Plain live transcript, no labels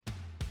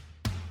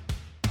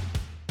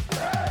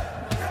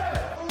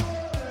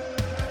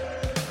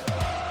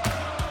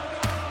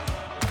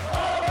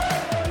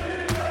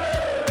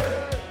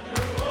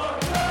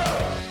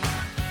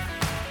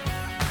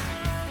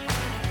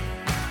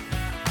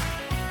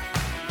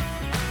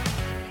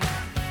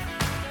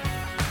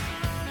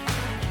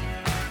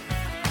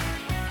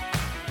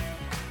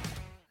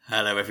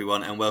Hello,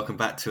 everyone, and welcome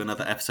back to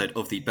another episode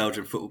of the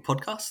Belgian Football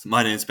Podcast.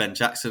 My name is Ben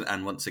Jackson,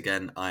 and once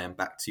again, I am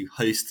back to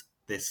host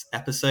this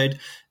episode.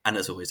 And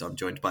as always, I'm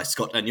joined by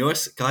Scott and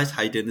Joris. Guys,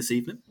 how you doing this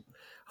evening?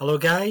 Hello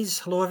guys,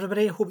 hello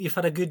everybody, hope you've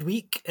had a good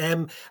week.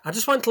 I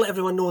just want to let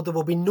everyone know there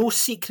will be no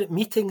secret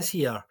meetings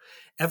here.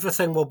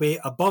 Everything will be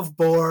above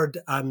board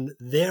and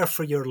there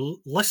for your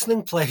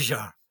listening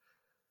pleasure.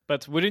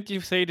 But wouldn't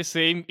you say the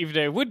same if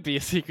there would be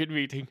a secret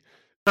meeting?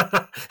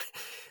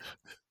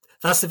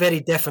 That's the very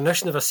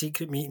definition of a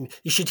secret meeting.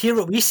 You should hear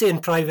what we say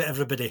in private,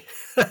 everybody.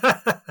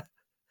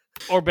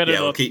 Or better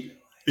We'll not. keep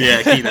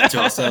that to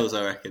ourselves,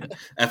 I reckon.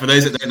 For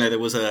those that don't know, there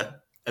was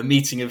a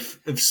meeting of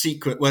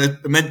secret, well,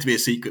 meant to be a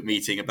secret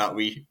meeting about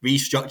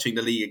restructuring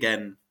the league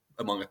again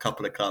among a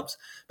couple of clubs,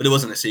 but it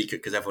wasn't a secret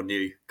because everyone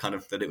knew kind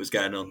of that it was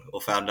going on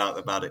or found out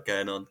about it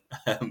going on.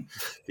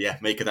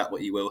 Make of that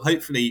what you will.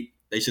 Hopefully,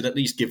 they should at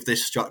least give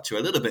this structure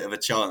a little bit of a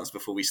chance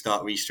before we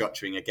start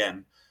restructuring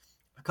again.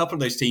 A couple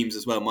of those teams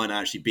as well might not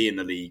actually be in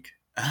the league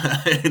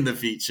in the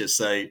future,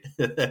 so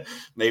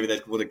maybe they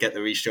want to get the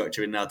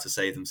restructure in now to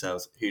save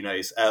themselves. Who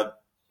knows?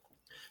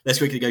 Let's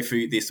quickly go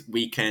through this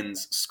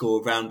weekend's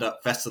score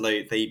roundup.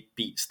 Westerlo, they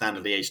beat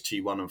Standard Liège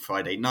 2-1 on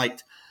Friday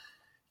night.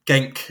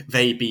 Genk,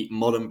 they beat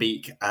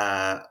Molenbeek.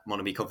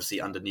 Molenbeek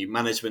obviously under new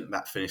management.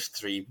 That finished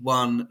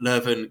 3-1.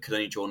 Leuven could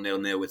only draw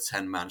 0-0 with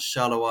 10-man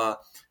Charleroi.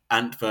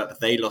 Antwerp,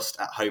 they lost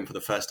at home for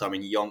the first time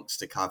in yonks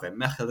to KV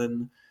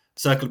Mechelen.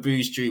 Cercle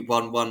Bruges drew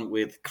 1-1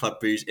 with Club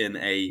Bruges in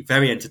a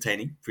very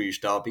entertaining Bruges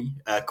derby.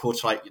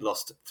 Kortrijk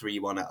lost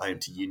 3-1 at home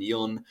to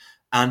Union.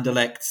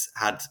 Anderlecht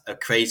had a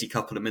crazy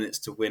couple of minutes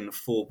to win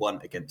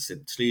 4-1 against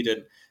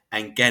Sint-Truiden.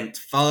 And Ghent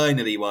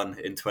finally won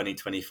in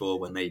 2024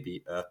 when they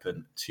beat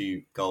Eupen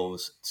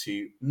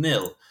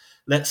 2-0.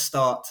 Let's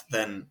start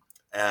then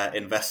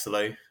in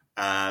Westerlo.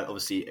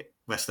 Obviously,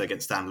 Westerlo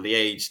against Standard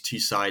Liège. Two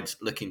sides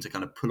looking to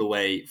kind of pull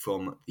away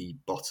from the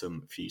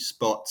bottom few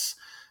spots.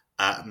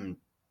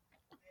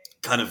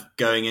 Kind of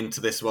going into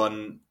this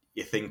one,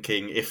 you're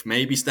thinking if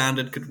maybe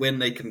Standard could win,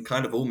 they can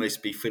kind of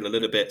almost feel a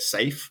little bit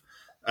safe,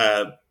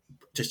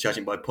 just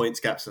judging by points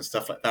gaps and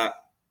stuff like that.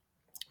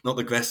 Not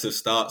the aggressive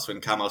starts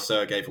when Kamal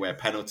Sör gave away a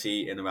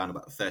penalty in around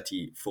about the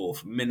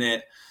 34th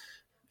minute.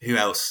 Who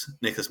else?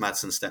 Nicholas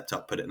Madsen stepped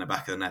up, put it in the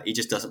back of the net. He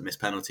just doesn't miss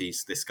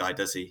penalties, this guy,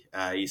 does he?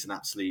 He's an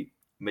absolute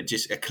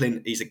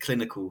magician. He's a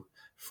clinical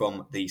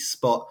from the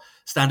spot.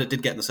 Standard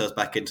did get themselves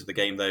back into the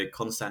game, though.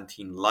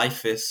 Konstantin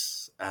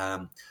Leifis,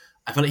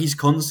 I feel like he's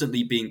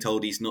constantly being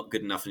told he's not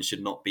good enough and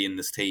should not be in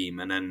this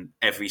team. And then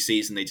every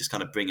season they just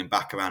kind of bring him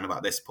back around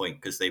about this point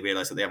because they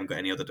realise that they haven't got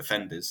any other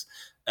defenders.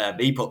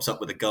 He pops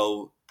up with a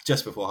goal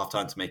just before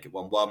half-time to make it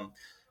 1-1.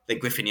 Then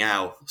Griffin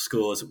Yao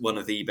scores one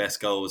of the best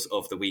goals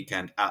of the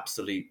weekend.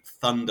 Absolute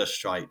thunder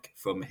strike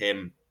from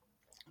him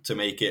to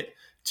make it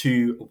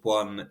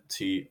 2-1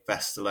 to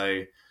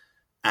Westerlo.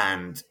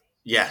 And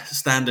yeah,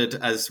 Standard,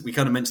 as we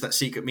kind of mentioned that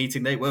secret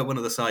meeting, they were one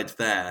of the sides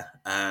there,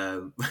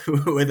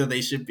 whether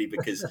they should be,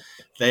 because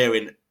they are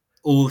in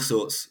all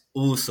sorts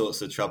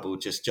of trouble,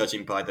 just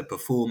judging by the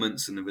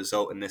performance and the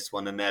result in this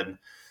one. And then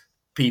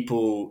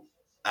people,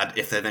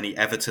 if there are any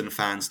Everton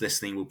fans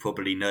listening, will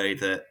probably know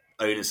that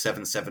Owners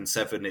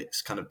 777,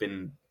 it's kind of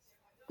been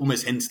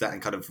almost hinted at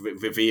and kind of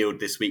revealed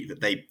this week that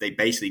they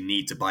basically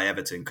need to buy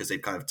Everton because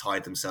they've kind of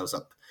tied themselves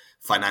up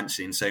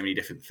financially in so many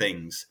different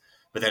things.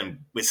 But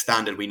then with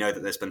Standard, we know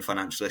that there's been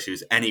financial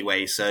issues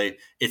anyway. So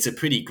it's a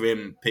pretty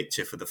grim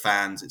picture for the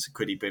fans. It's a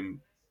pretty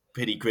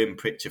grim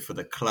picture for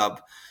the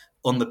club.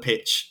 On the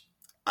pitch,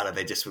 I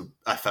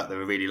felt they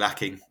were really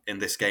lacking in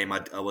this game.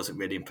 I wasn't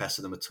really impressed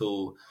with them at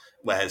all.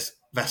 Whereas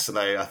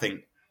Westerlo, I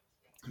think,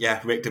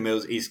 Rick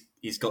DeMills,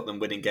 he's got them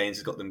winning games.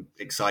 He's got them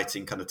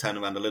exciting, kind of turn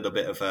around a little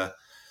bit of a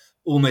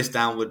almost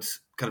downward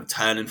kind of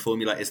turning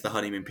formula. Is the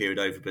honeymoon period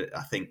over? But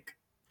I think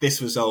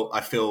this result,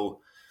 I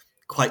feel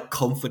quite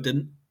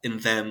confident in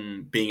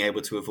them being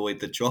able to avoid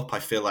the drop. I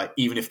feel like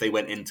even if they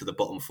went into the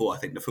bottom four, I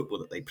think the football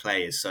that they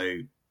play is so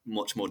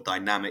much more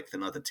dynamic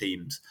than other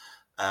teams.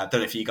 I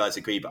don't know if you guys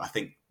agree, but I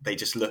think they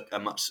just look a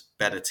much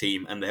better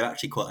team, and they're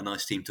actually quite a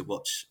nice team to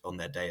watch on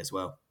their day as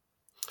well.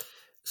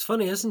 It's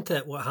funny, isn't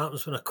it, what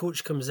happens when a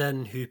coach comes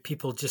in who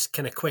people just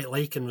kind of quite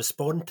like and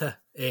respond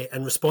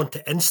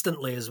to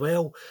instantly as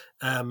well.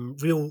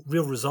 Real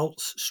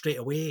results straight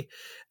away.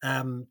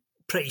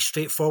 Pretty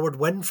straightforward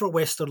win for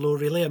Westerlo,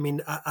 really. I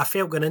mean, I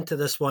felt going into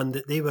this one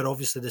that they were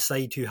obviously the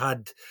side who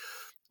had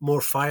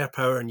more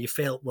firepower and you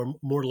felt were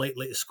more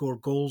likely to score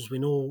goals. We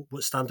know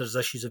what Standard's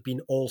issues have been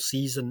all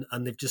season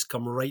and they've just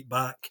come right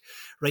back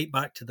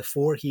to the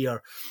fore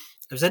here.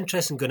 It was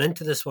interesting going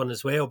into this one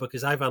as well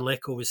because Ivan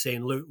Leko was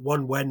saying, look,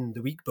 one win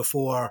the week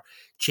before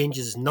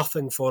changes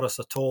nothing for us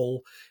at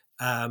all.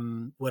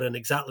 We're in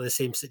exactly the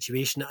same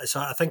situation. So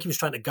I think he was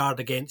trying to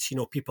guard against,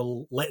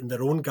 people letting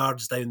their own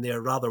guards down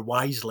there rather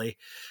wisely.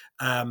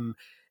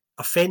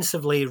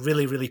 Offensively,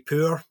 really, really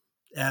poor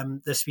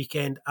this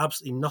weekend.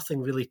 Absolutely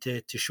nothing really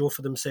to show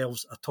for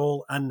themselves at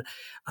all. And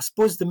I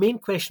suppose the main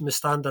question with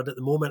Standard at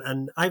the moment,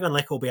 and Ivan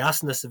Leko will be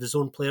asking this of his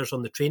own players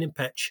on the training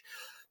pitch,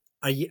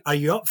 Are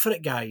you up for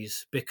it,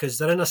 guys? Because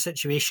they're in a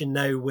situation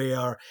now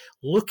where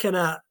looking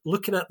at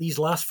these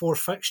last 4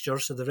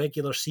 fixtures of the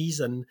regular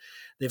season,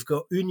 they've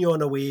got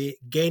Union away,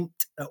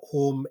 Ghent at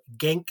home,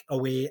 Genk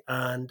away,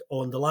 and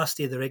on the last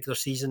day of the regular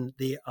season,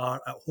 they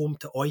are at home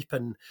to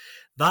Eupen.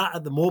 That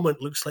at the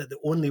moment looks like the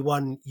only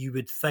one you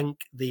would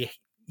think they're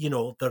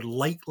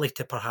likely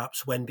to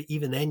perhaps win, but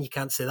even then you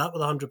can't say that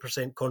with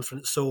 100%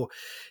 confidence. So,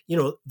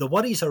 the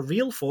worries are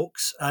real,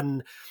 folks,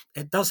 and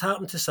it does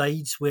happen to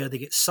sides where they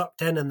get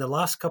sucked in the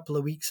last couple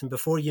of weeks, and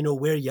before you know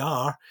where you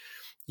are,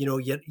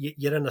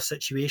 you're in a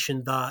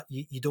situation that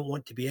you don't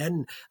want to be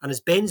in. And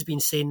as Ben's been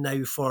saying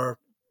now for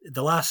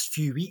the last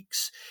few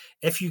weeks,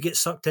 if you get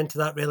sucked into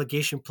that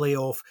relegation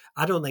playoff,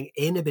 I don't think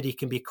anybody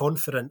can be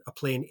confident of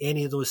playing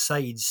any of those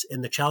sides in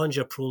the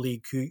Challenger Pro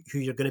League who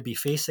you're going to be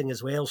facing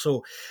as well.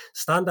 So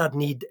Standard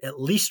need at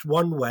least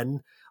 1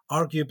 win,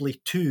 arguably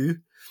 2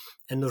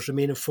 in those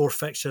remaining 4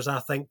 fixtures,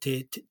 I think,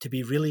 to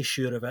be really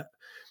sure of it.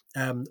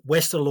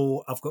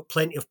 Westerlo, I've got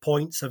plenty of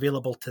points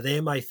available to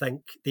them. I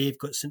think they've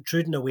got St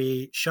Truden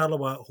away,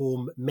 Charleroi at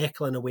home,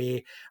 Mechelen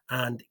away,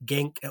 and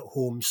Genk at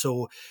home.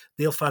 So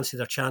they'll fancy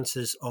their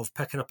chances of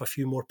picking up a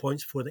few more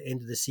points before the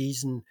end of the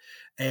season.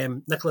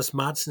 Nicholas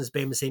Madsen, as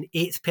Ben was saying,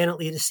 8th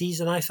penalty of the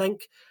season, I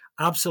think.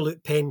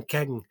 Absolute pen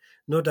king,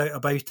 no doubt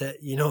about it.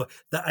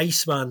 The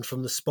Iceman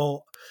from the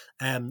spot.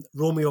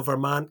 Romeo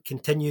Vermont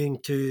continuing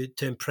to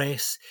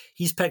impress.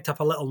 He's picked up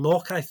a little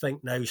knock, I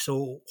think, now,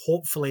 so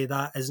hopefully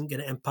that isn't going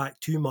to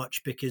impact too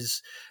much,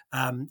 because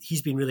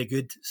he's been really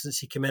good since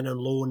he came in on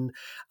loan.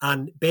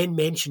 And Ben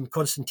mentioned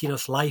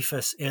Konstantinos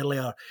Laifas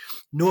earlier.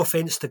 No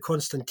offence to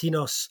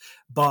Konstantinos,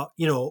 but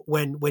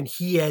when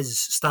he is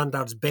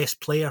Standard's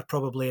best player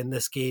probably in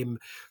this game,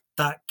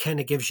 that kind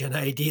of gives you an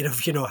idea of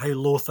how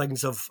low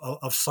things have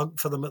sunk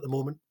for them at the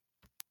moment.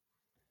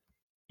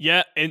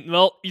 Yeah, and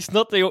well, it's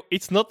not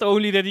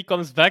only that he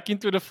comes back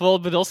into the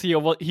fold, but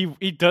also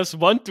he does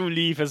want to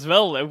leave as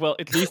well. And well,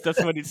 at least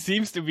that's what it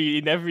seems to be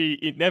in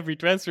every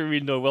transfer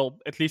window. Well,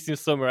 at least in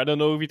summer. I don't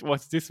know if it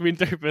was this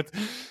winter, but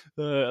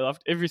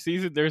after every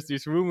season there's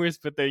these rumors,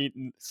 but they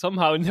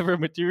somehow never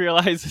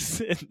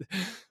materializes. And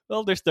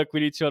well, they're stuck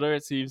with each other.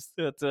 It seems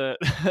that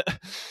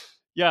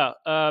yeah.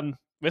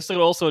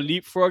 Westerlo also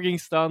leapfrogging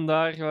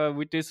Standard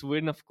with this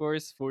win, of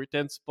course, for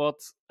 10th spot.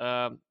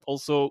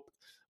 Also,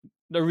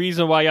 the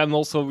reason why I'm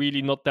also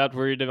really not that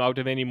worried about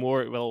them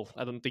anymore. Well,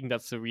 I don't think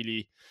that's a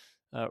really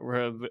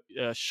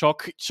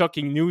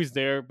shocking news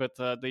there, but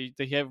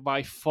they have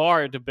by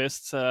far the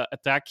best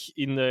attack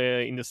in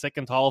the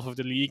second half of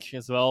the league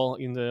as well,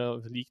 in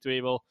the league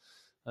table.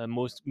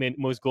 Most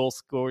goals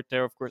scored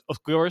there,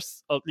 of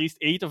course. At least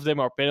 8 of them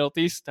are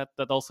penalties. That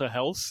also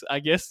helps, I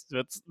guess.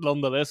 But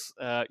nonetheless,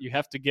 you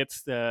have to get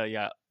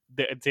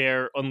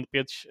there on the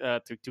pitch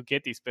to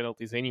get these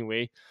penalties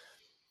anyway.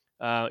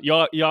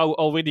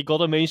 Already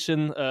got a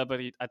mention, but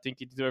I think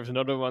he deserves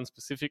another one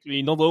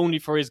specifically, not only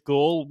for his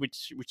goal,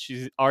 which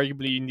is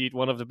arguably indeed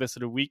one of the best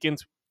of the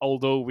weekend,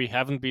 although we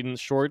haven't been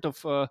short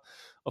of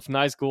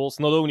nice goals,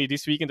 not only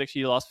this weekend,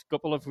 actually the last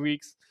couple of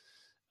weeks,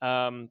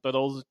 but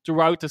also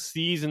throughout the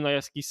season.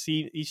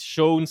 He's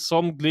shown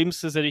some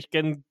glimpses that he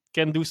can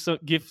do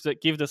give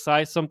the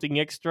side something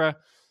extra.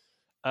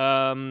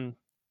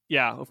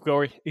 Yeah, of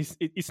course,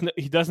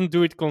 he doesn't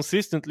do it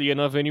consistently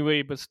enough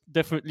anyway, but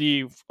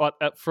definitely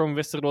from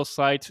Westerlo's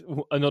side,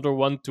 another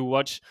one to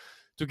watch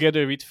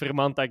together with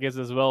Vermont, I guess,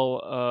 as well.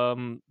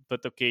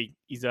 But okay,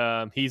 he's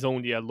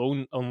only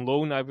on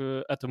loan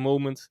at the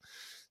moment,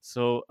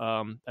 so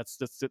that's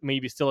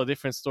maybe still a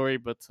different story.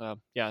 But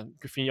yeah,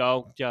 Griffin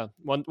Yao,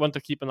 want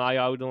to keep an eye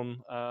out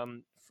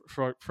on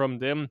from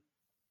them.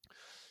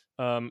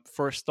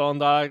 For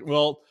Standard,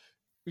 well,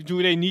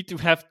 do they need to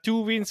have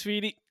 2 wins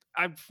really?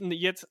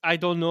 I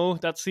don't know.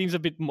 That seems a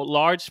bit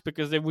large,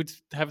 because they would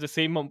have the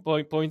same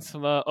points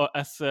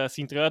as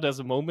Sint-Truiden at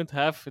the moment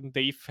have, and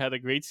they've had a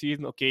great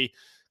season. Okay,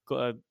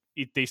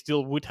 they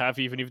still would have,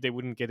 even if they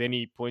wouldn't get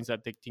any points. I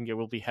think they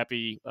will be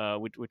happy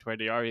with where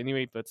they are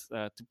anyway. But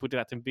to put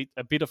that in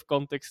a bit of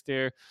context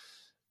there,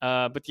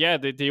 but yeah,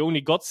 they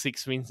only got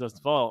 6 wins as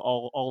well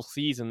all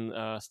season,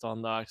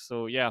 Standard.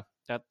 So yeah,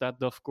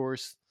 that of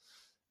course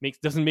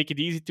doesn't make it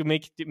easy to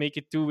make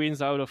it 2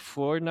 wins out of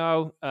 4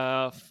 now.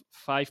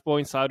 5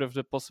 points out of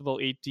the possible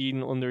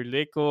 18 under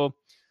Leco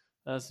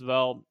as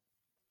well.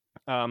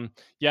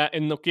 Yeah,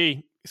 and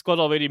okay, Scott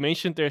already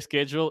mentioned their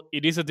schedule.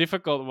 It is a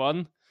difficult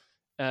one,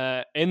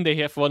 and they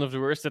have one of the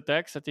worst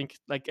attacks. I think,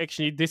 like,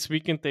 actually this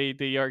weekend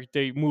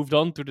they moved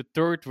on to the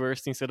 3rd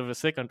worst instead of the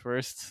 2nd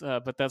worst.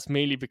 But that's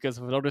mainly because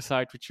of another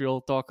side, which we'll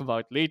talk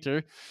about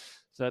later.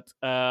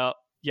 That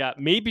yeah,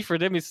 maybe for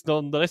them it's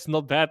nonetheless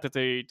not bad that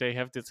they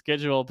have that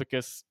schedule,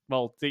 because,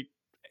 well,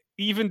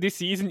 even this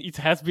season it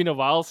has been a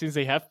while since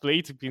they have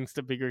played against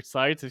the bigger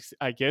sides.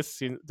 I guess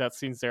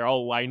since they're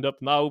all lined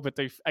up now, but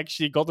they've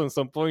actually gotten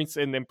some points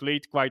and then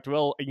played quite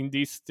well in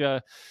these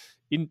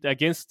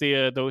against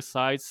those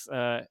sides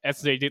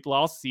as they did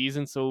last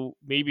season. So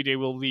maybe they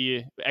will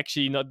be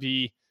actually not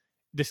be.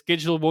 The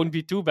schedule won't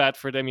be too bad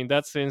for them in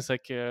that sense.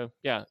 Like,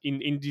 yeah,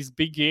 in these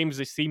big games,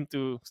 they seem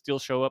to still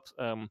show up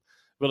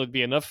will it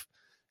be enough?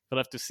 We'll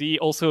have to see.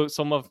 Also,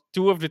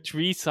 two of the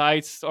three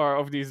sides are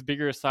of these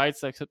bigger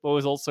sides, I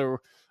suppose, also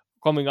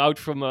coming out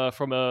from a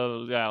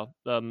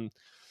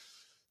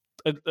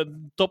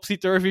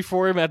topsy-turvy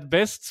form at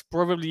best,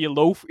 probably a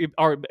low,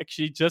 are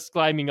actually just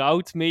climbing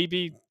out,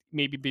 maybe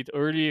a bit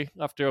early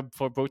after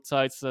for both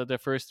sides their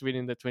first win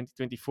in the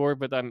 2024.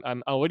 But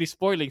I'm already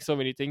spoiling so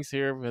many things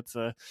here.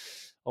 But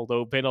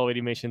although Ben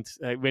already mentioned,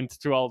 went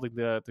through all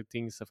the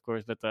things, of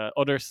course. But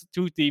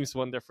two teams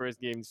won their first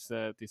games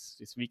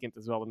this weekend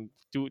as well, and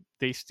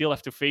they still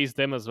have to face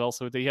them as well.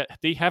 So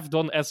they have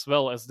done as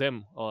well as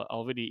them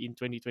already in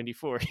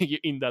 2024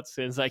 in that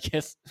sense, I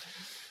guess.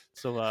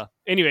 So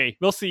anyway,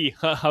 we'll see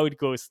how it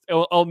goes.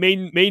 Our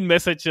main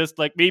message is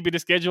like maybe the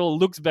schedule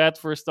looks bad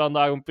for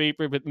Standard on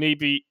paper, but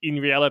maybe in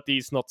reality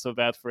it's not so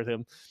bad for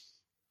them.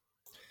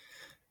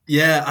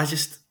 Yeah,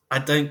 I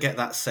don't get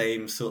that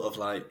same sort of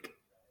like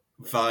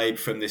vibe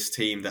from this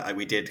team that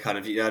we did kind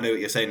of. I know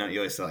what you're saying, aren't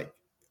you? It's like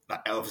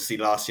obviously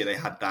last year they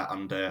had that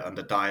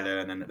under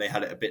Deinze, and then they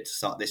had it a bit to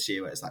start this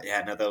year where it's like,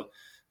 yeah, no,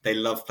 they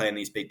love playing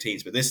these big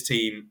teams, but this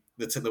team,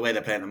 the way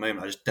they're playing at the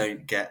moment, I just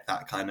don't get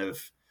that kind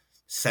of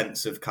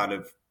sense of kind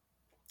of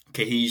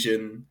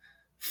cohesion,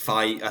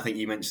 fight. I think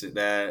you mentioned it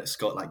there,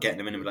 Scott, like getting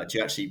them in and be like, do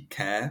you actually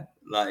care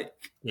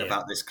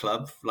about this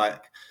club?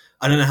 Like,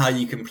 I don't know how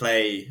you can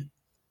play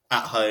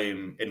at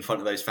home in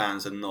front of those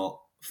fans and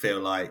not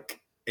feel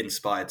like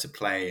inspired to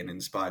play and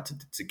inspired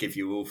to give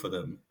you all for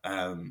them.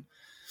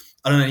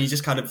 I don't know. You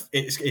just kind of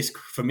it's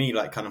for me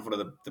like kind of one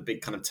of the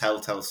big kind of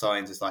telltale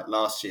signs is like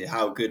last year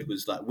how good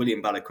was like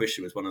William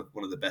Balakwisha was one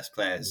of the best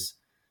players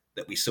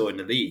that we saw in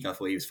the league. I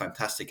thought he was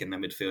fantastic in the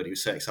midfield. He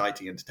was so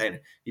exciting, entertaining.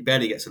 He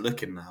barely gets a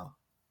look in now.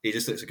 He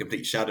just looks a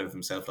complete shadow of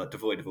himself, like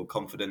devoid of all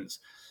confidence.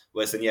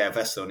 Whereas then,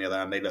 Vesta on the other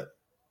hand, they look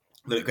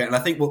great. And I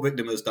think what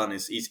Victor has done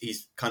is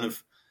he's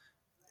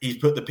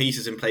put the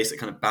pieces in place that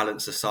kind of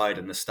balance the side,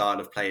 and the style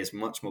of play is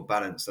much more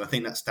balanced. And I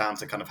think that's down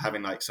to kind of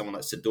having like someone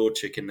like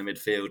Sidorczyk in the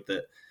midfield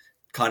that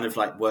kind of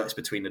like works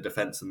between the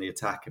defence and the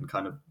attack and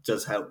kind of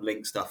does help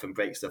link stuff and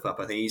break stuff up.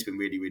 I think he's been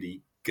really,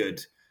 really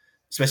good.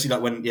 Especially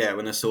like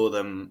when I saw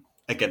them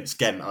against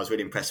Ghent, I was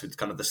really impressed with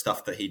kind of the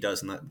stuff that he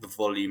does and the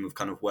volume of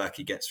kind of work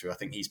he gets through. I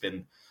think he's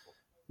been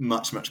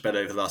much, much better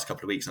over the last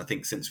couple of weeks. And I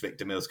think since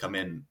Victor Mills come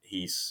in,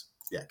 he's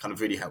kind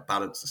of really helped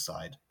balance the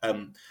side.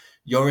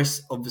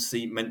 Joris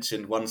obviously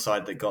mentioned one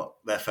side that got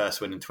their first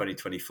win in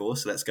 2024.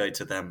 So let's go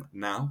to them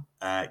now.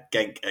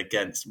 Genk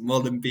against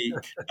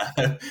Molenbeek.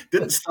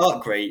 Didn't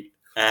start great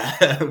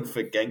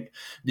for Genk.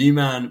 New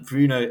man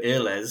Bruno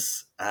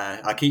Illes.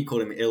 I keep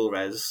calling him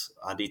Ilres.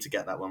 I need to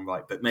get that one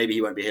right, but maybe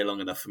he won't be here long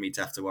enough for me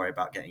to have to worry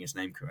about getting his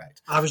name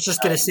correct. I was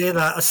just going to say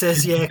that. I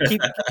says,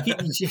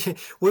 keep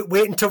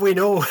wait until we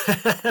know.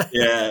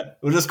 Yeah,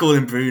 we'll just call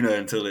him Bruno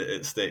until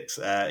it sticks.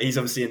 He's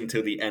obviously in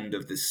until the end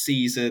of the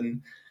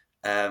season.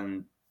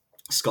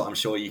 Scott, I'm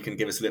sure you can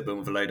give us a little bit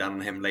more of a lowdown on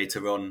him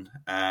later on.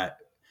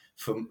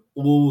 From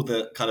all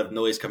the kind of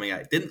noise coming out,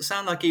 it didn't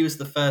sound like he was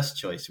the first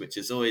choice, which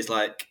is always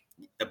like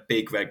a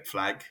big red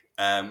flag.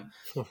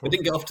 We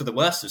didn't get off to the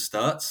worst of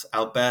starts.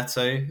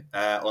 Alberto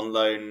on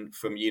loan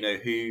from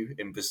you-know-who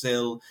in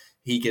Brazil.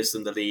 He gives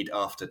them the lead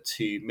after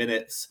 2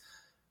 minutes.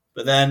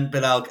 But then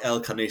Bilal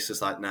El Khanous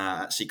is like,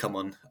 nah, actually, come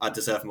on. I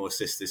deserve more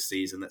assists this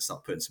season. Let's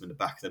start putting some in the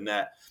back of the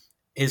net.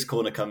 His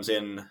corner comes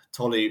in.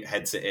 Tolu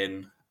heads it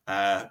in.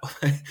 I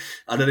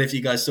don't know if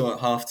you guys saw at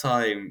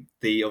half-time,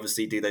 they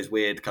obviously do those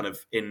weird kind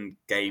of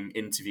in-game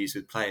interviews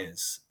with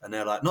players. And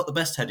they're like, not the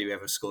best header you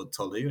ever scored,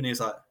 Tolu. And he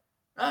was like,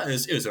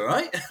 it was all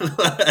right.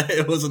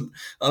 It wasn't.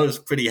 I was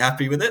pretty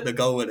happy with it. The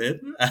goal went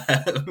in,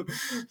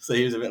 so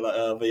he was a bit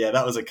like, but yeah,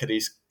 that was a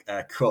Khanous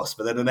cross.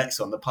 But then the next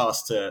one, the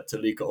pass to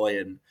Luca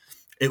Oyen,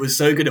 it was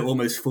so good it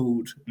almost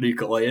fooled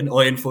Luca Oyen.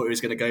 Oyen thought he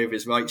was going to go over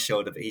his right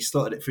shoulder, but he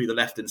slotted it through the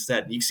left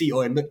instead. And you see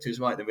Oyen look to his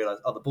right and realise,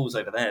 oh, the ball's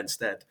over there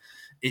instead.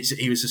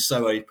 He was just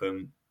so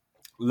open.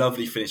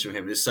 Lovely finish from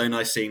him. It's so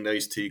nice seeing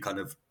those two kind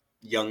of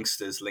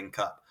youngsters link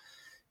up.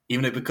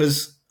 Even though,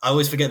 because I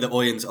always forget that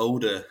Oyen's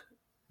older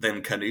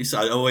than Khanous.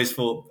 I always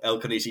thought El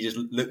Khanous, he just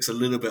looks a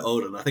little bit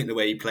older. And I think the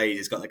way he plays,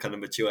 he's got that kind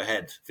of mature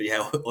head. But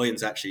yeah,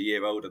 Oyen's actually a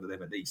year older than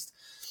him at least.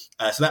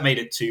 So that made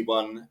it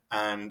 2-1.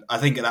 And I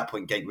think at that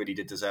point, Genk really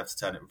did deserve to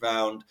turn it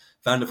around.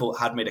 Van der Voort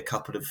had made a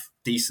couple of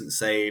decent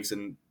saves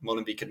and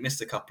Molenbeek had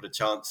missed a couple of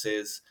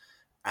chances.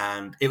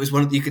 And it was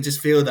you could just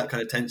feel that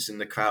kind of tension in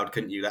the crowd,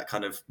 couldn't you? That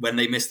kind of, when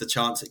they miss the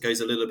chance, it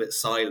goes a little bit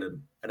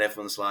silent and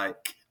everyone's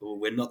like, well,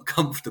 we're not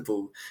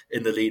comfortable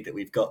in the lead that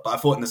we've got. But I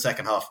thought in the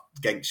second half,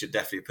 Genk should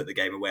definitely put the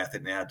game away. I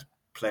think they had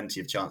plenty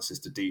of chances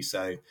to do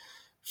so.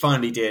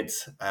 Finally did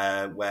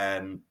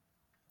when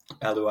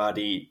El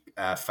Ouadi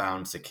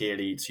found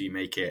Sakiri to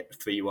make it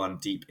 3-1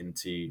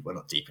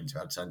 not deep into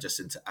added time, just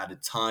into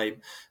added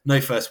time.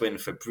 No first win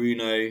for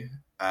Bruno,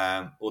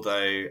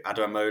 although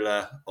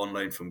Adramola on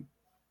loan from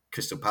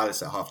Crystal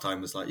Palace at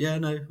halftime was like, yeah,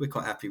 no, we're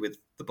quite happy with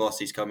the boss.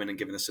 He's come in and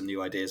given us some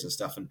new ideas and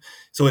stuff. And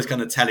it's always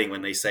kind of telling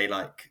when they say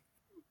like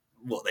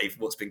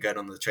what's been going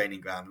on in the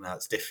training ground and how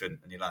it's different.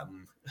 And you're like,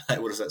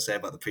 what does that say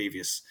about the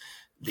previous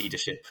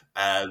leadership.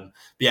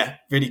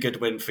 Really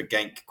good win for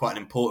Genk. Quite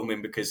an important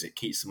win because it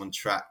keeps them on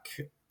track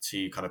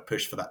to kind of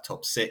push for that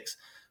top 6.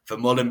 For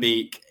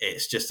Molenbeek,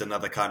 it's just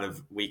another kind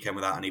of weekend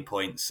without any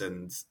points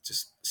and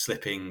just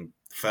slipping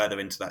further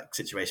into that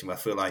situation where I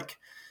feel like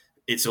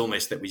it's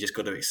almost that we just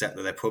got to accept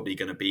that they're probably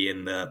going to be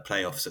in the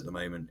playoffs at the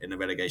moment, in the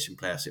relegation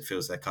playoffs. It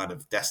feels they're kind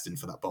of destined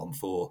for that bottom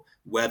 4.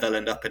 Where they'll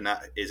end up in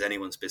that is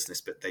anyone's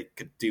business, but they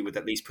could do with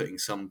at least putting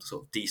some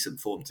sort of decent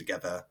form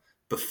together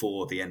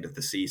before the end of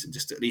the season,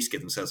 just to at least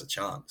give themselves a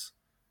chance.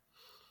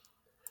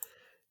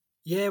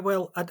 Yeah,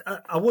 well,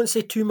 I won't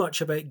say too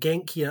much about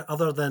Genk here,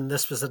 other than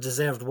this was a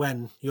deserved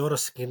win.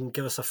 Joris can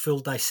give us a full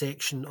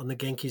dissection on the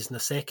Genkies in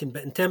a second.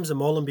 But in terms of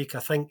Molenbeek, I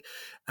think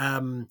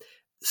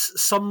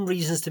some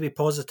reasons to be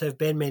positive.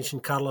 Ben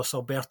mentioned Carlos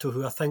Alberto,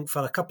 who I think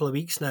for a couple of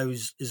weeks now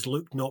has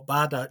looked not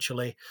bad,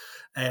 actually,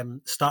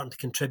 starting to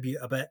contribute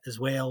a bit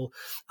as well.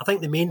 I think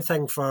the main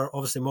thing for,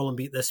 obviously,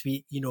 Molenbeek this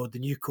week, the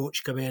new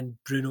coach come in,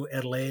 Bruno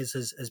Erles,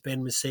 as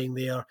Ben was saying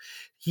there.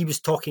 He was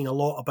talking a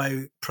lot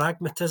about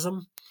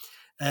pragmatism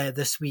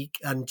this week,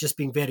 and just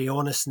being very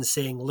honest and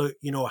saying, look,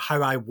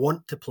 how I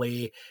want to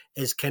play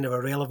is kind of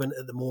irrelevant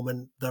at the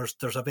moment. There's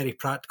a very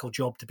practical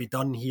job to be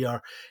done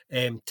here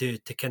to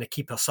kind of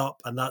keep us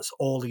up, and that's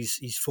all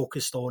he's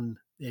focused on.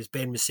 As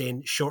Ben was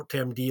saying,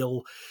 short-term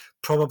deal,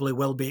 probably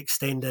will be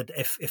extended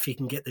if he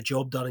can get the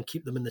job done and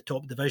keep them in the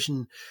top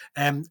division.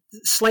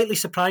 Slightly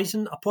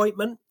surprising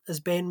appointment,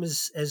 as Ben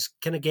is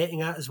kind of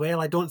getting at as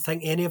well. I don't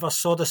think any of us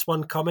saw this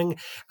one coming,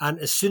 and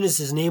as soon as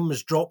his name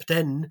was dropped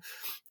in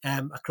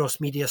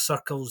across media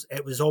circles,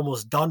 it was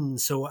almost done.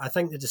 So I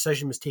think the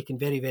decision was taken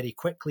very, very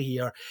quickly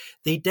here.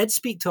 They did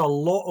speak to a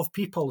lot of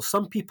people.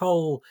 Some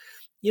people,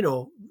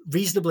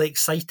 reasonably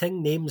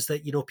exciting names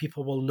that,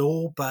 people will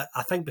know. But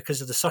I think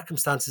because of the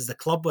circumstances the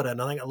club were in,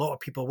 I think a lot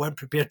of people weren't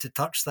prepared to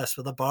touch this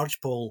with a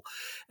barge pole,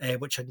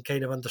 which I can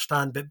kind of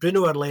understand. But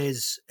Bruno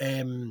Erles,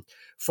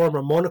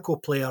 former Monaco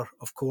player,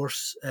 of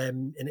course,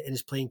 in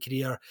his playing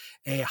career,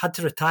 had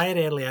to retire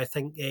early, I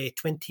think,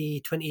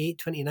 28,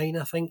 29,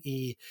 I think.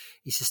 He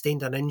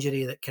sustained an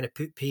injury that kind of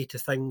put pay to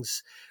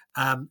things.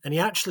 And he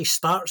actually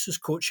starts his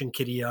coaching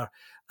career,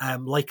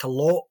 like a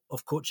lot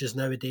of coaches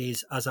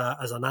nowadays, as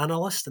an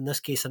analyst, in this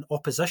case an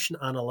opposition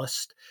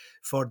analyst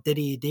for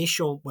Didier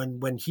Deschamps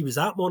when he was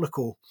at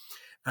Monaco.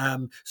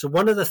 So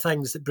one of the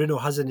things that Bruno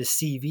has in his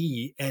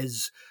CV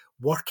is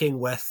working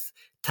with,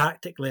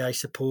 tactically, I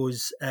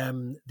suppose,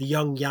 the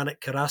young Yannick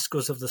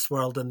Carrascos of this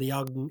world and the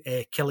young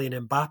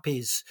Kylian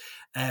Mbappes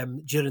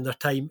during their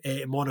time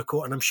in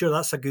Monaco. And I'm sure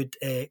that's a good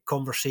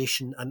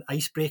conversation and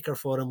icebreaker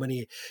for him when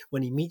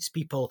he meets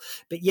people.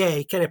 But yeah,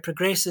 he kind of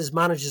progresses,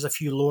 manages a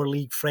few lower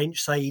league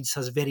French sides,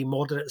 has very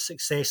moderate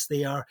success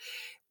there.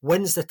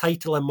 Wins the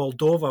title in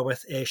Moldova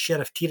with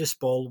Sheriff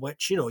Tiraspol,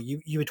 which,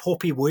 you would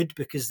hope he would,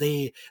 because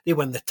they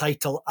win the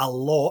title a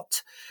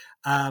lot.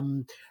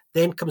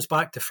 Then comes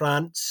back to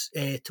France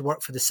to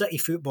work for the City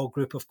Football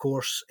Group, of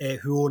course,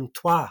 who own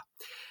Troyes.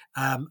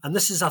 And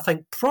this is, I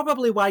think,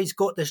 probably why he's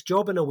got this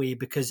job in a way,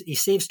 because he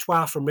saves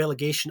Troyes from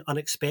relegation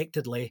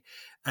unexpectedly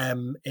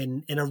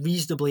in a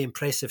reasonably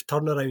impressive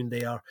turnaround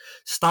there.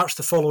 Starts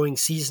the following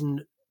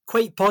season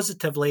quite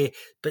positively,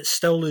 but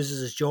still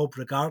loses his job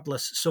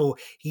regardless. So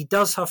he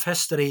does have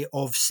history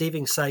of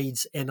saving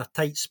sides in a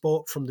tight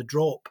spot from the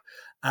drop.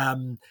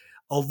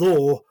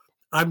 Although,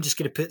 I'm just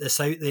going to put this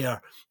out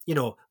there,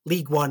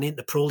 League One ain't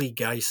the Pro League,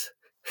 guys.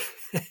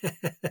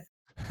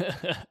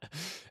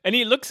 And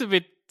he looks a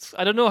bit,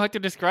 I don't know how to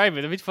describe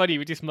it, a bit funny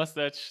with his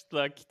mustache,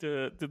 like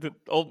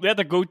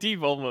the goatee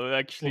almost,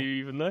 actually,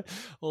 even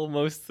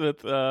almost.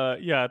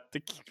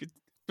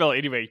 Well,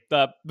 anyway,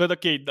 but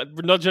okay,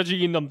 we're not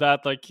judging him on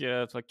that.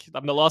 It's like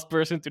I'm the last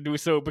person to do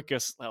so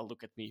because, well,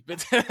 look at me.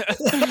 But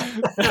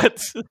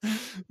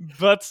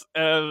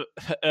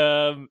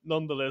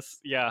nonetheless,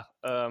 yeah.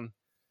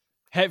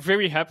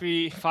 Very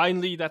happy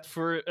finally that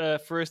for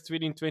first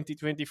win in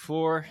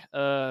 2024.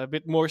 A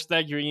bit more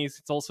staggering is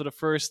it's also the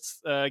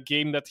first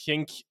game that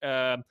Genk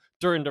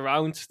turned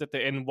around, that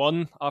they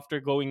won after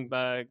going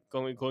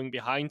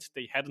behind.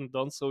 They hadn't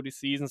done so this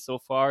season so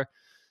far.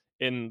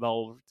 And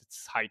well,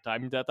 it's high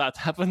time that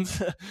happened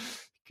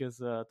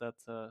because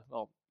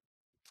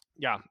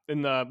yeah.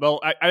 And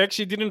I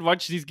actually didn't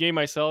watch this game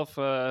myself.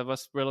 I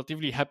was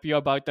relatively happy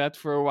about that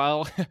for a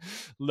while.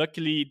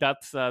 Luckily,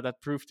 that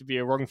proved to be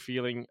a wrong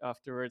feeling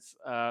afterwards.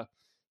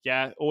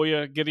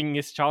 Oya getting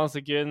his chance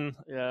again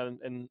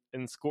and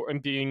score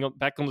and being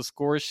back on the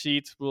score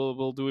sheet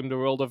will do him the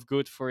world of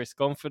good for his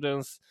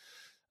confidence.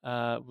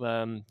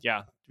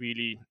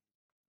 Really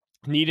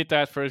needed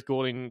that first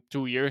goal in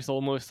 2 years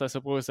almost, I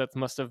suppose that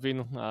must have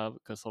been,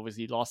 because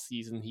obviously last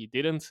season he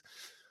didn't.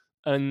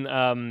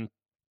 And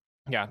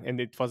and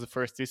it was the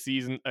first this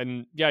season.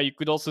 And you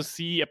could also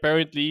see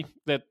apparently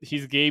that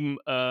his game,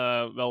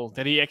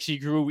 that he actually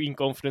grew in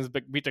confidence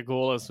with a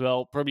goal as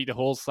well. Probably the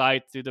whole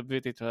side did a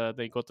bit.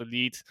 They got the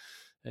lead,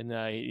 and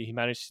he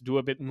managed to do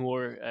a bit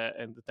more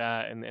and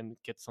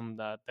get some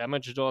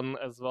damage done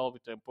as well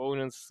with the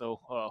opponents. So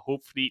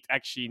hopefully it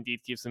actually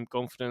indeed gives him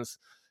confidence,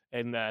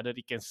 and that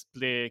he can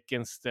play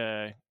against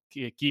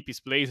keep his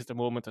place at the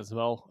moment as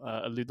well,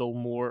 a little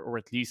more, or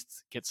at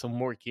least get some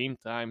more game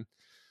time.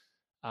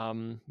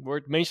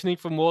 Worth mentioning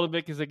for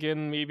Molenbeek is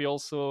again maybe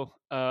also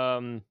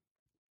a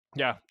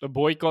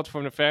boycott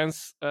from the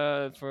fans,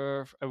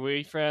 for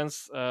away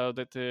fans,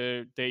 that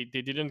they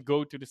didn't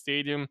go to the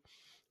stadium,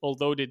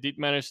 although they did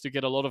manage to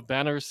get a lot of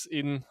banners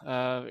in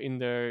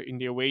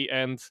the away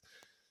end.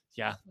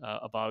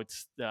 About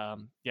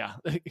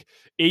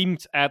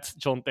aimed at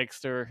John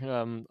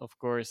Textor, of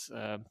course,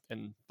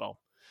 and well.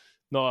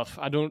 No,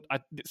 I don't.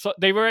 So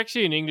they were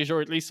actually in English,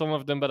 or at least some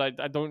of them, but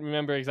I don't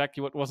remember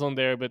exactly what was on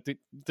there. But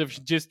the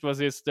gist was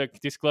that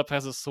this club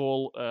has a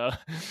soul.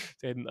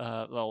 Then,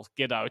 well,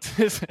 get out,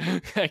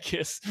 I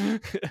guess.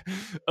 This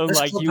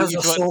Unlike club you, has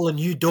a soul and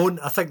you don't.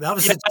 I think that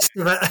was the gist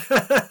of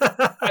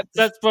it.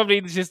 that's probably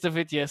the gist of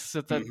it. Yes,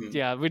 so that,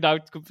 Mm-hmm.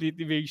 without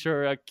completely being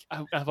sure,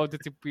 I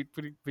wanted to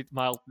put it a bit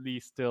mildly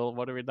still,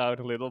 water it down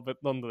a little, but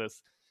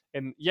nonetheless.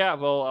 And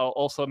well, I'll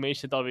also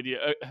mentioned already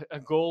a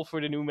goal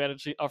for the new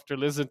manager after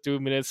less than 2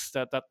 minutes.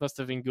 That must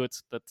have been good.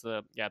 But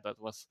that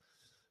was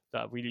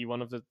really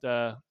one of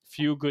the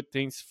few good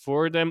things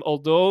for them.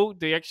 Although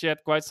they actually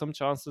had quite some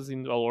chances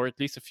or at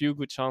least a few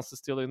good chances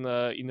still in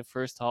the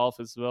first half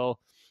as well.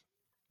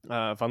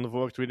 Van der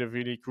Voort with a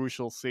really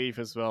crucial save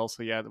as well.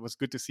 So it was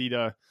good to see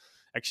the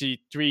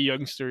actually three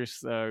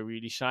youngsters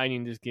really shine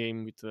in this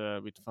game with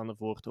Van der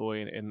Voort,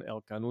 Ooyen, and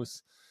El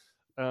Canous.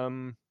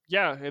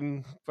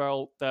 And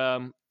well,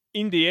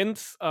 in the end,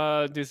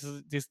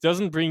 this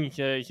doesn't bring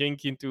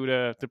Genk into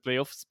the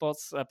playoff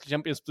spots,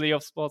 Champions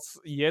playoff spots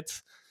yet,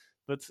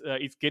 but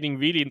it's getting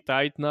really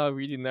tight now,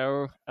 really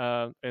narrow,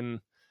 and.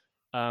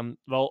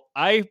 Well,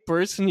 I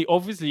personally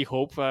obviously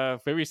hope,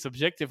 very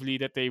subjectively,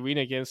 that they win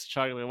against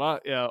Charleroi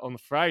on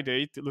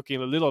Friday,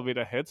 looking a little bit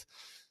ahead.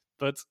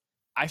 But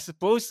I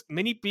suppose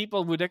many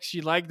people would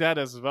actually like that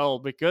as well,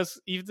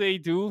 because if they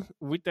do,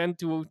 with then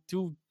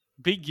two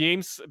big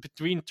games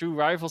between two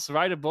rivals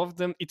right above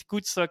them, it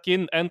could suck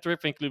in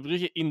Antwerp and Club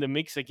Brugge in the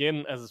mix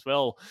again as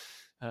well.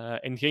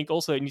 And Genk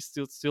also needs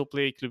to still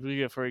play Club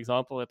Brugge, for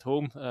example, at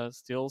home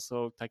still.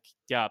 So,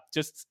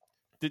 just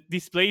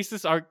these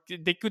places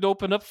they could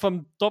open up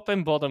from top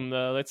and bottom.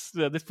 Let's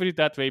put it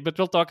that way. But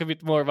we'll talk a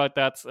bit more about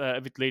that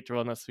a bit later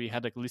on, as we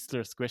had a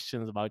listeners'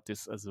 questions about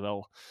this as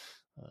well.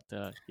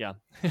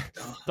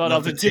 Thought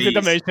I'll just give it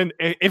a mention.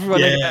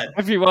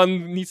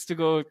 Everyone needs to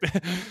go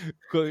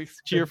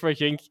cheer for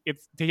Genk.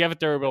 They have a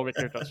terrible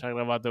record on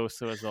Charleroi though,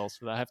 so as well.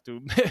 So I have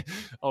to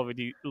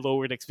already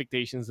lowered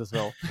expectations as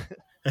well.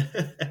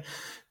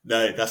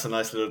 No, that's a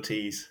nice little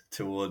tease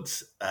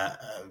towards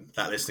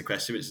that listener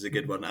question, which is a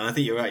good one. And I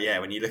think you're right. Yeah,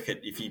 when you look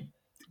at, if you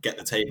get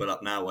the table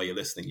up now while you're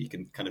listening, you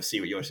can kind of see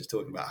what Joris is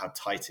talking about, how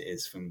tight it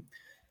is from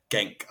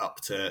Genk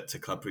up to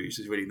Club Brugge.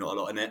 There's really not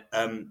a lot in it.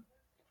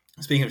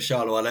 Speaking of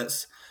Charleroi,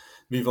 let's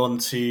move on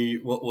to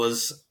what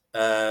was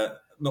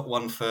not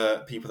one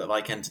for people that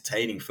like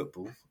entertaining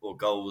football or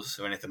goals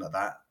or anything like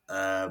that.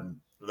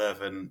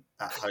 Leuven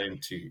at home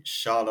to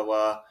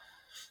Charleroi.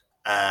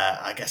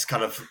 I guess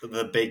kind of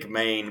the big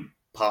main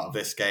part of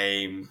this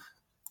game,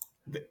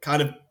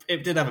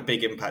 it did have a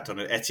big impact on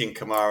it. Etienne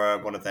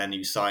Kamara, one of their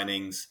new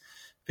signings,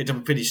 picked up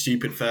a pretty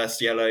stupid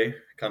first yellow,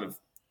 kind of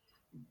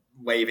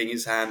waving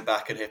his hand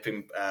back and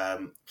hitting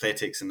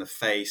Playtix in the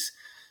face.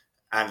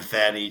 And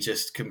then he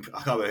just, I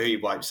can't remember who he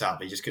wipes out,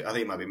 but I think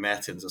it might be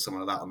Mertens or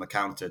someone like that on the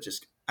counter,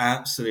 just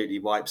absolutely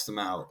wipes them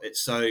out. It's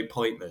so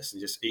pointless.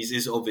 And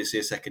he's obviously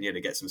a second year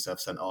to get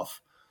himself sent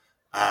off.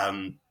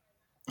 But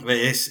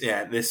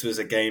this was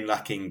a game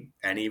lacking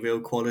any real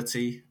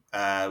quality.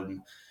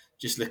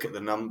 Just look at the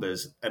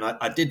numbers. And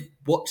I did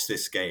watch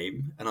this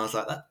game and I was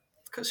like,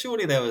 because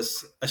surely there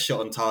was a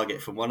shot on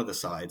target from one of the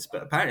sides,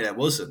 but apparently there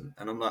wasn't.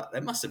 And I'm like,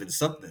 there must have been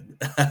something.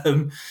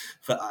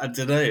 But I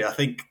don't know. I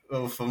think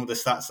from the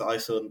stats that I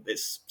saw,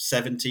 it's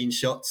 17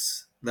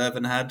 shots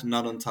Leuven had,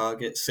 none on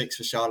target. 6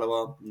 for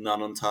Charleroi,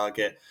 none on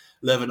target.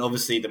 Leuven,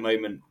 obviously, the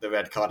moment the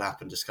red card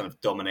happened, just kind of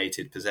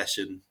dominated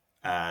possession,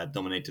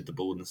 dominated the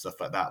ball and stuff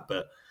like that.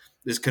 But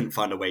just couldn't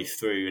find a way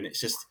through. And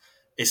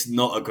it's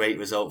not a great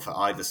result for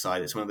either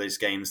side. It's one of those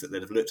games that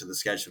they've looked at the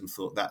schedule and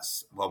thought,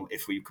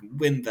 if we can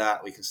win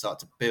that, we can start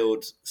to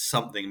build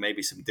something,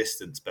 maybe some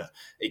distance. But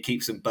it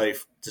keeps them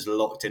both just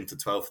locked into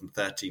 12th and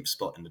 13th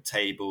spot in the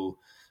table.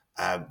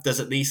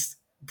 Does at least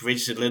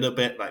bridge a little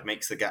bit, like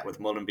makes the gap with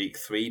Molenbeek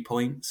 3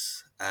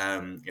 points,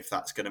 if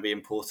that's going to be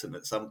important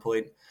at some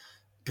point,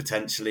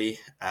 potentially.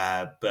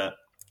 But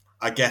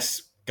I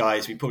guess,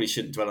 guys, we probably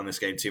shouldn't dwell on this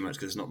game too much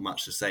because there's not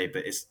much to say,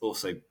 but it's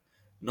also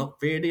not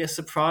really a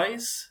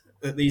surprise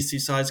that these two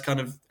sides kind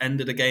of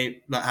ended a game,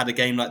 like had a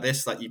game like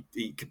this. Like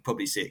you could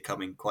probably see it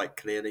coming quite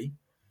clearly.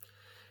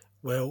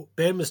 Well,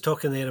 Ben was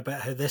talking there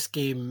about how this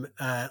game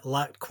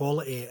lacked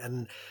quality,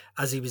 and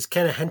as he was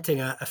kind of hinting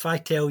at, if I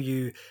tell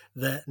you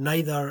that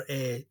neither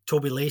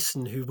Toby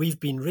Lawson, who we've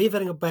been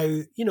raving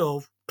about,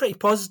 pretty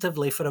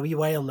positively for a wee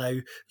while now,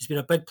 who's been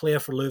a big player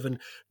for Leuven,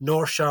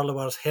 nor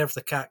Charleroi Herve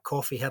the Cat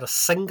Coffee had a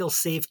single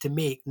save to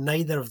make,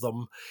 neither of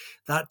them,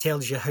 that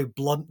tells you how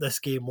blunt this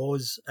game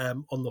was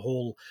on the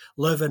whole.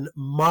 Leuven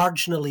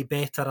marginally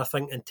better, I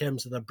think, in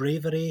terms of their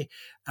bravery.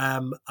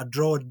 A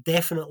draw,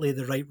 definitely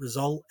the right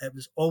result. It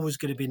was always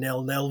going to be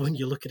 0-0 when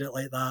you look at it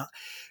like that.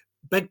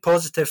 Big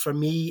positive for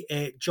me,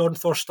 John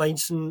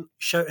Thorsteinsson,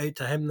 shout out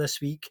to him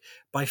this week.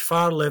 By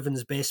far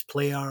Leuven's best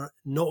player,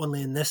 not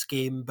only in this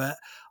game, but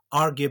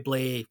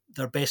arguably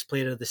their best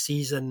player of the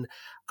season.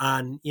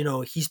 And,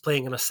 he's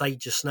playing on a side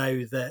just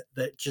now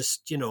that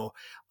just,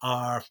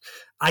 are,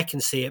 I can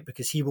say it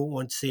because he won't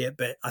want to say it,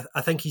 but I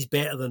think he's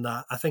better than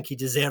that. I think he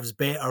deserves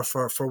better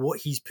for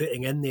what he's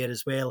putting in there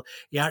as well.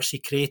 He actually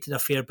created a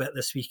fair bit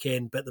this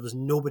weekend, but there was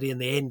nobody in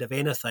the end of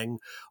anything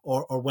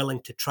or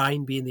willing to try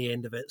and be in the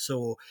end of it.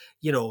 So,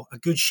 a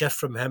good shift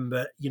from him,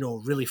 but,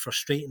 really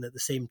frustrating at the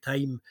same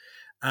time.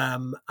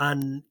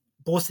 And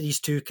both of these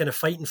two kind of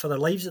fighting for their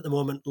lives at the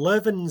moment.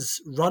 Leuven's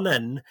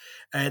run-in,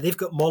 they've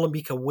got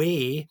Molenbeek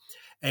away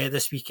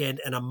this weekend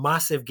in a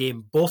massive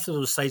game. Both of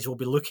those sides will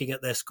be looking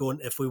at this going,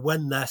 if we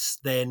win this,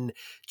 then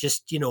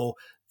just,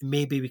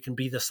 maybe we can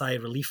breathe a sigh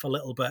of relief a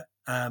little bit.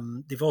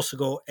 They've also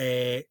got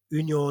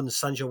Union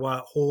Saint-Gilloise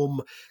at home,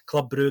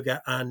 Club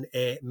Brugge and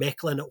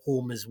Mechelen at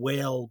home as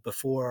well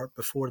before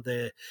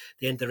the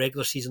end of the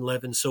regular season,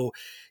 Leuven. So,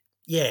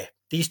 yeah,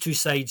 these two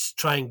sides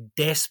trying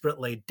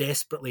desperately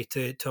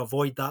to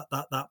avoid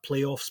that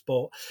playoff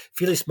spot.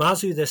 Felix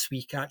Mazu this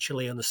week,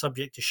 actually, on the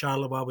subject of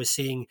Charleroi, was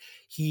saying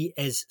he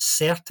is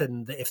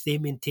certain that if they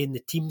maintain the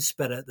team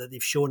spirit that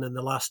they've shown in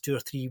the last 2 or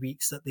 3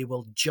 weeks, that they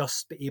will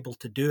just be able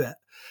to do it,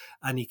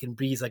 and he can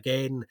breathe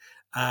again.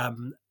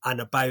 And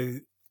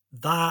about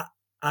that,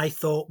 I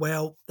thought,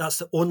 well, that's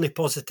the only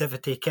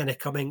positivity kind of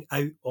coming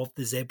out of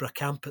the Zebra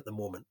camp at the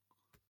moment.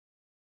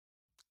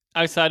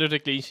 Outside of the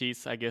clean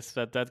sheets, I guess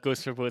that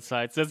goes for both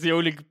sides. That's the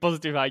only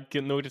positive I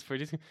can notice for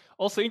this.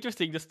 Also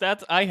interesting, the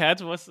stat I had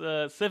was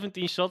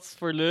 17 shots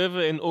for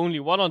Leuven and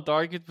only 1 on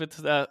target, but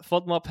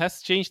FODMAP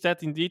has changed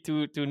that indeed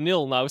to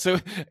 0 now. So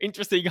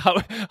interesting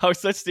how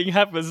such thing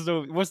happens.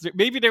 So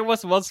maybe there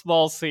was one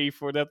small save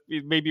for that.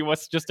 Maybe it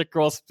was just a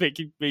cross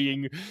picking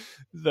being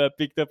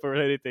picked up or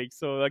anything.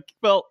 So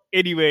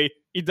anyway,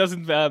 it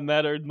doesn't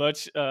matter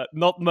much.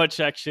 Not much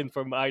action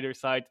from either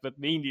side, but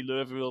mainly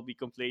Leuven will be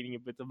complaining a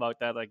bit about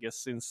that, I guess,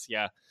 since,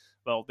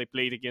 they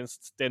played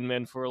against 10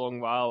 men for a long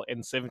while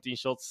and 17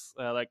 shots,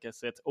 like I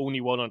said,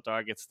 only 1 on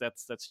targets.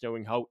 That's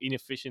showing how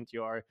inefficient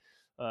you are.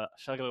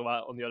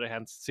 Charleroi, on the other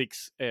hand,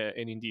 6,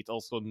 and indeed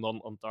also none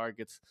on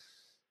targets.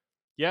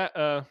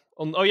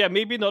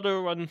 Maybe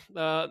another one,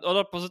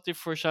 another positive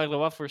for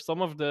Charleroi for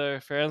some of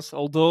the fans,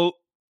 although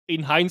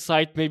in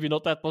hindsight, maybe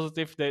not that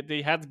positive.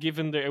 They had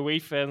given the away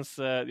fans,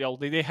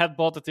 they had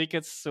bought the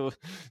tickets, so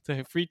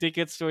the free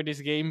tickets for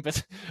this game.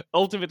 But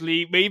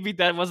ultimately, maybe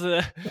that was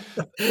a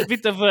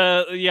bit of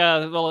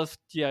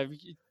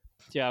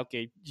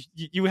okay.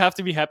 You have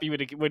to be happy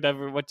with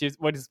whatever what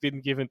has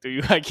been given to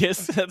you, I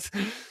guess. And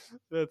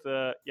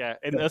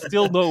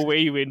still no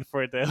away win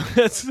for them.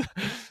 Do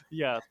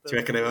you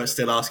reckon they were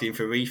still asking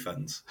for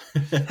refunds?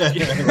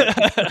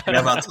 We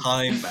have our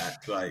time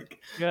back,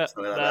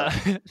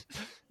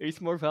 it's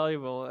more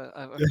valuable,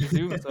 I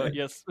presume. So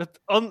yes, but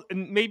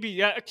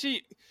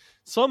actually,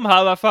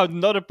 somehow I found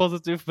another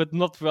positive, but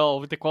not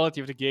with the quality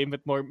of the game,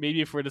 but more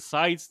maybe for the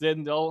sides.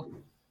 Then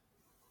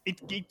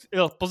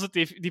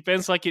positive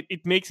depends. Like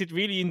it makes it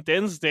really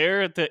intense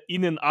there at the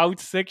in and out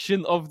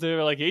section of the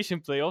relegation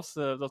playoffs,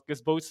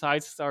 because both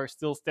sides are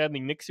still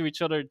standing next to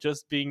each other,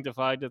 just being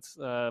divided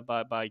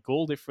by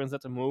goal difference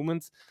at the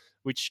moment,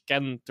 which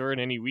can turn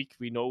any week.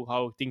 We know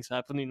how things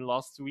happen in the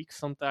last week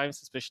sometimes,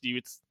 especially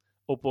with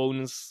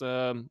opponents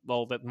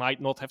that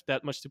might not have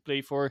that much to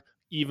play for,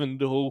 even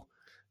though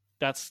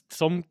that's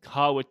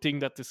somehow a thing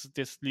that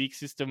this league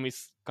system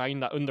is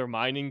kind of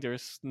undermining.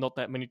 There's not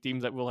that many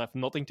teams that will have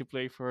nothing to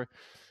play for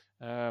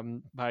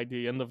by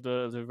the end of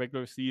the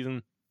regular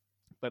season.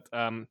 But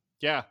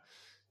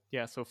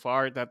so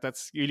far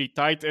that's really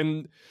tight,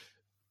 and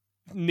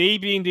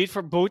maybe indeed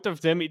for both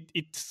of them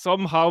it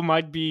somehow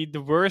might be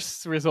the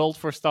worst result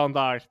for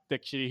Standard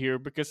actually here,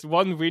 because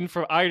one win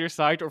for either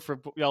side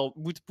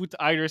would put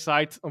either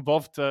side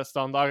above the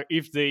Standard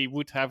if they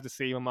would have the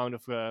same amount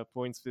of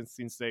points,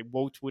 since they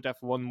both would have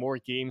won more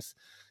games,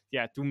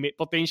 to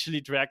potentially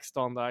drag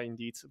Standard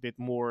indeed a bit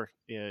more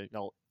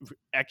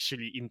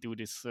actually into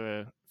this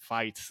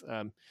fight.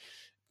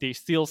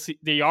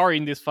 They are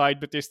in this fight,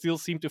 but they still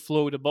seem to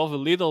float above a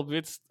little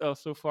bit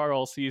so far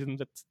all season.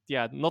 But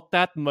not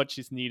that much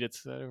is needed.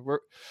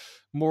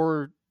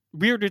 More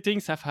weirder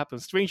things have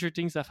happened, stranger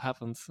things have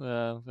happened.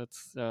 That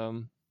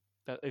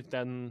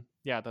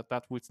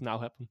would now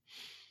happen.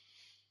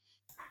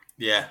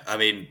 Yeah, I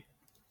mean,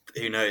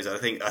 who knows? I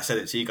think I said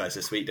it to you guys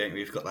this week, don't we?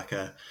 We've got like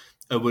a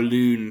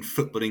Walloon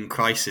footballing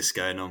crisis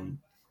going on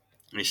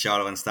in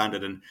Charleroi and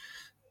Standard, and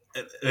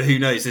who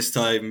knows this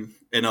time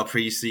in our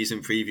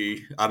pre-season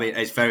preview? I mean,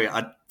 it's very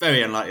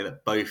unlikely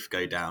that both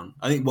go down.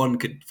 I think one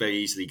could very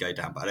easily go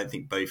down, but I don't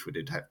think both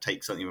would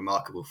take something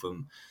remarkable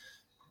from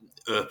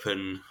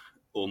Urpen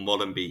or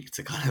Molenbeek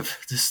to kind of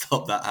to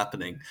stop that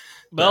happening.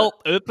 Well,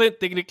 Eupen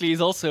technically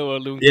is also a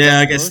Loon. Yeah,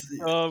 I guess.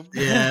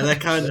 Yeah, they're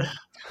kind of.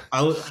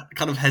 I was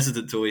kind of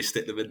hesitant to always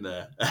stick them in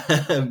there,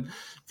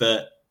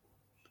 but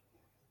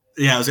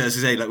yeah, I was going to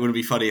say, like, wouldn't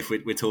it be funny if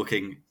we're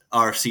talking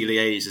RFC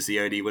Liège is the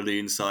only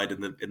Walloon side in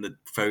the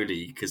Pro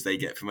League because they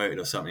get promoted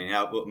or something?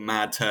 What a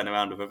mad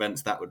turnaround of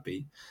events that would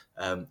be.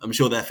 I'm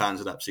sure their fans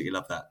would absolutely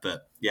love that.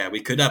 But yeah, we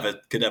could have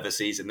a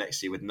season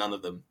next year with none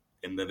of them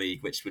in the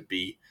league, which would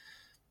be.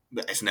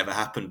 It's never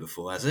happened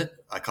before, has it?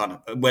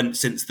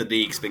 Since the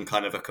league's been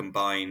kind of a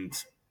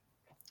combined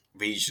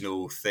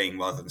regional thing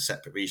rather than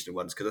separate regional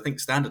ones, because I think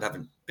Standard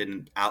haven't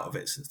been out of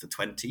it since the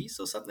 20s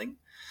or something.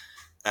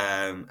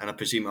 And I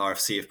presume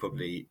RFC have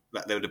probably,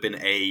 like, there would have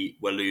been a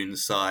Walloon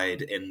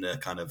side in the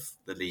kind of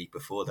the league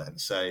before then.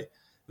 So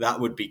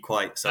that would be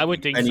quite something. I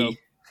would think so.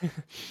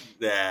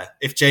 Yeah.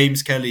 If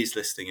James Kelly's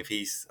listening,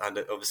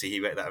 and obviously he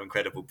wrote that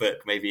incredible book,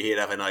 maybe he'd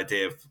have an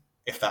idea of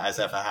if that has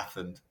ever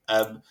happened.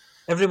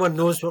 Everyone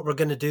knows what we're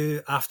going to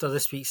do after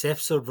this week's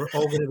episode. We're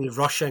all going to be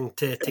rushing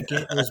to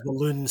get those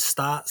Walloon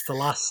stats.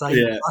 Last time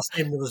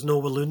there was no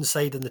Walloon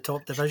side in the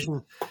top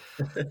division.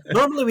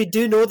 Normally we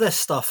do know this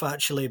stuff,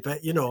 actually, but,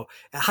 it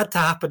had to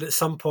happen at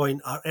some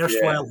point. Our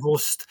erstwhile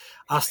host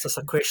asked us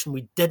a question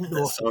we didn't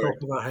know off the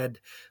top of our head.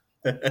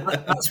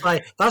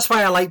 That's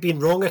why I like being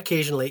wrong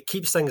occasionally. It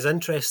keeps things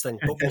interesting,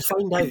 but we'll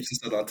find out.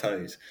 Keeps us on our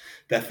toes,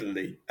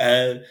 definitely.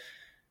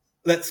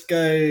 Let's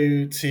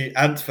go to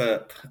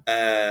Antwerp.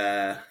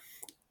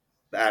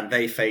 And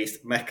they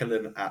faced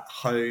Mechelen at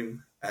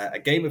home. A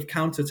game of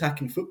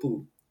counter-attacking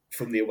football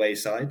from the away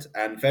side,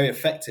 and very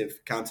effective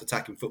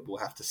counter-attacking football,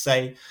 I have to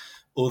say.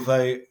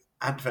 Although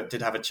Antwerp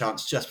did have a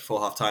chance just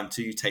before half-time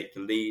to take the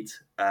lead.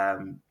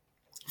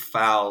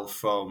 Foul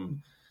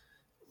from,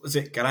 was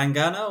it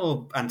Garangana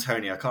or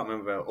Antonio? I can't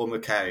remember. Or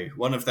Macau.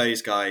 One of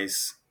those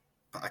guys.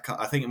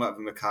 I think it might have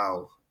been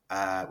Macau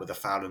with a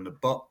foul in the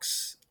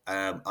box.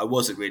 I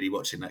wasn't really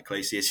watching that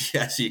closely,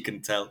 as you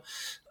can tell.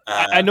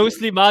 I know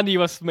Slimani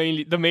was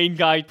mainly the main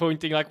guy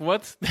pointing like,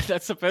 what?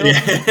 That's a penalty.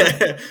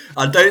 Yeah.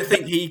 I don't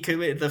think he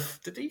committed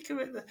did he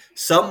commit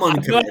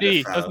someone committed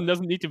the foul.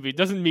 Doesn't need to be.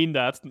 Doesn't mean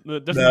that. Doesn't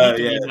need to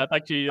mean that,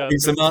 actually.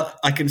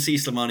 I can see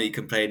Slimani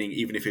complaining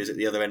even if he was at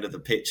the other end of the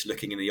pitch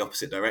looking in the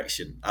opposite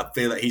direction. I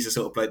feel like he's the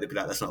sort of bloke that'd be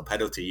like, that's not a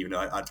penalty, even though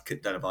I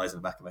don't have eyes in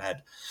the back of my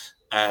head.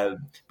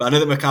 But I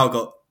know that Macau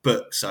got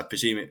booked, so I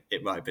presume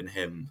it might have been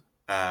him.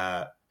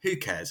 Who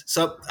cares?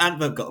 So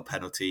Antwerp got a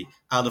penalty.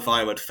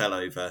 Alderweireld fell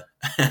over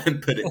and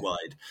put it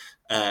wide.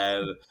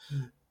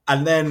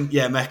 And then,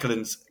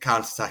 Mechelen's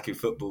counter-attacking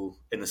football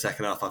in the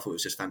second half I thought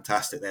was just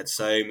fantastic. They had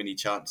so many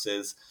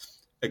chances.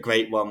 A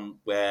great one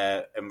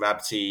where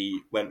Mrabti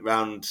went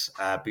round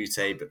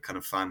Boutte but kind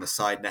of found the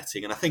side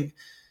netting. And I think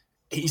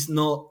he's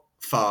not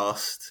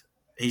fast.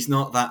 He's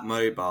not that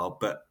mobile,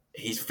 but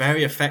he's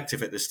very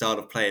effective at the style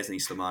of play, isn't he,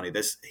 Slimani?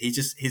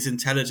 His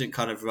intelligent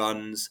kind of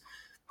runs.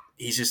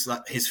 He's just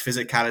like his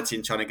physicality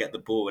in trying to get the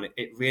ball, and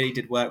it really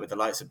did work with the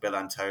likes of Bill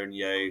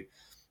Antonio,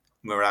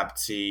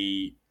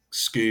 Mrabti,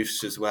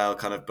 Scoofs as well,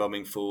 kind of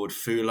bombing forward,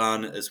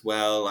 Fulan as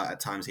well. Like, at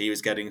times he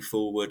was getting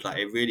forward. Like,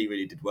 it really,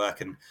 really did work,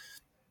 and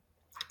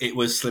it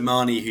was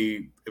Slimani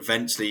who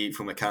eventually,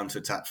 from a counter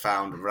attack,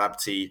 found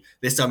Mrabti.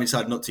 This time he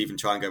decided not to even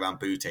try and go around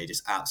Boutte,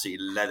 just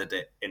absolutely leathered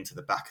it into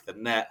the back of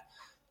the net.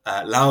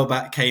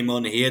 Lauerbach came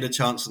on. He had a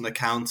chance on the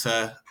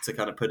counter to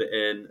kind of put it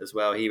in as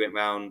well. He went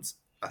round.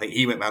 I think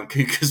he went round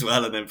Cook as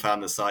well and then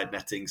found the side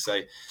netting. So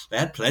they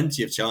had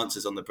plenty of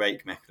chances on the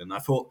break, Mechelen. I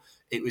thought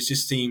it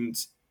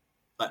seemed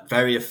like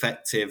very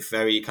effective,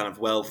 very kind of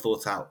well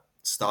thought out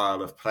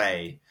style of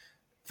play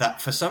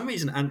that for some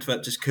reason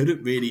Antwerp just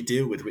couldn't really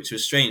deal with, which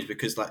was strange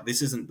because like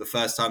this isn't the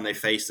first time they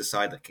faced a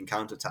side that can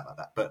counter-attack like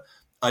that. But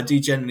I do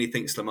generally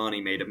think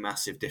Slimani made a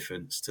massive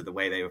difference to the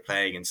way they were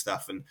playing and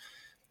stuff. And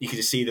you could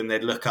just see them,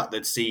 they'd look up,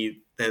 they'd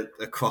see the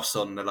cross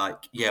on, they're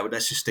like, yeah, well,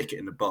 let's just stick it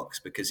in the box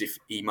because if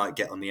he might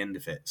get on the end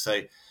of it.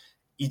 So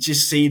you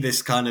just see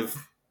this kind of,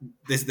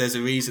 there's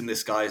a reason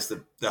this guy's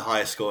the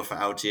highest scorer for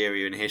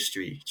Algeria in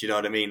history. Do you know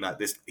what I mean? Like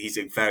this, he's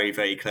a very,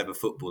 very clever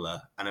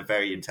footballer and a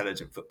very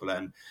intelligent footballer.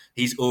 And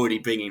he's already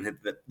bringing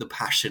the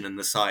passion and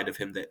the side of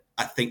him that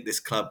I think this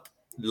club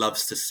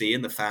loves to see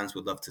and the fans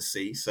would love to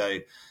see. So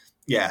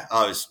yeah,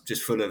 I was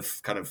just full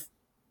of kind of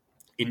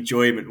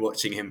enjoyment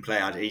watching him play.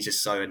 He's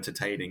just so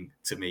entertaining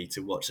to me to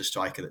watch a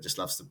striker that just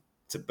loves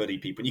to bully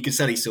people. And you can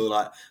tell he's still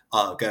like,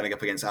 going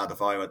up against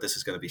Alderweireld, this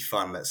is going to be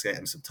fun. Let's get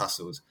him some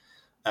tussles.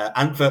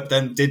 Antwerp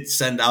then did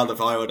send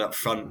Alderweireld up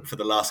front for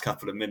the last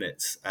couple of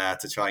minutes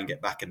to try and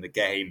get back in the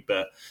game.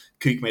 But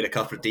Cook made a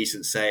couple of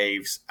decent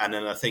saves. And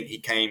then I think he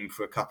came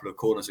for a couple of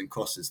corners and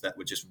crosses that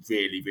were just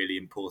really, really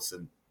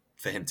important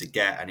for him to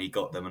get. And he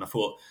got them. And I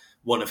thought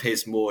one of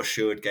his more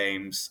assured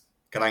games,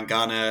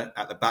 Garangana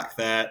at the back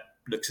there,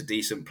 looks a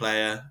decent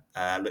player.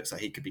 Looks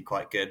like he could be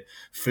quite good.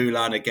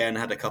 Fulan again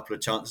had a couple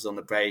of chances on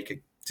the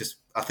break.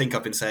 I think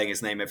I've been saying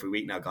his name every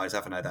week now, guys,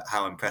 haven't I? That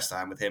how impressed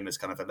I am with him as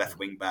kind of a left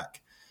wing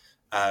back.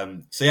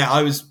 So yeah,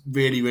 I was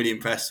really, really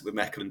impressed with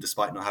Mechelen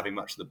despite not having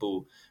much of the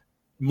ball.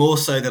 More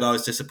so that I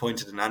was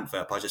disappointed in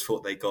Antwerp. I just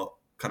thought they got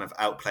kind of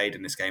outplayed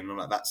in this game, and I'm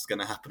like, that's going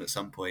to happen at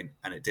some point,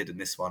 and it did in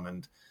this one.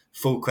 And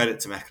full credit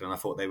to Mechelen. I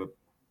thought they were,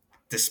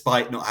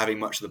 despite not having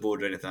much of the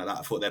board or anything like that,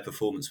 I thought their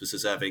performance was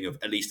deserving of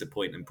at least a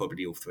point and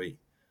probably all three.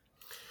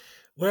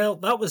 Well,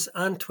 that was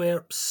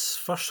Antwerp's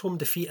first home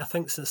defeat, I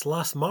think, since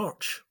last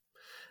March.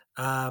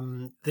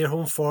 Their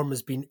home form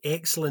has been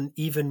excellent,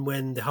 even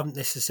when they haven't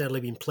necessarily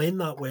been playing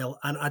that well.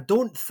 And I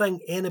don't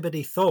think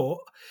anybody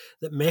thought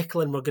that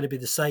Mechelen were going to be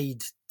the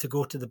side to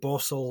go to the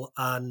Bossel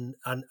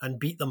and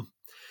beat them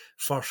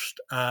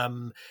first.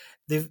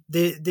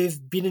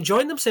 They've been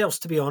enjoying themselves,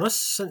 to be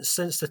honest,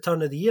 since the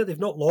turn of the year. They've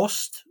not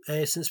lost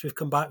since we've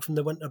come back from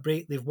the winter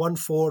break. They've won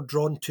 4,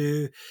 drawn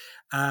 2,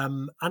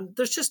 and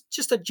there's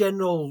just a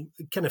general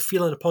kind of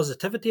feeling of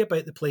positivity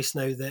about the place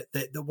now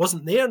that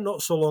wasn't there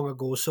not so long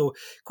ago. So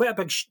quite a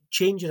big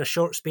change in a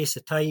short space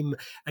of time,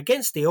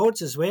 against the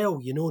odds as well.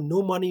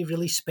 No money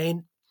really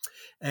spent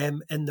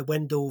in the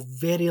window,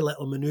 very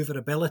little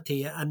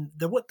manoeuvrability, and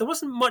there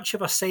wasn't much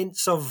of a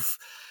sense of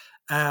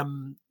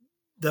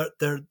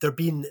there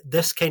being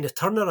this kind of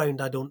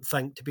turnaround, I don't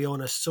think, to be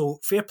honest. So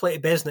fair play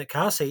to Besnik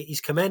Kase. He's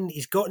come in,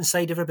 he's got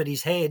inside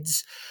everybody's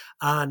heads,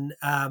 and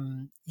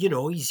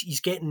he's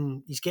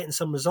getting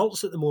some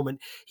results at the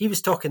moment. He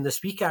was talking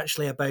this week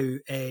actually about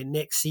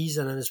next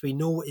season, and as we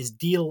know, his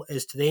deal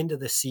is to the end of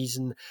this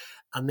season,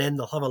 and then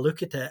they'll have a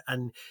look at it.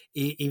 And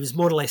he was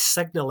more or less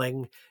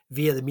signalling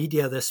via the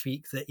media this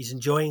week that he's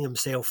enjoying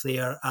himself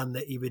there and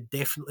that he would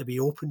definitely be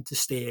open to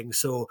staying.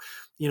 So,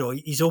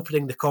 he's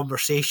opening the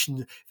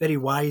conversation very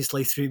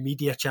wisely through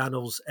media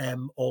channels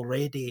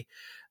already.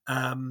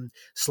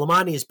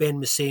 Slimani, as Ben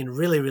was saying,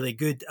 really, really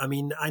good. I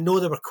mean, I know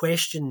there were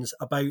questions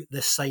about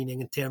this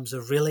signing in terms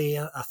of really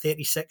a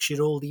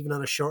 36-year-old, even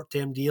on a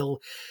short-term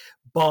deal.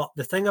 But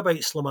the thing about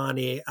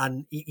Slimani,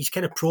 and he's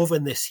kind of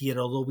proven this here,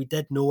 although we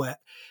did know it,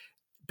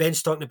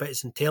 Ben's talking about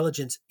his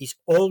intelligence. He's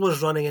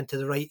always running into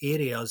the right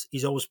areas.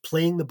 He's always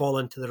playing the ball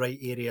into the right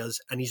areas,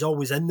 and he's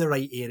always in the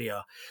right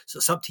area. So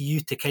it's up to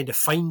you to kind of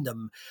find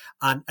him.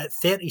 And at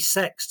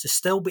 36, to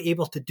still be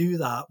able to do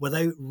that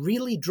without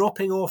really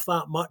dropping off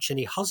that much, and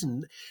he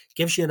hasn't,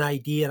 gives you an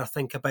idea, I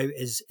think, about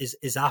his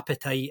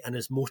appetite and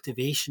his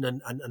motivation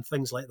and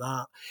things like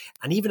that.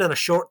 And even in a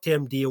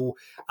short-term deal,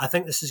 I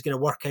think this is going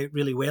to work out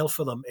really well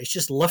for them. It's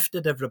just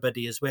lifted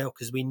everybody as well,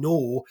 because we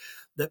know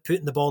that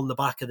putting the ball in the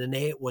back of the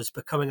net was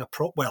becoming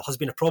has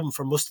been a problem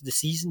for most of the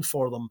season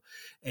for them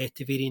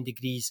to varying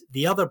degrees.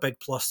 The other big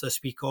plus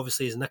this week,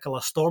 obviously, is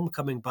Nicola Storm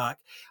coming back.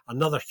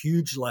 Another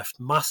huge lift,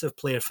 massive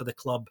player for the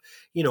club.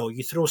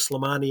 You throw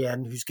Slimani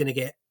in, who's going to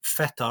get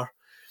fitter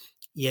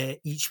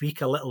each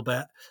week a little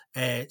bit.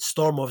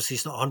 Storm obviously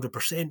is not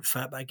 100%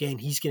 fit, but again,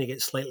 he's going to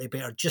get slightly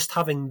better. Just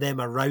having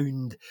them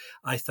around,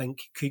 I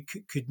think,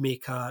 could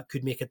make a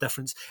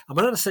difference. And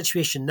we're in a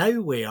situation now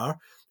where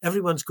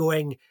everyone's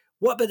going,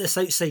 what about this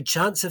outside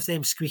chance of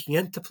them squeaking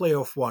into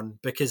playoff one?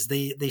 Because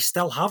they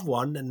still have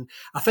one, and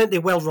I think they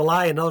will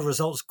rely on other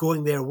results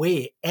going their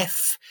way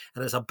if,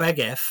 and it's a big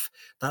if,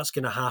 that's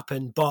going to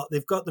happen. But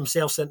they've got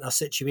themselves into a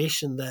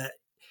situation that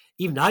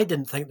even I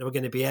didn't think they were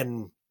going to be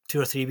in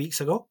 2 or 3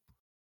 weeks ago.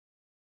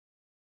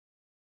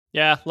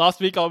 Yeah,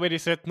 last week I already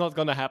said not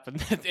gonna happen.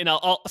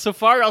 So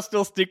far I'll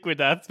still stick with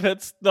that.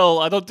 But no,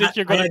 I don't think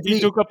you're gonna be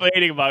too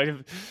complaining about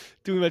it.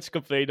 Too much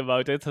complain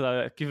about it,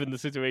 given the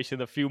situation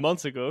a few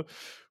months ago.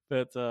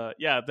 But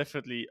yeah,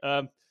 definitely.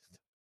 I'm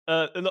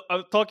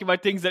talking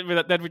about things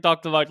that we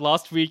talked about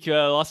last week.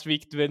 Last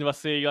week, Twin was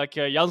saying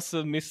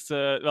Janssen missed,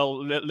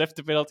 left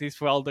the penalties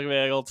for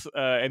Alderweireld,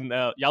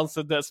 and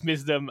Janssen does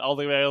miss them.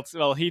 Alderweireld,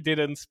 well, he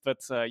didn't, but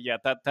yeah,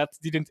 that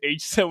didn't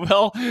age so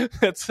well.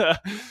 Yeah,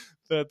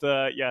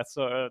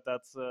 so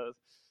that's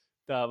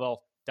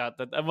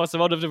that was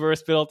one of the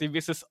worst penalty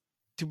misses.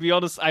 To be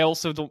honest, I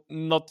also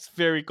not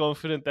very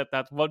confident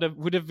that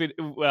would have been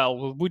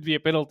would be a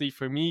penalty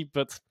for me,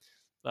 but.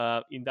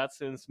 In that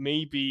sense,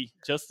 maybe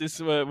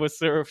justice was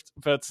served,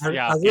 but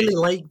I really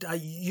liked.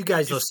 You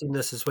guys have seen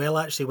this as well.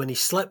 Actually, when he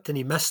slipped and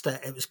he missed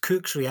it, it was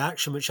Cook's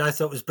reaction, which I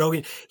thought was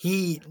brilliant.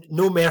 He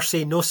no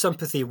mercy, no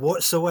sympathy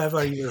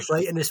whatsoever. He was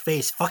right in his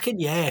face.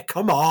 Fucking yeah,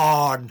 come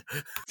on.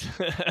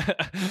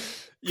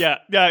 yeah.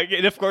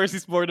 And of course,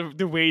 it's more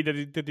the way that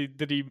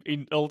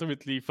he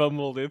ultimately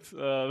fumbled it.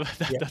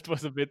 That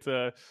was a bit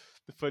the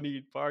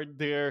funny part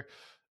there.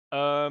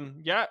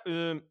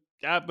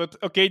 Yeah, but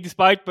okay,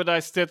 despite what I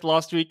said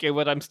last week and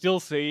what I'm still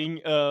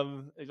saying,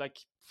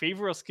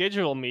 favor a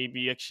schedule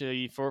maybe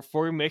actually for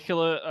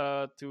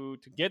Mechelen to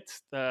get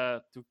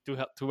to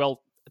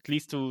at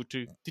least to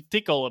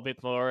tickle a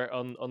bit more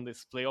on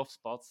this playoff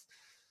spots,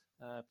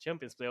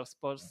 Champions playoff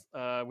spots,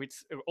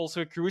 which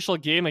also a crucial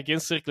game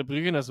against Cercle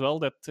Brugge as well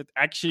that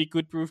actually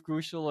could prove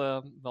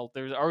crucial.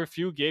 There are a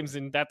few games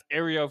in that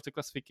area of the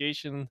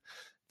classification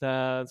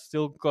that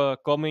still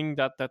coming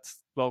that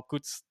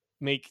could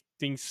make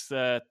things,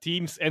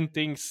 teams and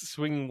things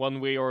swing one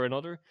way or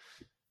another.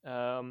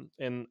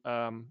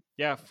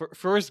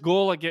 First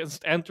goal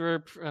against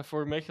Antwerp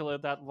for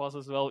Mechelen, that was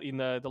as well in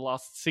the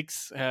last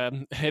 6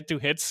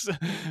 head-to-heads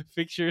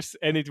fixtures,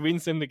 and it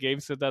wins them the game.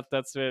 So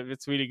that's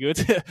it's really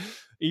good.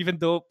 Even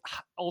though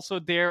also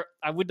there,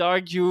 I would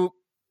argue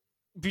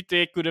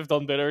Butte could have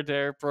done better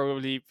there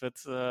probably, but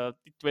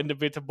it went a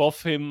bit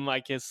above him. I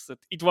guess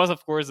it was,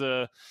 of course,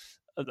 a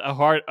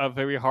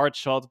very hard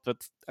shot,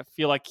 but I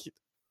feel like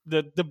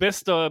the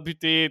best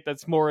Butte,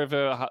 that's more of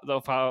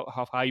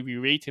how high we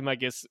rate him, I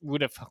guess,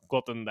 would have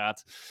gotten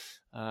that.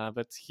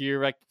 But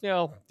here, like,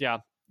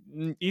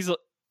 he's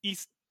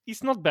he's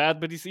he's not bad,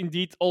 but he's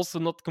indeed also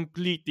not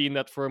completely in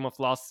that form of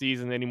last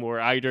season anymore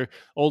either.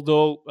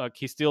 Although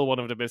he's still one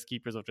of the best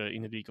keepers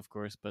in the league, of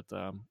course. But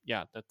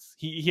that's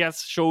he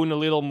has shown a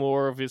little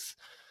more of his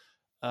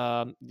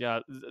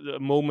the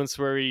moments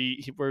where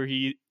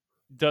he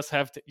does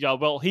have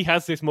he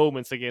has his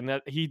moments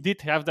again. He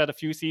did have that a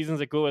few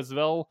seasons ago as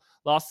well.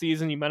 Last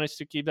season he managed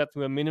to keep that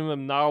to a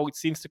minimum. Now it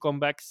seems to come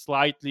back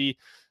slightly,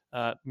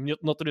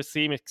 not to the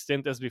same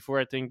extent as before,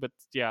 I think, but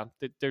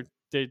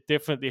there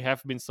definitely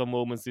have been some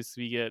moments this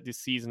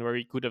season where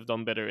he could have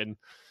done better and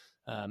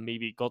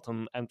maybe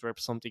gotten Antwerp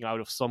something out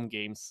of some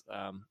games,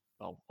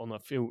 on a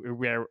few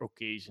rare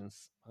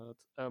occasions. But,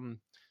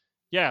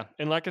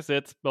 and like I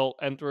said,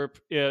 Antwerp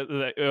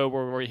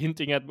were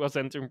hinting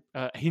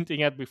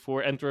at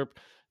before. Antwerp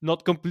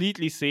not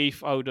completely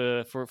safe out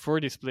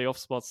for this playoff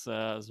spots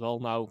as well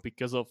now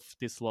because of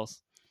this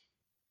loss.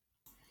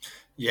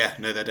 Yeah,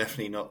 no, they're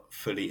definitely not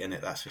fully in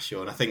it, that's for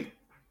sure. And I think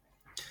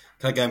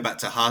kind of going back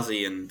to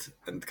Hazi and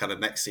kind of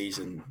next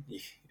season, you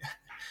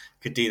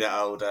could do that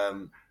old,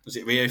 was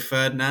it Rio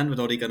Ferdinand with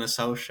Ole Gunnar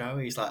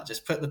Solskjaer? He's like,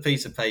 just put the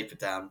piece of paper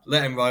down,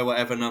 let him write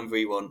whatever number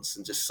he wants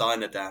and just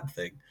sign a damn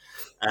thing.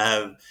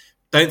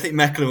 Don't think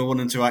Mechelen will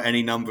want him to write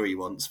any number he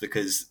wants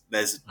because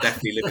there's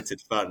definitely limited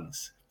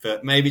funds.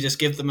 But maybe just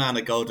give the man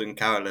a golden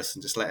Carolus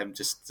and just let him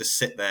just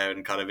sit there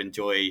and kind of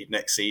enjoy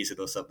next season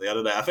or something. I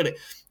don't know. I feel like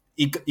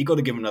you got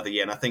to give him another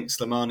year. And I think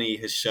Slimani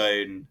has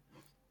shown,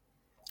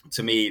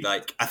 to me,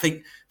 like, I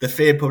think the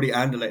fear probably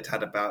Anderlecht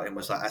had about him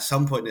was like, at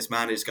some point this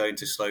man is going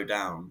to slow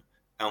down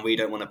and we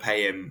don't want to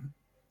pay him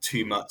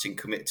too much and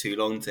commit too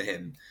long to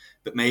him.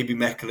 But maybe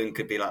Mechelen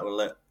could be like, well,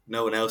 look,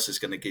 no one else is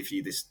going to give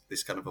you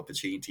this kind of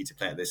opportunity to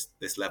play at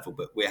this level,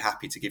 but we're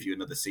happy to give you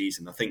another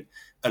season. I think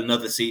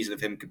another season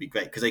of him could be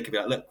great because they could be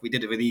like, look, we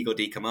did it with Igor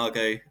Di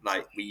Camargo.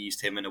 Like, we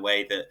used him in a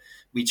way that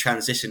we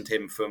transitioned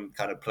him from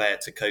kind of player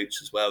to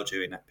coach as well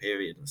during that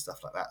period and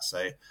stuff like that.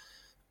 So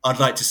I'd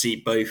like to see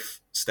both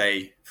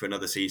stay for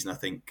another season. I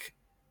think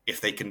if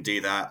they can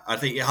do that, I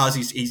think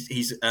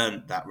he's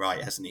earned that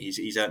right, hasn't he?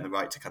 He's earned the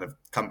right to kind of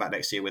come back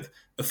next year with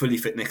a fully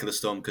fit Nicola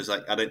Storm, because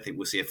I don't think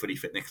we'll see a fully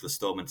fit Nicola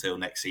Storm until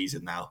next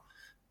season now.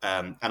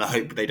 And I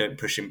hope they don't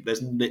push him.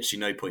 There's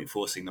literally no point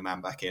forcing the man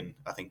back in.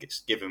 I think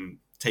it's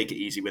take it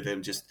easy with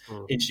him, just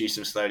introduce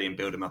him slowly and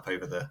build him up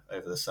over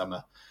the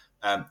summer.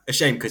 A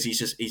shame because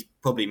he's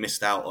probably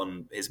missed out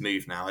on his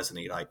move now, hasn't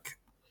he? Like,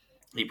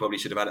 he probably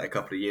should have had it a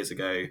couple of years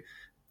ago.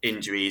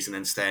 Injuries and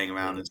then staying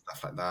around and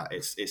stuff like that.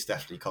 It's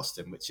definitely cost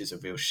him, which is a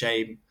real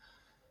shame.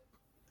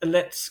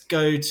 Let's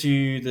go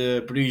to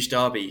the Bruges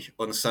derby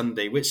on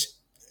Sunday, which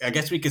I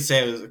guess we could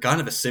say was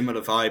kind of a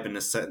similar vibe in the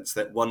sense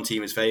that one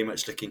team is very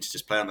much looking to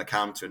just play on the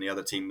counter and the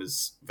other team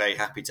was very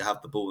happy to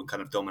have the ball and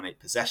kind of dominate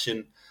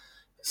possession.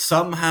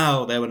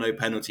 Somehow there were no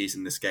penalties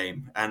in this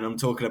game, and I'm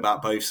talking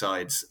about both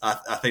sides. I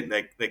think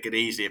there could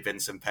easily have been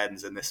some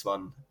pens in this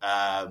one.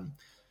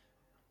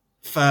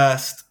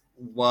 First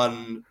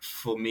one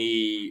for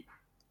me,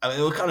 I mean,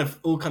 it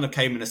all kind of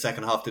came in the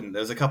second half, didn't it?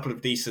 There was a couple of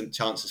decent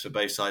chances for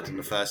both sides in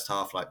the first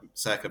half, like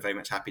Circa very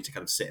much happy to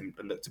kind of sit and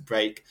look to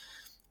break.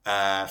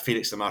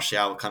 Felix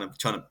Lamartial kind of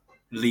trying to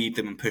lead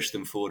them and push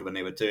them forward when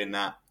they were doing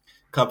that.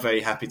 Club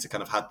very happy to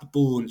kind of have the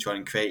ball and try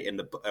and create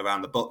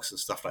around the box and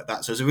stuff like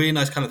that. So it was a really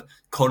nice kind of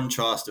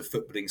contrast of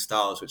footballing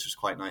styles, which was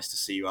quite nice to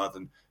see rather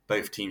than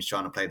both teams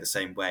trying to play the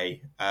same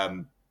way.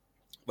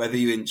 Whether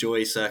you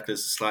enjoy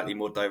Circa's slightly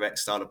more direct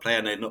style of play,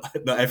 I know not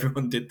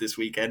everyone did this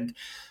weekend,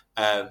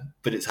 but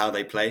it's how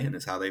they play and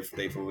it's how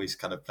they've always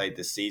kind of played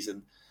this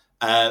season.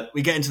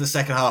 We get into the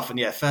second half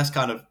and first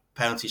kind of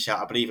penalty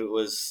shout, I believe it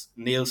was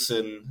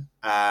Nielsen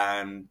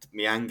and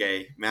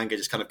Miange. Miange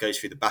just kind of goes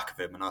through the back of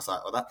him and I was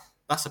like, well,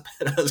 that's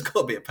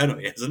got to be a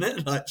penalty, isn't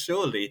it? Like,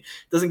 surely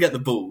doesn't get the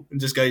ball and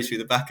just goes through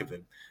the back of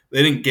him.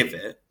 They didn't give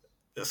it,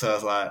 so I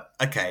was like,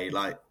 okay,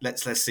 like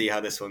let's see how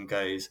this one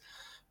goes.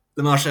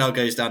 The Martial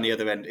goes down the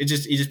other end. He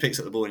just picks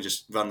up the ball and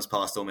just runs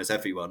past almost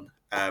everyone.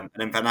 And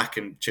then Van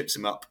Aken chips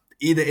him up,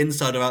 either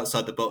inside or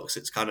outside the box.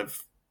 It's kind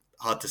of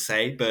hard to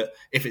say, but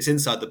if it's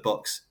inside the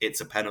box,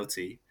 it's a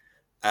penalty.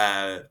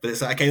 But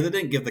it's like, okay, they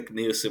didn't give the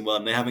Nielsen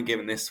one. They haven't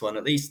given this one.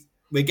 At least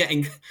we're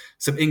getting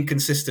some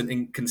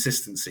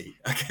inconsistency,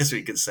 I guess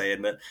we could say,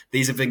 in that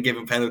these have been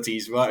given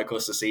penalties right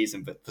across the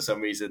season, but for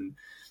some reason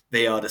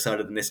VAR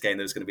decided in this game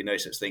there was going to be no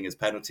such thing as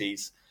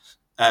penalties.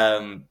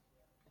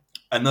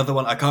 Another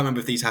one, I can't remember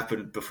if these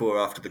happened before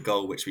or after the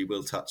goal, which we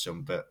will touch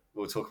on, but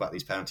we'll talk about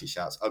these penalty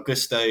shouts.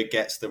 Augusto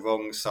gets the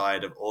wrong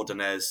side of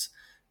Ordonez,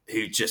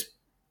 who just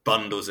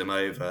bundles him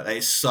over.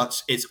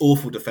 It's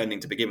awful defending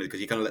to begin with because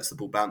he kind of lets the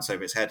ball bounce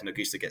over his head and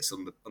Augusta gets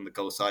on the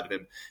goal side of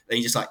him. Then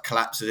he just like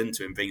collapses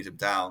into him, brings him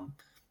down.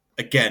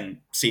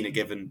 Again, Cena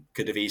given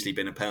could have easily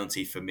been a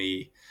penalty for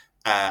me.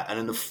 And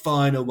then the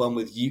final one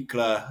with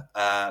Eucla,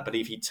 I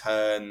believe he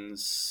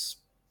turns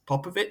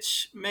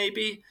Popovic,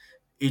 maybe.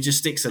 He just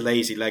sticks a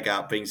lazy leg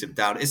out, brings him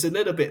down. It's a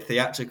little bit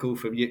theatrical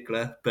from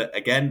Eucla, but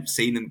again,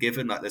 seen them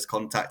given, like there's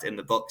contact in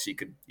the box, you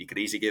could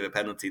easily give a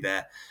penalty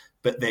there.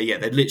 But they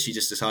literally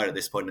just decided at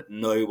this point that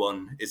no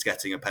one is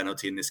getting a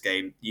penalty in this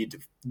game.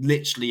 You'd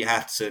literally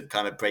have to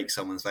kind of break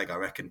someone's leg, I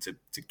reckon,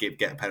 to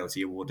get a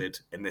penalty awarded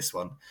in this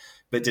one.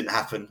 But it didn't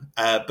happen.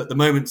 But the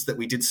moments that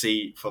we did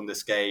see from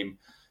this game,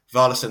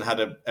 Varlason had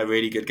a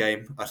really good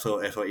game. I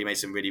thought he made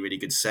some really, really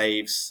good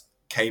saves.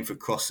 Came for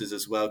crosses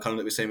as well. Kind of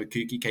like we were saying with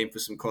Kuki, came for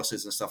some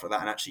crosses and stuff like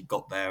that and actually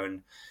got there.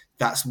 And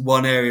that's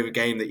one area of a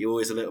game that you're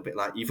always a little bit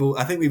like,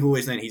 I think we've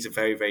always known he's a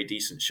very, very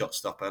decent shot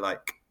stopper.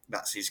 Like,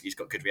 he's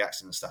got good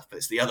reaction and stuff, but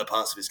it's the other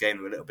parts of his game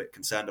that we're a little bit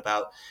concerned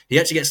about. He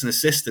actually gets an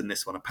assist in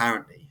this one,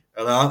 apparently.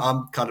 Although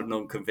I'm kind of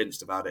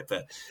non-convinced about it,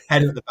 but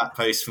heading at the back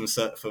post from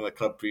a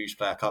Club Brugge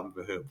player, I can't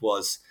remember who it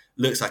was,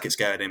 looks like it's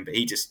going in, but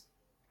he just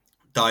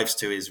dives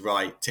to his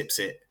right, tips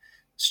it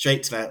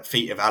straight to the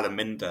feet of Alan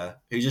Minda,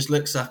 who just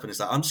looks up and is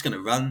like, I'm just going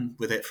to run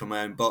with it from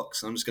my own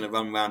box. I'm just going to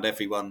run around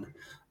everyone.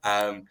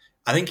 I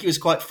think he was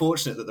quite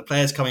fortunate that the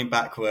players coming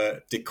back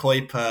were De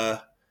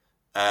Kuyper,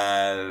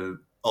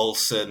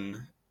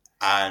 Olsen,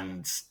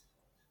 and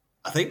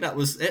I think that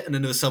was it. And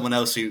then there was someone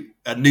else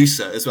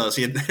Noosa as well.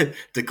 So you had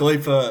De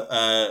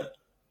Kuyper,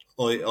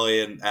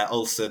 Oyen,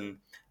 Olsen,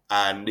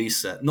 and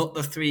Noosa. Not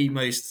the three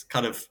most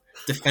kind of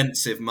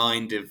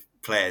defensive-minded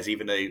players,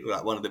 even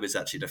though one of them is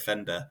actually a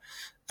defender.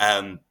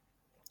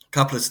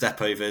 Couple of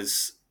step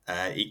overs.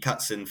 He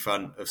cuts in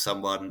front of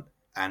someone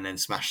and then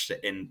smashed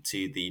it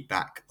into the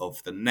back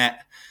of the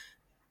net.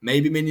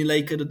 Maybe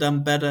Mignolet could have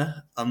done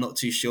better. I'm not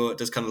too sure. It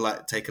does kind of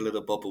like take a little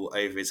bobble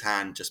over his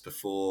hand just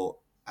before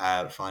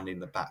finding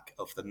the back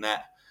of the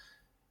net.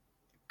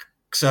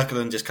 Circle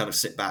and just kind of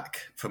sit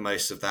back for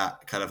most of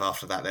that. Kind of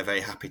after that, they're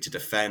very happy to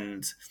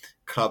defend.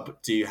 Club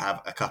do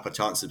have a couple of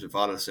chances with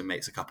Varlason,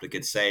 makes a couple of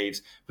good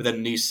saves, but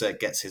then Noosa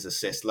gets his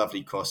assist,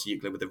 lovely cross,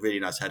 Euclid with a really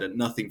nice header.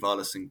 Nothing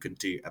Varlason can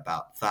do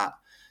about that.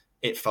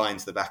 It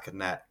finds the back of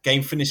net.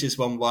 Game finishes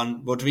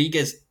 1-1.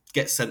 Rodriguez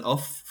gets sent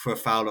off for a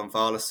foul on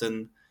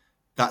Varlason.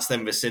 That's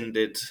then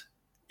rescinded.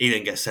 He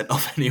then gets sent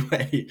off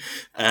anyway.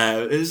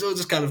 It's all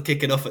just kind of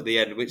kicking off at the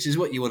end, which is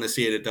what you want to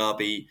see in a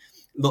derby.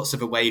 Lots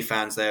of away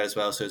fans there as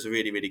well, so it's a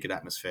really, really good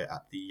atmosphere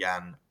at the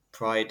Jan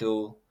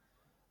Prydal.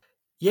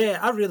 Yeah,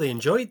 I really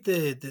enjoyed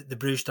the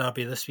Bruges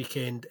derby this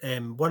weekend.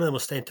 One of the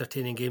most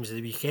entertaining games of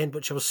the weekend,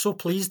 which I was so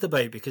pleased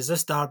about because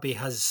this derby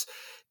has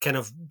kind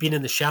of been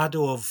in the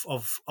shadow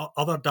of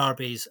other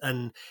derbies,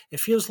 and it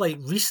feels like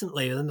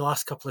recently, within the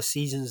last couple of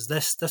seasons,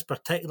 this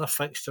particular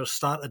fixture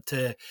started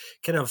to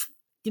kind of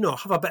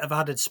have a bit of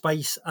added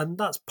spice, and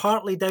that's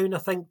partly down, I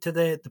think, to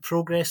the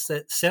progress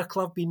that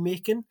Cercle have been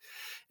making.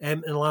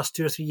 In the last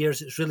 2 or 3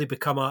 years, it's really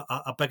become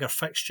a bigger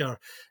fixture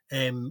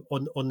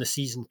on the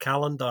season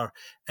calendar.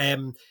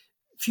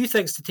 Few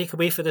things to take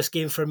away for this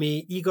game for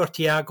me. Igor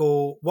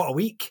Thiago, what a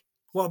week.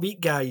 What a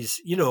week, guys.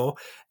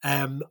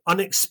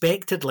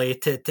 Unexpectedly,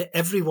 to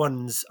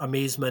everyone's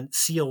amazement,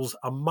 seals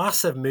a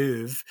massive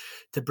move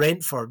to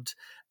Brentford.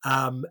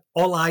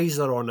 All eyes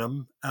are on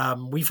him.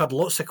 We've had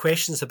lots of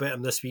questions about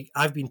him this week.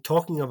 I've been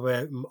talking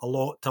about him a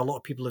lot to a lot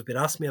of people who've been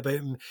asking me about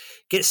him.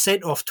 Gets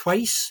sent off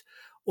twice.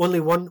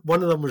 Only one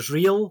of them was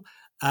real.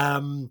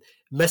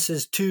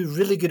 Misses 2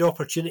 really good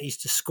opportunities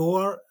to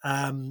score.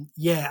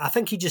 I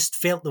think he just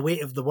felt the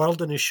weight of the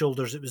world on his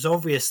shoulders. It was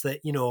obvious that,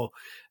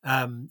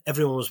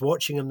 everyone was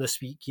watching him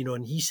this week,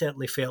 and he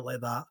certainly felt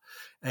like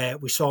that.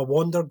 We saw a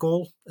wonder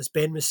goal, as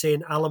Ben was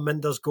saying, Alan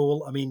Minda's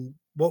goal. I mean,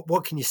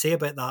 what can you say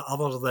about that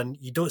other than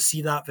you don't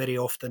see that very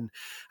often?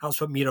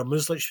 That's what Mira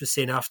Muslic was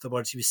saying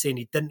afterwards. He was saying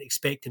he didn't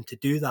expect him to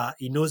do that.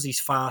 He knows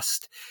he's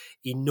fast.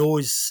 He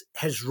knows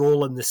his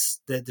role in the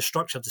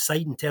structure of the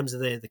side in terms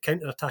of the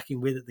counter-attacking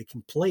way that they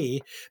can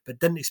play, but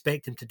didn't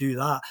expect him to do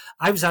that.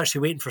 I was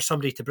actually waiting for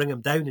somebody to bring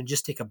him down and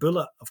just take a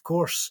bullet, of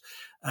course.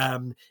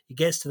 He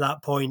gets to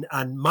that point,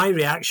 and my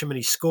reaction when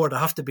he scored, I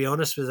have to be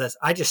honest with this,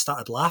 I just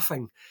started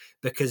laughing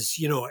because,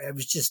 it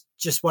was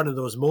just one of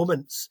those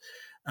moments.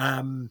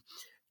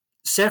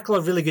 Cercle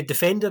are really good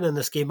defending in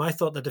this game. I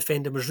thought the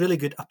defending was really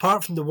good,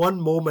 apart from the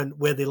one moment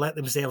where they let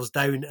themselves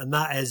down, and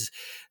that is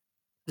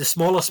the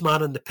smallest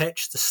man on the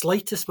pitch, the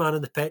slightest man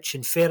on the pitch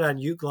in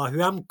Ferran Eucla,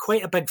 who I'm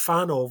quite a big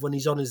fan of when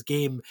he's on his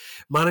game,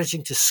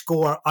 managing to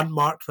score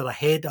unmarked with a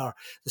header,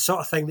 the sort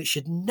of thing that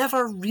should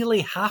never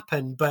really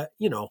happen, but,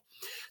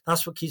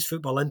 that's what keeps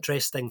football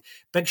interesting.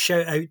 Big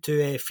shout out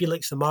to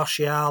Felix the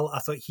Martial. I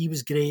thought he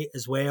was great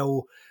as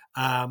well.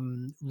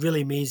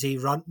 Really mazy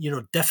run,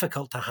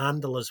 difficult to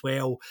handle as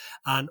well.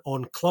 And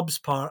on Club's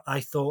part, I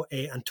thought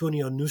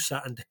Antonio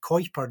Noosa and De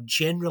Kuyper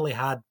generally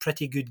had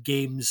pretty good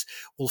games.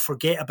 We'll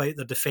forget about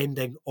their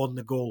defending on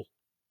the goal.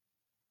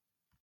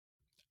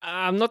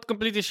 I'm not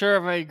completely sure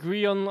if I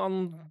agree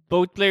on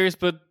both players,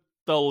 but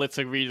well, let's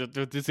agree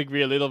to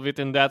disagree a little bit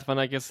in that one,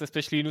 I guess,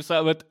 especially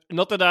Nusa. But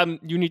not that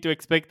you need to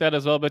expect that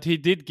as well. But he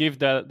did give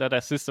that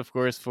assist, of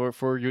course, for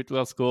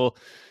Jutla's goal.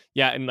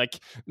 Yeah, and like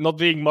not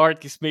being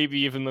marked is maybe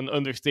even an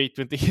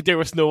understatement. There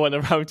was no one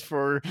around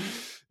for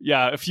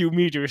a few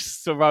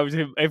meters around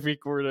him, every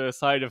corner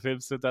side of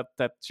him, so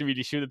that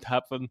really shouldn't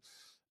happen.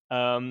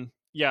 What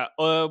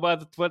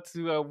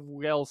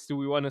else do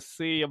we want to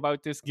say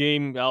about this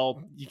game?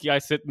 Well, you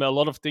guys said a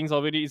lot of things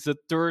already. It's the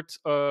third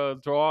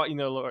draw in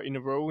a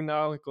row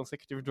now, a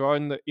consecutive draw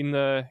in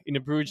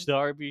the Bruges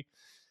derby.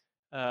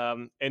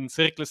 And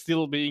Cercle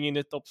still being in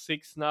the top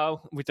 6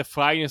 now with the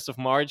finest of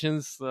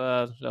margins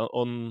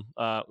on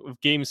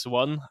games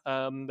won.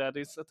 That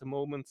is at the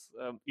moment.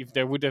 If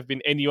there would have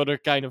been any other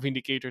kind of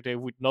indicator, there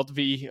would not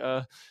be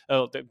the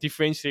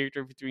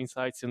differentiator between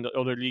sides in the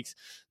other leagues.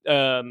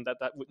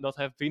 That would not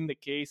have been the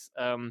case.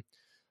 On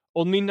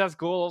Minda's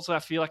goal, also, I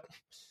feel like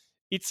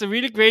it's a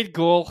really great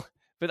goal,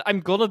 but I'm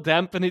gonna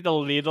dampen it a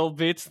little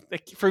bit.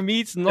 Like, for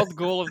me, it's not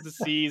goal of the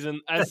season.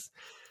 As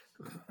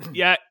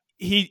yeah,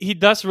 he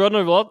does run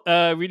a lot,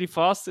 really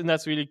fast, and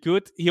that's really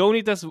good. He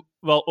only does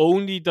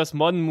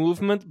one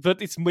movement,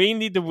 but it's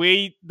mainly the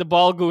way the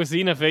ball goes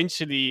in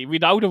eventually.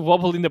 Without a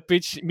wobble in the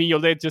pitch,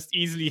 Mignolet just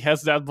easily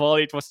has that ball.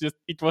 It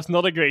was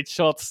not a great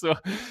shot, so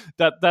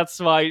that's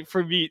why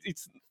for me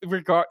it's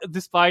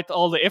despite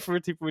all the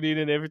effort he put in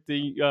and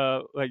everything,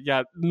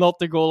 not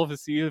the goal of the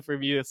season for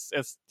me. As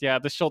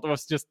the shot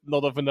was just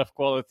not of enough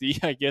quality,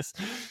 I guess.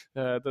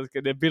 That's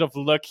a bit of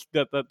luck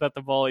that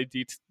the ball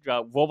indeed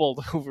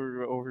wobbled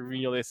over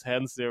Mignolet's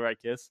hands there, I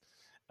guess.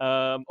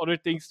 Other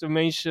things to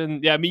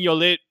mention,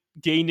 Mignolet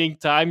gaining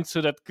time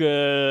so that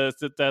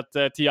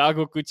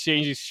Thiago could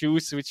change his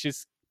shoes, which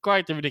is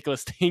quite a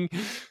ridiculous thing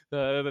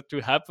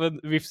to happen.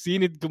 We've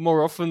seen it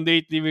more often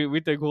lately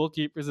with the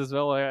goalkeepers as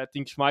well. I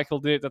think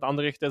Schmeichel did it at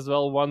Anderlecht as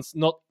well once.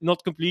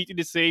 Not completely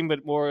the same,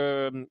 but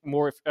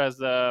more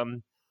as I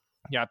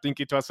think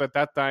it was at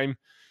that time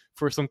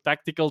for some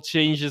tactical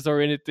changes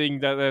or anything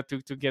that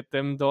to get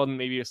them done.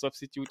 Maybe a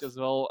substitute as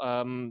well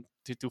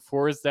to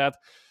force that.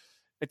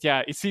 But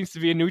it seems to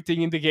be a new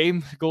thing in the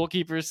game.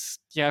 Goalkeepers,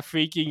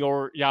 faking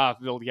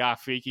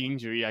faking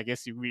injury. I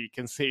guess you really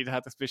can say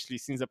that, especially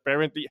since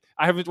apparently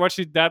I haven't watched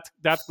it that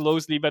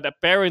closely, but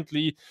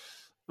apparently,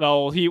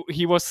 well,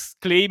 he was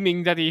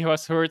claiming that he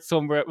was hurt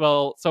somewhere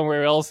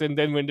else, and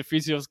then when the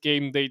physios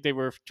came, they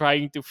were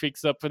trying to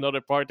fix up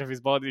another part of his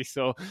body.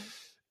 So,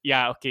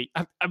 okay,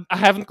 I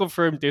haven't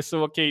confirmed this,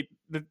 so okay,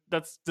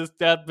 that's just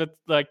that. But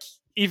like,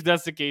 if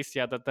that's the case,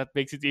 that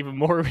makes it even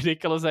more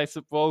ridiculous, I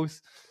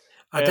suppose.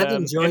 I did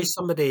enjoy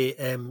somebody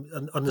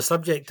on the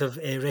subject of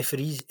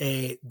referees,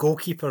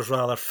 goalkeepers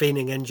rather,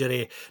 feigning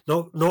injury.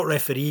 Not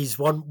referees.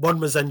 One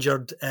was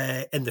injured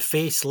in the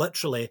face,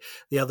 literally,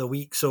 the other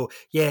week. So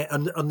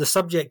on the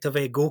subject of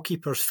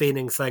goalkeepers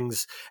feigning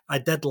things, I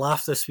did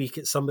laugh this week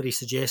at somebody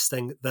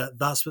suggesting that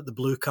that's what the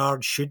blue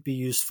card should be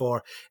used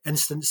for.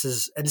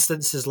 Instances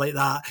like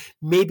that.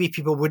 Maybe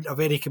people wouldn't have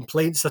any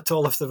complaints at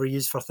all if they were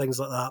used for things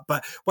like that.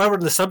 But while we're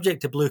on the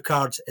subject of blue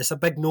cards, it's a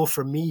big no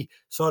from me.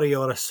 Sorry,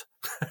 Joris.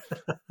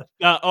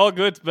 All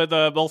good, but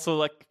also,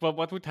 like,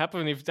 what would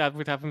happen if that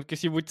would happen?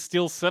 Because you would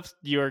still sub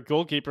your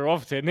goalkeeper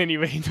often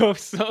anyway, though.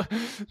 So,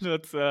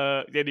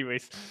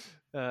 anyways,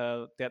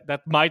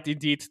 that might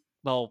indeed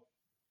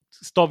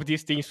stop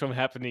these things from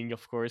happening.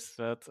 Of course,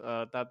 but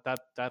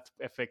that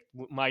effect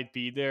might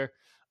be there.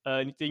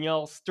 Anything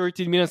else?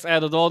 13 minutes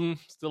added on.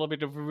 Still a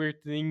bit of a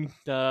weird thing.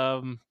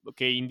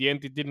 Okay, in the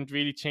end, it didn't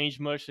really change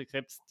much,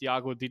 except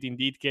Thiago did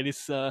indeed get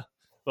his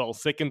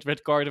second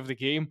red card of the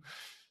game.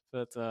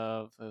 But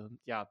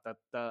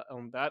that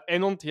on that,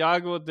 and on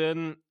Thiago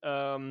then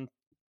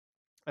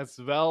as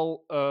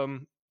well.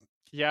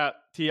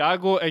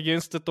 Thiago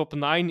against the top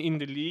 9 in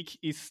the league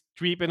is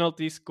 3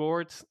 penalties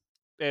scored,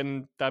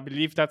 and I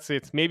believe that's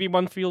it. Maybe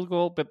 1 field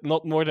goal, but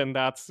not more than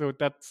that. So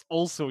that's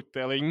also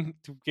telling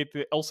to get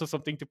also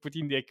something to put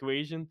in the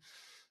equation.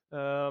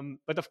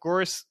 But of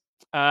course,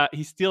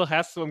 he still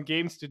has some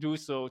games to do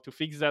so to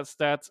fix that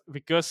stat,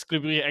 because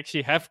Club Brugge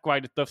actually have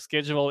quite a tough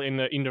schedule in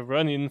the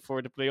run-in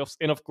for the playoffs,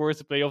 and of course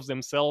the playoffs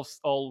themselves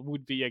all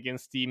would be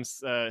against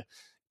teams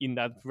in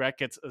that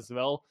bracket as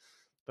well.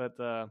 But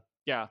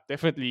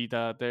definitely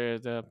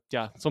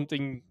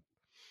something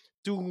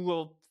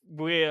to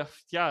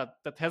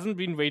that hasn't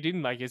been weighed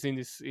in, I guess, in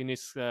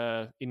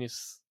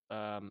his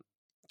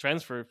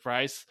transfer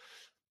price.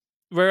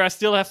 Where I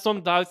still have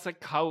some doubts,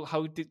 like how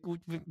it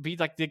would be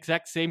like the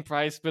exact same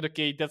price, but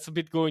okay, that's a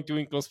bit going to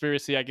in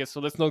conspiracy, I guess. So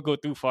let's not go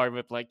too far.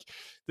 But like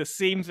the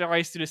same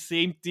price to the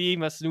same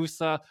team as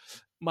Nusa,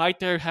 might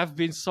there have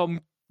been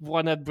someone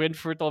at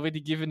Brentford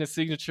already given a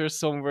signature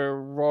somewhere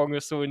wrong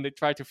or so, and they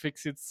try to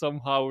fix it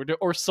somehow,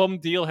 or some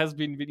deal has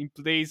been in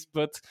place,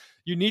 but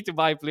you need to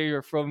buy a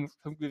player from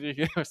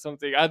or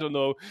something. I don't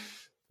know.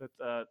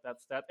 But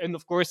that's that. And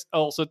of course,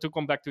 also to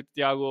come back to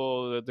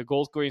Thiago, the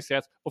goal scoring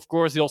stats, of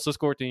course, he also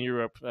scored in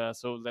Europe.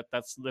 So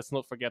let's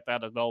not forget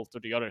that as well, to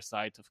the other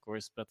side, of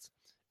course. But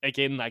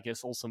again, I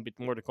guess also a bit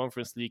more the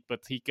Conference League,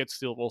 but he could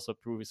still also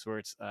prove his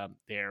worth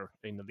there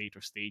in the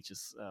later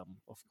stages,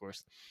 of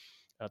course.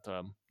 But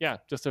yeah,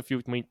 just a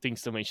few main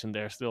things to mention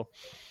there still.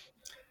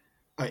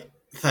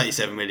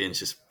 37 million is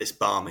just, it's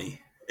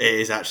balmy. It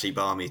is actually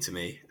balmy to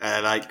me.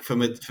 Like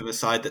from a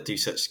side that do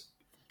such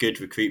good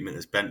recruitment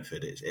as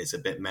Brentford, it's a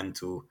bit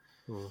mental,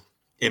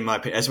 in my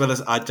opinion. As well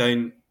as I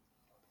don't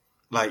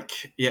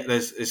like, yeah,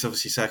 it's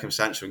obviously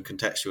circumstantial and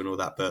contextual and all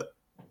that, but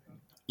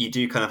you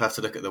do kind of have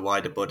to look at the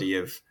wider body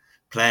of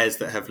players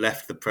that have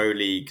left the Pro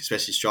League,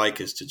 especially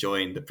strikers, to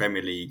join the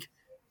Premier League.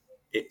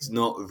 It's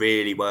not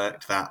really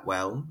worked that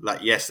well.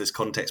 Like, yes, there's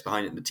context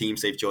behind it and the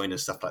teams they've joined and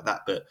stuff like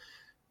that, but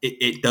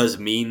it does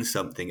mean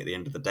something at the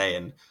end of the day.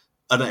 And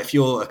I don't know, if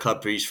you're a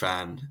Club Brugge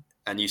fan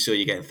and you saw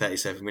you're getting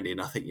 37 million,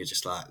 I think you're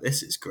just like,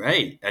 this is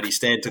great. And he's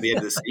staying to the end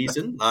of the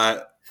season.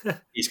 Like,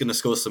 he's going to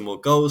score some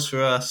more goals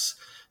for us.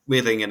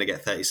 We're then going to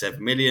get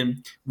 37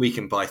 million. We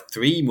can buy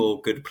 3 more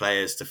good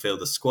players to fill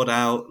the squad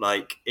out.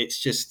 Like, it's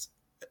just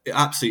an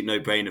absolute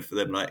no-brainer for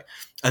them. Like,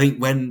 I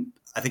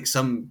think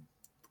some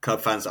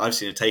club fans that I've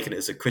seen have taken it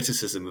as a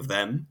criticism of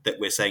them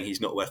that we're saying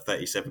he's not worth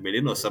 37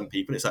 million, or some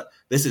people, it's like,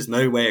 this is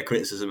no way a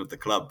criticism of the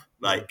club.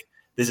 Like,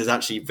 this is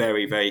actually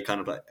very, very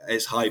kind of like,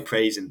 it's high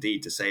praise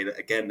indeed to say that,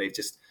 again, they've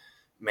just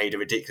made a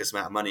ridiculous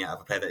amount of money out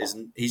of a player that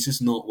isn't, he's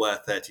just not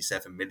worth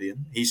 37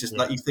 million. He's just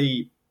like, you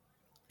see,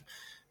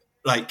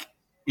 like,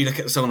 you look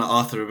at someone like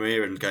Arthur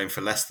Ramirez going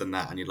for less than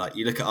that, and you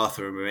look at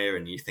Arthur Ramirez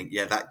and you think,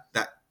 yeah,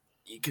 that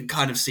you can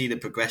kind of see the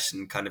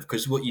progression, kind of,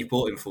 because what you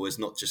bought him for is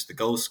not just the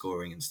goal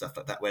scoring and stuff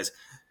like that. Whereas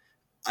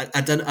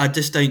I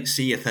just don't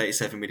see a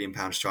 £37 million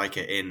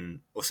striker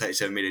or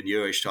 €37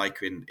 million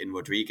striker in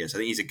Rodriguez. I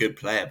think he's a good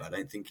player, but I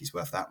don't think he's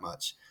worth that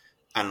much.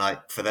 And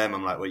like, for them,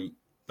 I'm like, well,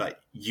 like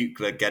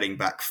Eucla getting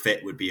back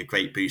fit would be a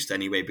great boost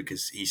anyway,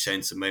 because he's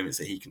shown some moments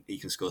that he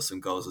can score some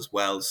goals as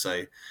well.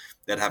 So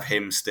they'd have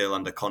him still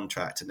under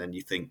contract, and then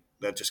you think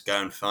they'll just go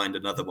and find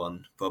another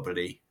one.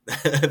 Probably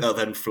they'll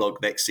then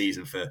flog next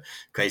season for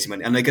crazy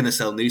money, and they're going to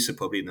sell Nusa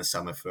probably in the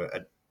summer for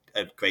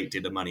a great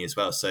deal of money as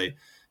well. So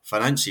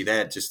financially,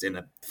 they're just in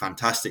a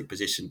fantastic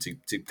position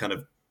to kind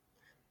of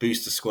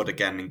boost the squad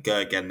again and go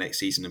again next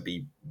season and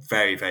be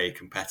very, very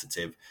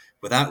competitive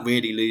without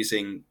really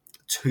losing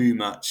too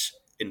much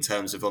in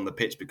terms of on the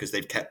pitch, because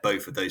they've kept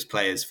both of those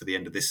players for the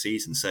end of this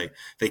season. So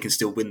they can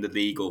still win the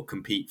league or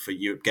compete for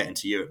Europe, get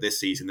into Europe this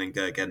season, then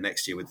go again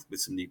next year with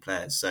some new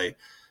players. So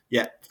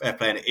yeah, fair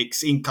play. And it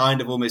seemed kind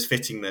of almost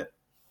fitting that,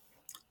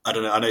 I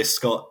don't know, I know,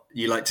 Scott,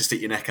 you like to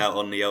stick your neck out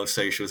on the old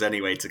socials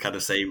anyway to kind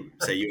of say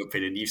your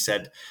opinion. You've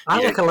said...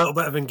 I like a little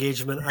bit of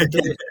engagement, I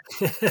do.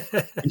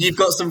 You've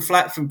got some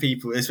flack from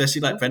people, especially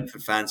like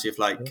Brentford fans, who've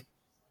like,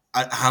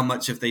 how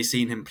much have they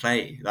seen him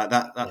play? Like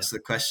that's the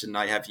question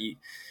I have.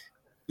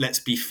 Let's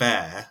be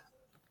fair,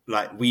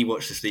 like, we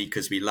watch this league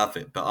because we love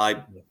it, but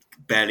I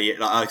barely,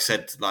 like I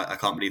said, like, I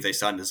can't believe they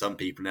signed to some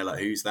people, and they're like,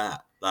 who's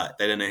that? Like,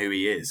 they don't know who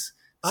he is.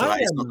 So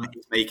like, it's not like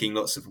he's making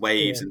lots of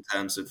waves in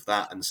terms of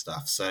that and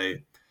stuff. So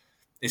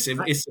it's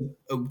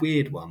a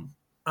weird one.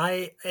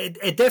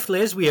 It definitely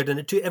is weird, and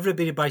it took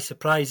everybody by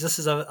surprise. This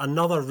is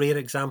another rare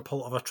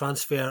example of a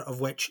transfer of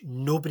which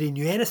nobody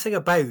knew anything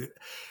about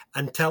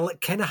until it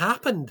kind of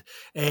happened,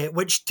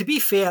 which, to be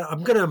fair,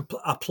 I'm going to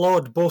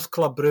applaud both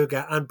Club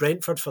Brugge and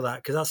Brentford for that,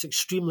 because that's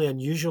extremely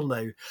unusual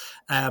now.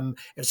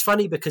 It's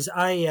funny because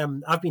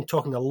I've been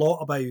talking a lot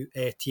about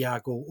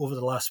Thiago over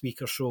the last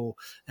week or so.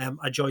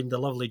 I joined the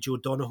lovely Joe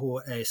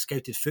Donoghue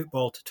Scouted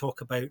Football to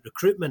talk about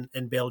recruitment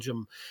in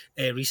Belgium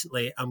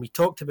recently, and we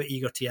talked about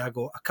Igor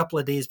Thiago a couple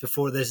of days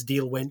before this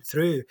deal went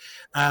through.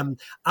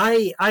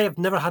 I have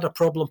never had a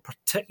problem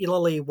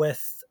particularly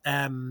with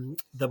them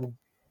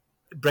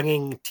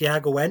bringing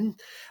Thiago in.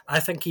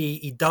 I think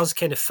he does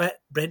kind of fit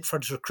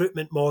Brentford's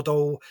recruitment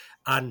model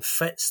and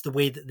fits the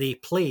way that they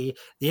play.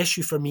 The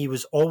issue for me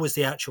was always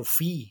the actual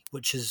fee,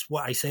 which is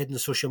what I said in the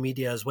social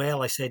media as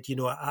well. I said,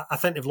 I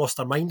think they've lost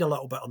their mind a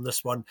little bit on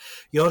this one.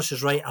 Joris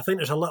is right. I think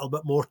there's a little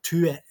bit more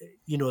to it,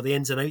 the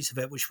ins and outs of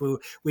it, which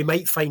we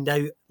might find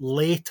out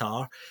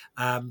later,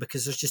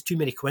 because there's just too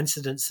many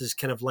coincidences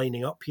kind of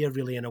lining up here,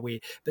 really, in a way.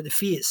 But the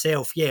fee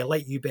itself, yeah,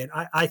 like you, Ben,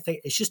 I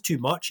think it's just too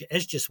much. It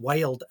is just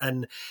wild,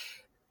 and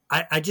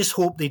I just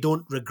hope they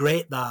don't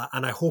regret that,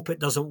 and I hope it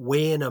doesn't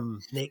weigh on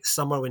him next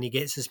summer when he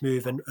gets his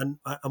move, and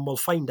we'll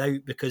find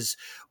out, because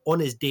on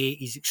his day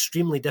he's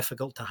extremely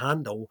difficult to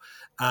handle,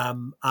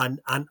 and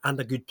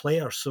a good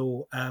player.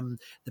 So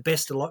the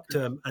best of luck to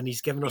him, and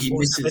he's given us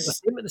lots of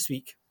entertainment this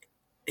week.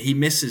 He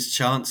misses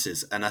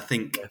chances, and I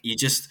think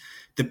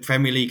the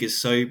Premier League is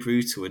so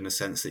brutal in the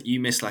sense that you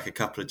miss like a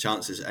couple of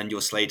chances and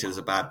you're slated as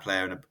a bad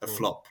player and a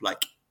flop.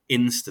 Like,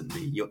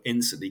 you're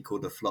instantly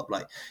called a flop.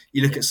 Like,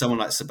 you look at someone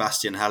like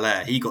Sebastian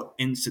Haller, he got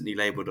instantly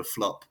labelled a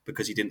flop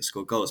because he didn't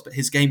score goals, but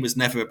his game was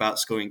never about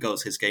scoring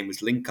goals. His game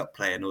was link-up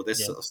play and all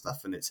this sort of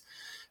stuff, and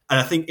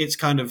I think it's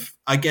kind of,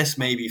 I guess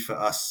maybe for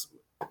us,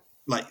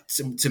 like,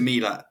 to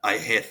me, like, I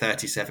hear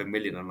 37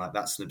 million, I'm like,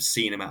 that's an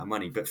obscene amount of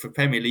money, but for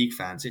Premier League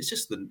fans, it's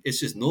just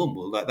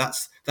normal. Like,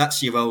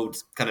 that's your old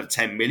kind of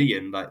 10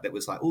 million, like, that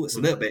was like, oh, it's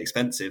a little bit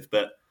expensive,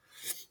 but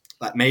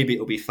like maybe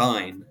it'll be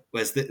fine.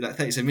 Whereas like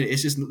 37 million,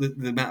 it's just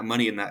the amount of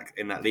money in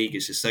that league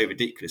is just so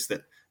ridiculous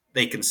that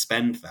they can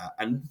spend that.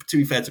 And to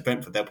be fair to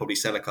Brentford, they'll probably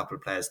sell a couple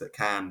of players that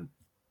can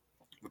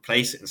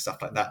replace it and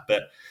stuff like that.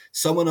 But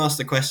someone asked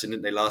a question,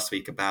 didn't they, last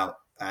week about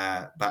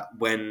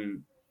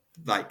when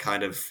like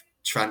kind of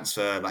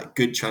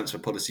good transfer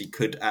policy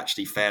could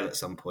actually fail at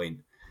some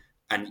point,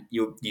 and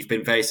you've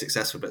been very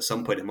successful, but at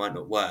some point it might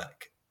not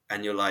work,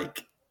 and you're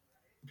like,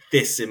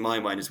 this in my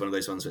mind is one of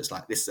those ones where it's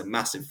like, this is a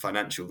massive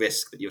financial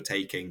risk that you're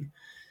taking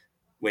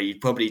where you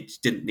probably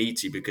didn't need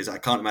to, because I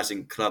can't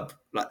imagine club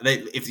like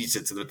if you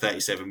said to the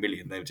 37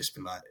 million, they would just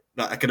be like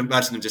I can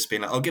imagine them just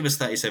being like, oh, give us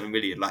 37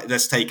 million, like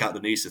let's take out the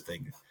Noosa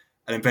thing,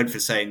 and then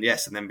Brentford saying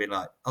yes, and then being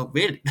like, oh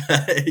really?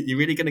 You're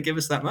really going to give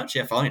us that much?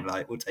 Yeah, fine,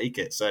 like we'll take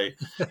it. So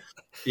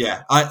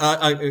yeah,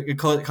 I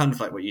kind of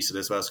like what you said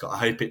as well, Scott. I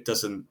hope it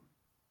doesn't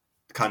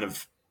kind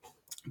of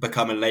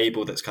become a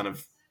label that's kind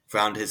of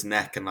around his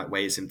neck and like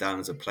weighs him down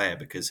as a player,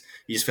 because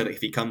you just feel like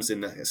if he comes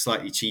in at a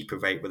slightly cheaper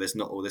rate where there's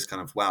not all this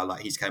kind of wow,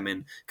 like he's come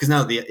in, because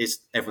now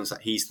everyone's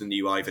like he's the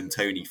new Ivan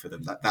Toney for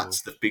them,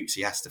 that's the boots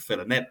he has to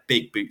fill, and they're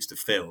big boots to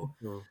fill.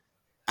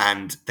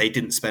 And they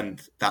didn't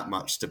spend that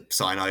much to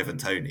sign Ivan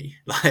Toney.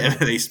 Like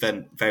they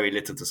spent very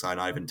little to sign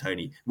Ivan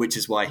Toney, which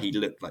is why he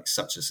looked like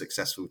such a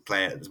successful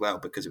player as well,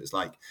 because it was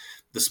like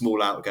the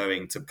small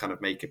outgoing to kind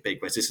of make it big.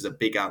 Whereas this is a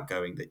big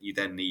outgoing that you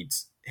then need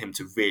him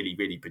to really,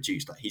 really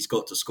produce. Like he's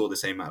got to score the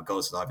same amount of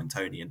goals as Ivan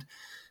Toney, and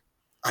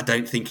I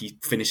don't think he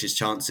finishes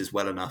chances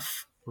well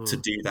enough to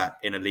do that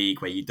in a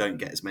league where you don't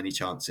get as many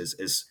chances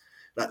as.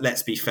 Like,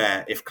 let's be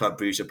fair, if Club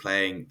Brugge are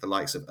playing the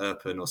likes of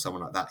Erpen or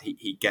someone like that,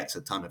 he gets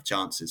a ton of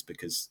chances,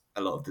 because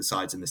a lot of the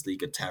sides in this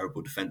league are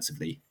terrible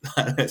defensively.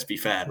 Let's be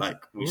fair, like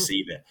we've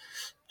seen it.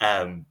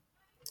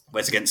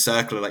 Whereas against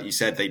Circular, like you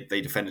said,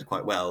 they defended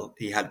quite well.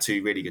 He had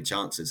two really good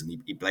chances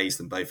and he blazed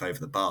them both over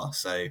the bar.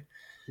 So I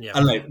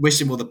don't know, wish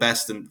him all the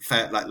best, and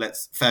fair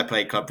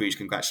play Club Brugge,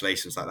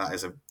 congratulations. Like that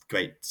is a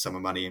great sum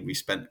of money, and we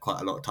spent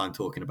quite a lot of time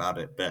talking about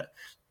it, but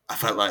I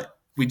felt like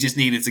we just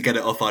needed to get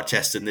it off our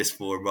chest in this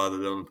forum rather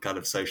than on kind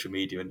of social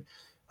media. And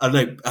I don't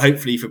know,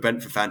 hopefully for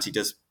Brentford fans, he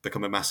does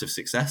become a massive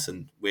success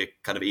and we're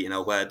kind of eating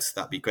our words.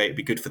 That'd be great. It'd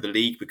be good for the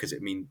league, because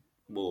it means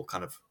more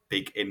kind of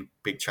big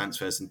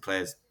transfers, and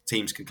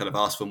teams can kind of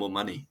ask for more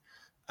money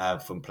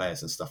from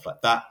players and stuff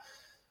like that.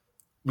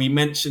 We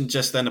mentioned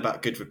just then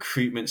about good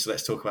recruitment, so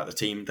let's talk about the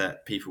team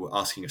that people were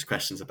asking us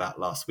questions about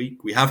last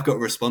week. We have got a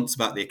response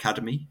about the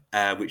academy,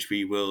 which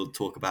we will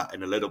talk about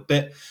in a little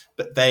bit.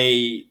 But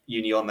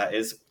Union that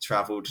is,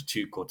 travelled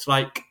to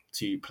Kortrijk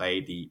to play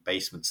the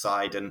basement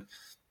side. And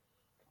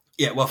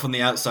yeah, well, from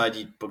the outside,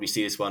 you'd probably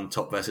see this one,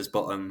 top versus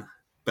bottom.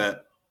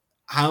 But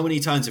how many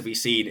times have we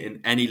seen in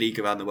any league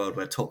around the world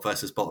where top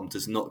versus bottom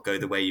does not go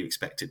the way you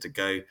expect it to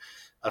go?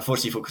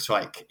 Unfortunately for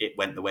Kortrijk, it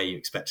went the way you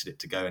expected it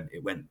to go, and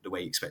it went the way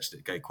you expected it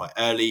to go quite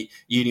early.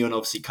 Union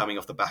obviously coming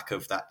off the back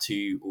of that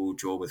 2-2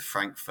 draw with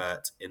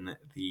Frankfurt in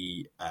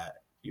the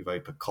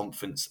Europa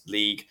Conference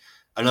League.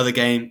 Another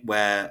game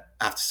where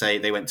I have to say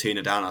they went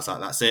 2-0 down. I was like,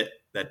 that's it,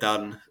 they're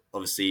done.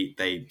 Obviously,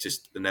 they're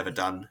never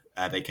done.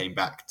 They came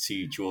back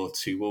to draw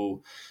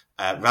 2-2.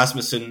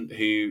 Rasmussen,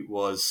 who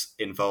was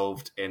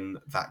involved in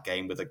that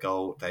game with a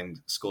goal, then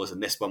scores in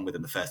this one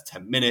within the first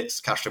 10 minutes.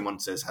 Castro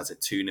Montes has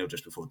it 2-0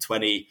 just before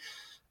 20.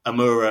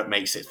 Amura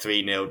makes it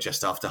 3-0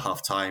 just after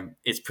half time.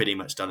 It's pretty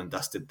much done and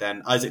dusted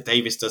then. Isaac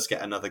Davis does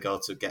get another goal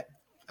to get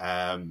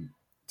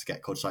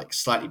Kortrijk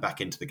slightly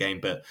back into the game,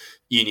 but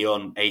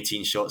Union,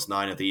 18 shots,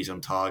 9 of these on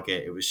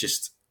target. It was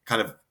just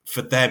kind of,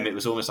 for them, it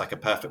was almost like a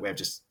perfect way of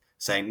just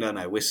saying,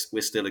 no, we're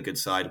still a good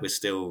side. We're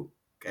still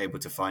able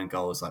to find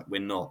goals. Like, we're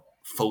not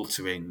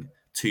faltering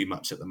too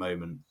much at the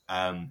moment.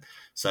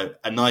 So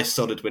a nice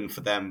solid win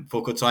for them.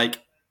 For Kortrijk,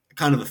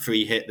 kind of a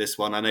free hit, this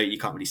one. I know you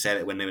can't really say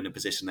that when they're in a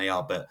position they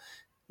are, but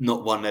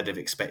not one they'd have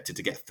expected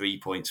to get 3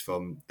 points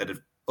from. They'd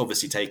have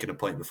obviously taken a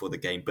point before the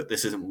game, but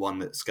this isn't one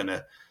that's going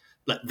to,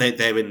 like,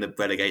 they're in the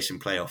relegation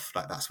playoff.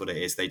 Like, that's what it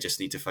is. They just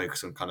need to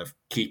focus on kind of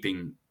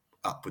keeping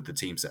up with the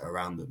teams that are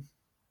around them.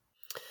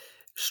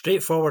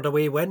 Straightforward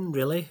away win,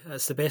 really.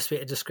 That's the best way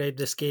to describe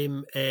this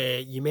game.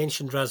 You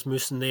mentioned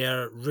Rasmussen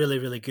there, really,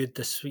 really good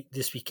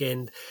this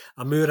weekend.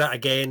 Amura,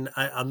 again,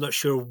 I'm not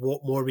sure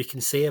what more we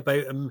can say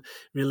about him,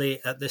 really,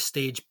 at this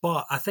stage.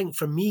 But I think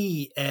for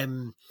me,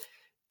 in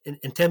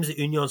terms of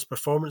Union's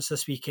performance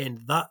this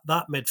weekend, that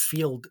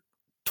midfield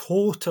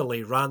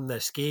totally ran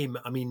this game.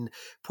 I mean,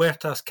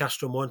 Puertas,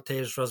 Castro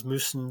Montes,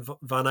 Rasmussen,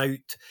 Van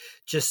Out,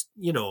 just,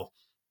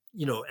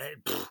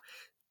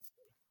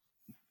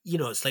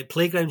 it's like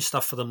playground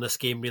stuff for them this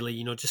game,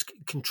 really. Just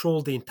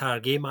controlled the entire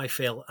game, I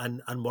felt,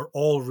 and were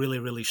all really,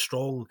 really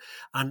strong.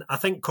 And I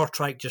think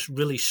Kortrijk just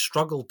really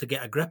struggled to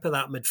get a grip of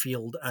that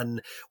midfield.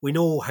 And we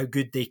know how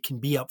good they can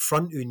be up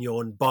front,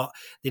 Union, but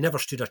they never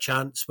stood a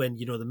chance when,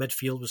 the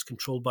midfield was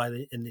controlled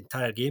in the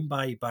entire game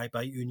by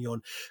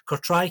Union.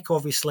 Kortrijk,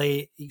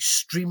 obviously,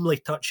 extremely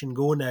touch and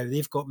go now.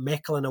 They've got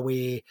Mechelen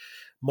away,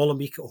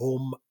 Molenbeek at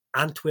home,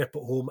 Antwerp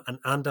at home,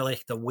 and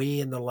Anderlecht away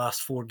in the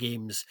last 4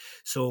 games.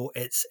 So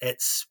it's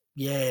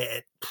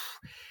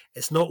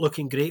it's not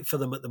looking great for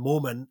them at the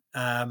moment.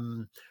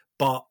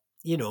 But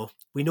we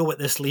know what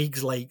this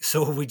league's like,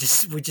 so we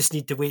just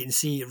need to wait and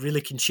see. It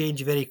really can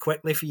change very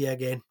quickly for you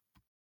again.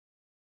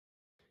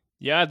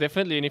 Yeah,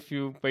 definitely. And if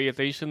you pay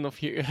attention,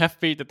 have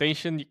paid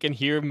attention, you can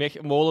hear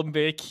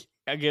Molenbeek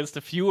against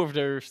a few of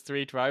their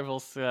straight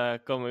rivals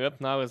coming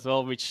up now as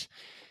well, which,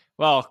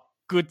 well,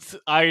 could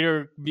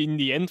either be in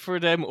the end for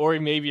them or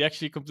maybe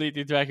actually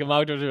completely drag them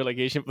out of the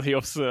relegation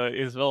playoffs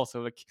as well.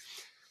 So,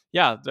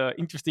 yeah, the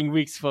interesting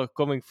weeks for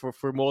coming for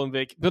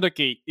Molenbeek. But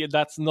okay,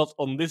 that's not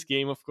on this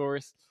game, of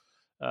course.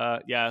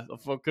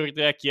 For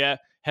Kortrijk,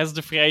 has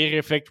the Freyer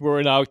effect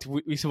worn out?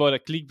 Is what a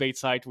clickbait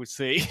site would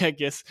say, I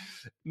guess.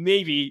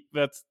 Maybe,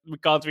 but we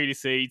can't really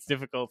say. It's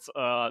difficult.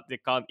 They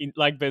can't,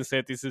 like Ben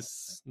said, this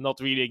is not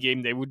really a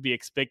game they would be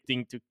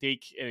expecting to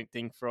take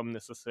anything from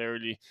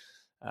necessarily.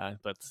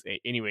 But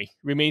anyway,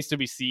 remains to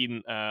be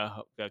seen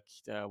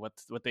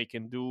what they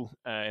can do,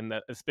 and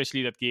that,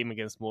 especially that game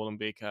against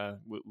Molenbeek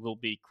will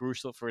be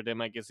crucial for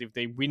them. I guess if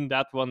they win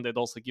that one, that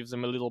also gives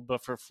them a little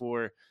buffer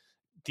for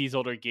these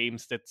other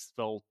games that,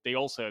 well, they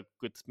also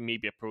could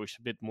maybe approach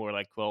a bit more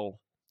like, well,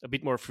 a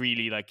bit more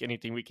freely, like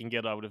anything we can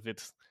get out of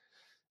it.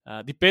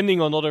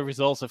 Depending on other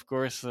results, of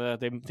course,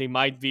 they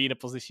might be in a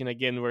position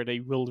again where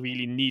they will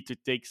really need to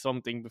take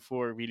something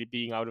before really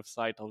being out of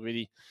sight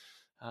already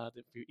at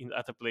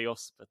the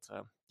playoffs. But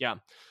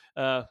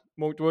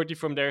noteworthy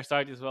from their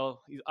side as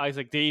well,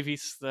 Isaac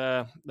Davies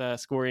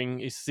scoring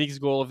his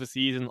 6th goal of the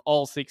season,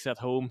 all 6 at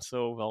home.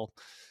 So, well,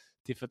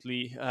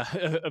 definitely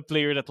a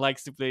player that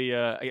likes to play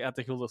at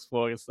the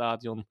Hildesvoorde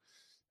Stadion.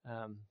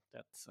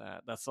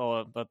 That's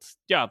all. But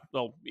yeah,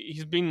 well,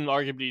 he's been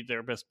arguably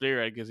their best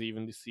player, I guess,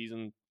 even this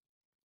season.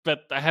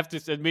 But I have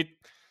to admit,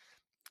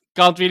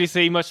 can't really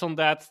say much on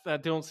that. I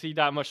don't see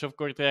that much of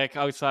Kortrijk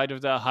outside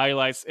of the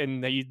highlights,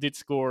 and he did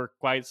score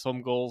quite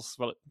some goals.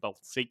 Well,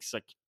 6.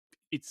 Like,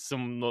 it's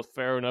some not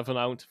fair enough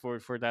amount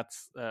for that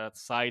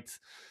side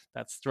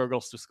that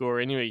struggles to score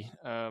anyway.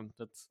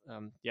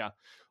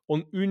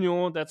 On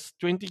Union, that's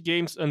 20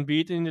 games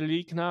unbeaten in the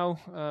league now.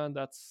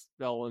 That's,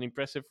 well, an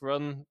impressive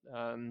run.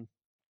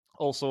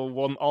 Also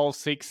won all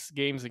 6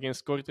 games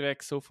against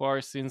Kortrijk so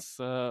far since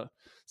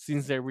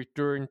their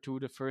return to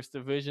the first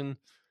division.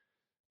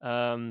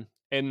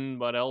 And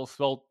what else?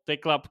 Well,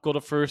 Teklap got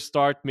a first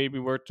start, maybe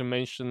worth to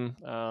mention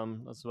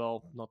as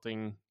well.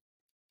 Nothing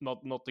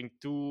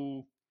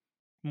too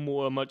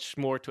much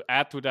more to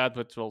add to that,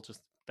 but, well,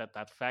 just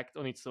that fact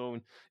on its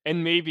own.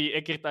 And maybe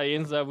Eckert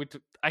Deinze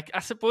would, I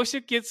suppose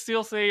you could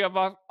still say,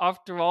 about,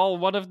 after all,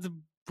 one of the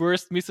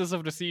worst misses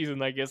of the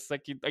season, I guess.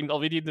 Like,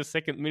 already in the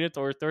 2nd minute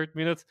or 3rd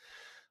minute,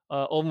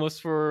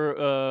 almost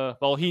for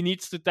he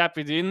needs to tap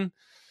it in,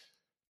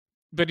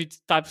 but he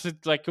taps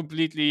it like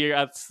completely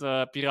at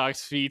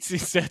Pirag's feet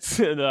instead.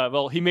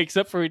 And, he makes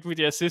up for it with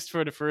the assist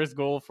for the first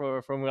goal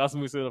from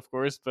Rasmussen, of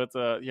course. But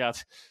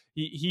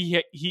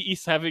he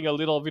is having a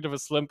little bit of a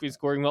slump in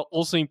scoring, well,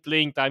 also in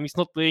playing time. He's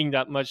not playing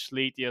that much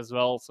lately as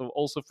well. So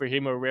also for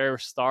him, a rare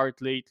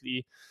start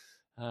lately.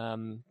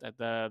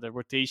 The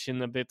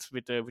rotation a bit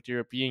with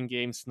European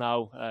games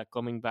now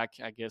coming back,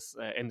 I guess,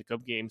 and the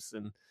cup games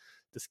and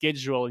the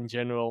schedule in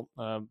general.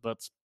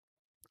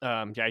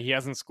 He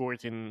hasn't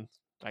scored in,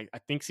 I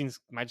think, since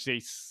match day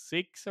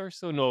 6 or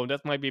so. No,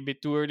 that might be a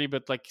bit too early,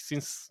 but like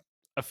since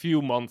a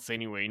few months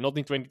anyway. Not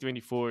in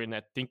 2024, and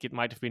I think it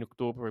might have been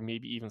October or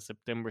maybe even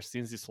September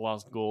since his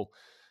last goal.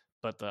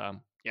 But so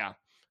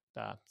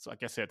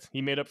like I said,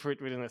 he made up for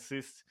it with an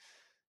assist.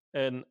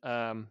 And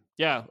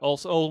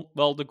also,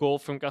 well, the goal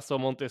from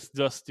Castelmontes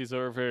does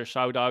deserve a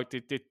shout out.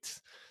 It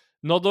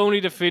not only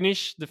the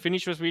finish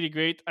was really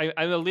great.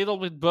 I'm a little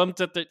bit bummed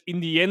that in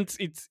the end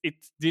it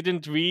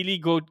didn't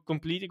really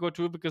completely go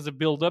through, because the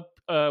build up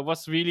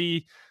was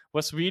really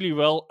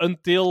well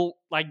until,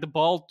 like, the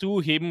ball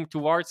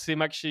towards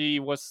him actually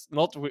was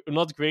not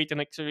great,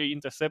 and actually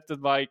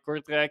intercepted by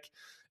Kortrijk.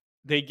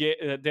 They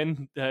get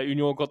then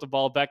Union got the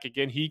ball back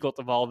again. He got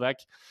the ball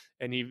back,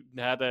 and he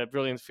had a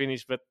brilliant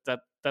finish. But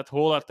that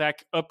whole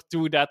attack up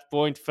to that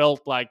point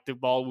felt like the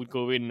ball would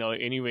go in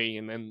anyway,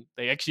 and then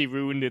they actually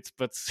ruined it.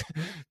 But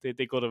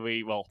they got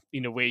away. Well,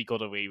 in a way,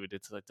 got away with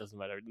it. So it doesn't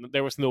matter.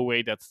 There was no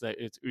way that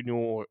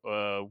Union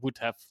would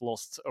have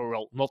lost, or,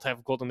 well, not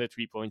have gotten the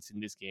 3 points in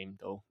this game,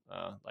 though.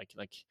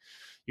 Like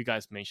you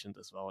guys mentioned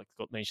as well. Like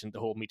got mentioned, the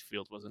whole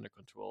midfield was under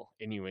control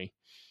anyway.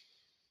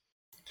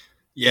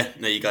 Yeah,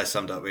 no, you guys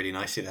summed up really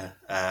nicely there.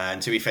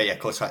 And to be fair,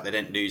 Kortrijk, they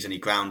didn't lose any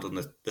ground on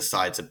the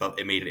sides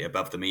immediately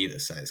above them either,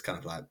 so it's kind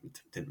of like it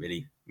didn't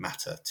really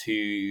matter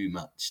too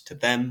much to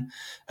them.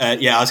 I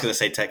was going to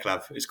say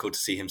Teklav. It's cool to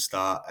see him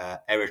start.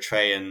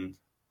 Eritrean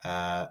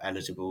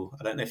eligible.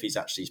 I don't know if he's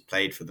actually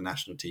played for the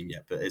national team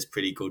yet, but it's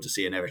pretty cool to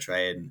see an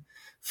Eritrean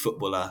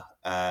footballer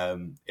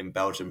in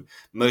Belgium.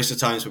 Most of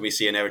the times when we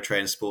see an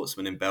Eritrean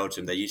sportsman in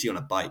Belgium, they're usually on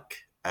a bike.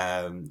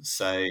 It's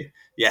nice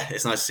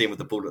to see him with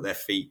the ball at their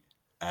feet.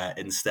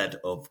 Instead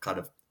of kind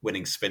of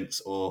winning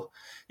sprints or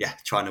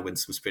trying to win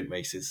some sprint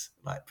races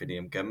like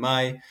Pinium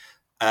Gamay.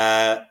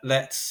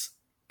 Let's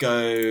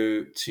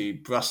go to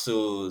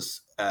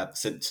Brussels,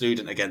 St.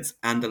 Sludent against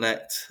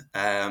Anderlecht.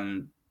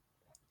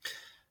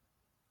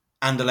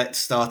 Anderlecht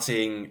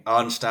starting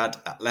Arnstad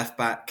at left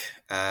back.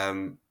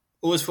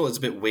 Always thought it was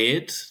a bit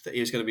weird that he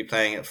was going to be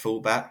playing at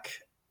full back.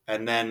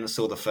 And then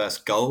saw the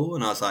first goal,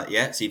 and I was like,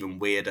 yeah, it's even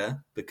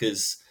weirder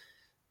because,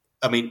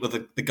 I mean, well,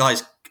 the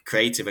guy's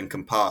creative and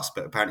can pass,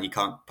 but apparently he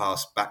can't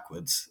pass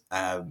backwards.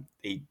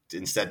 He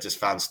instead just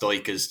found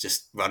Stoikers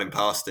just running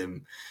past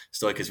him.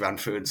 Stoikers ran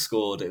through and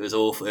scored. It was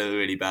awful,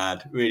 really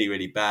bad, really,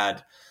 really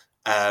bad.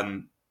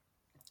 Kind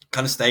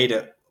of stayed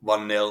at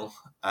 1-0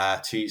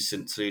 to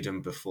St.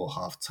 Truden before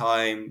half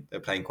time.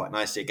 They're playing quite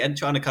nicely again,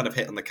 trying to kind of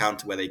hit on the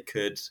counter where they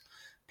could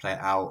play it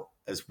out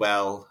as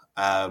well.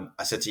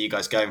 I said to you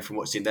guys, going from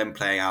watching them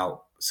playing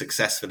out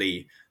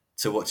successfully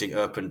to watching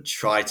Erpen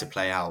try to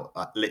play out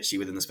literally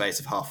within the space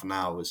of half an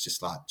hour was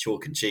just like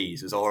chalk and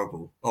cheese. It was a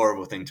horrible,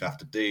 horrible thing to have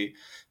to do.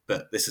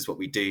 But this is what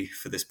we do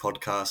for this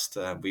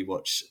podcast. We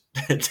watch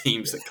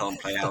teams that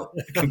can't play out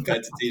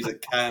compared to teams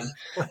that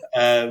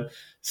can.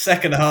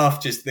 Second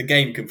half, just the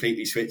game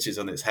completely switches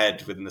on its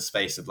head within the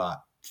space of like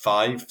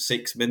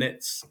 5-6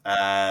 minutes.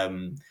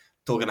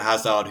 Torgan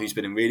Hazard, who's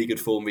been in really good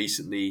form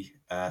recently,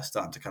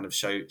 starting to kind of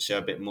show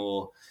a bit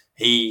more.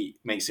 He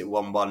makes it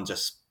 1-1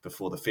 just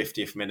before the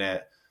 50th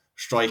minute.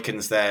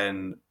 Strykens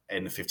then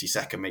in the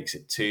 52nd makes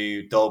it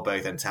 2.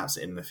 Dolbo then taps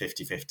it in the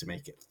 55th to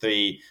make it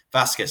 3.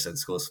 Vasquez then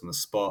scores from the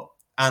spot.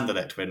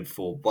 Anderlecht win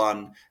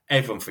 4-1.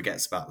 Everyone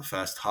forgets about the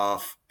first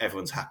half.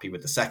 Everyone's happy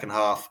with the second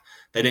half.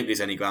 They don't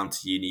lose any ground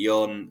to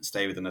Union,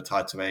 stay within a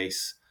title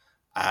race.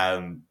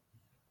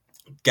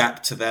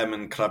 Gap to them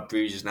and Club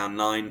Brugge is now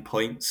 9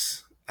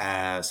 points.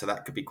 So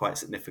that could be quite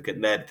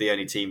significant. They're the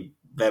only team,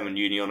 them and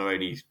Union are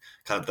only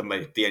kind of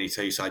the only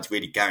two sides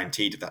really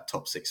guaranteed of that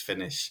top 6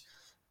 finish.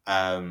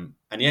 And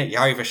yeah,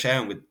 Yari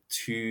Versheren with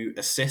 2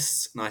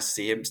 assists. Nice to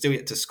see him. Still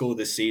yet to score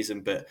this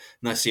season, but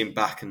nice to see him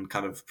back and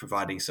kind of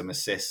providing some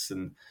assists.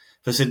 And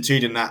for St.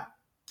 Truden, that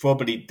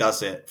probably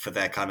does it for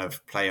their kind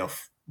of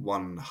playoff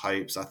one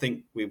hopes. I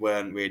think we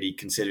weren't really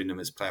considering them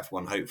as playoff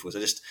one hopefuls. I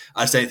just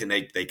don't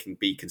think they can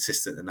be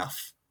consistent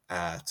enough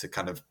to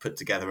kind of put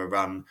together a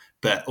run.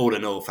 But all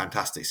in all,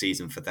 fantastic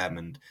season for them.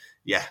 And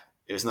yeah,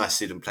 it was nice to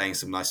see them playing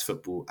some nice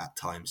football at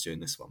times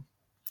during this one.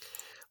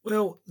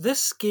 Well,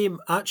 this game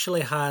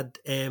actually had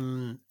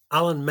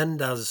Alan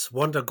Minda's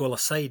wonder goal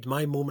aside,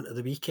 my moment of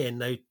the weekend.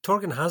 Now,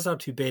 Torgan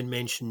Hazard, who Ben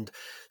mentioned,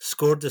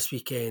 scored this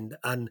weekend.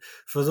 And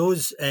for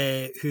those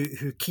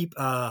who keep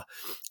and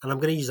I'm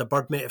going to use a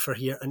bird metaphor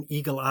here, an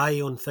eagle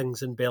eye on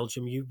things in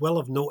Belgium, you will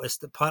have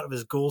noticed that part of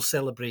his goal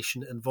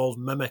celebration involved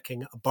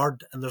mimicking a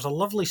bird. And there's a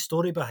lovely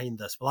story behind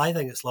this. Well, I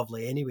think it's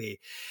lovely anyway.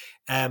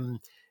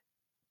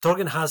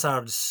 Torgan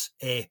Hazard's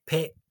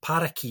pet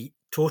parakeet,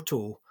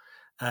 Toto,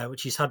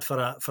 which he's had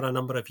for a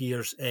number of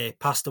years,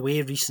 passed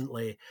away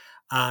recently.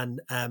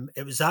 And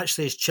it was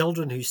actually his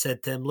children who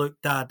said to him,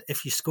 look, Dad,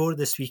 if you score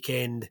this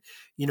weekend,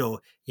 you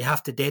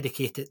have to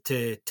dedicate it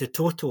to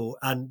Toto.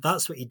 And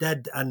that's what he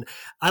did. And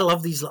I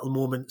love these little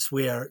moments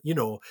where,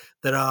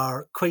 there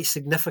are quite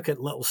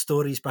significant little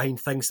stories behind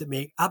things that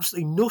make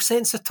absolutely no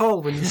sense at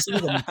all when you see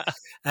them.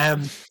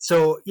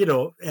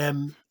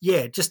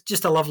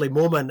 Just a lovely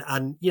moment.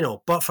 And,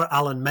 but for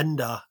Alan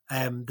Minda,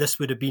 this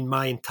would have been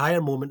my entire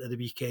moment of the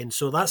weekend.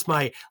 So that's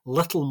my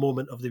little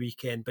moment of the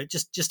weekend, but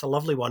just a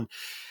lovely one.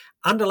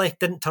 Anderlecht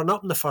didn't turn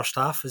up in the first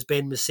half, as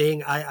Ben was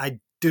saying. I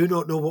do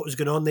not know what was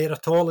going on there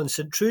at all. And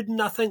St.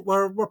 Truden, I think,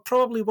 were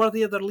probably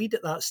worthy of their lead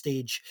at that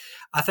stage.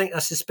 I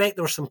suspect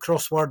there were some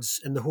crosswords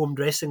in the home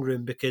dressing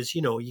room because,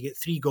 you get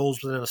 3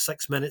 goals within a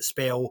 6-minute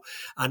spell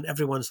and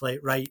everyone's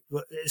like, right,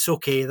 it's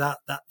okay, that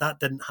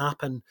didn't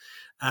happen.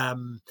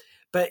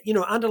 But,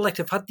 Anderlecht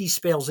have had these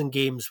spells in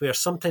games where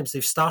sometimes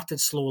they've started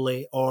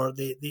slowly or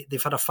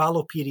they've had a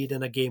fallow period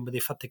in a game where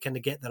they've had to kind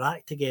of get their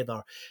act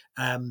together.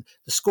 The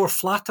score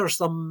flatters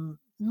them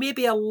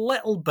maybe a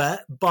little bit,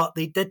 but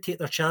they did take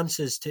their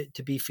chances,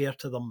 to be fair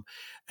to them.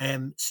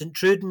 St.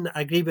 Truden,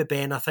 I agree with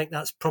Ben. I think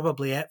that's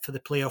probably it for the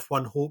playoff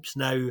one hopes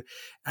now.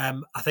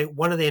 I think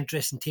one of the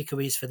interesting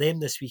takeaways for them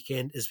this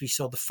weekend is we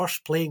saw the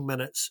first playing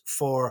minutes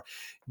for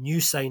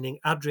new signing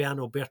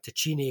Adriano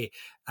Bertoncini,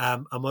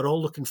 and we're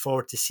all looking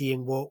forward to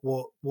seeing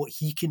what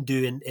he can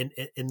do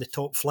in the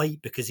top flight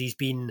because he's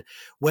been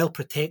well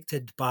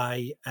protected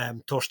by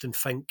Torsten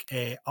Fink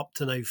up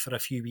to now for a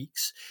few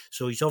weeks.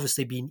 So he's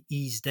obviously been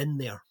eased in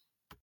there.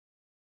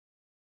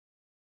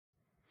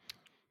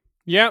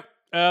 Yeah,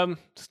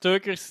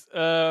 Stoikers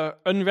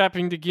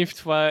unwrapping the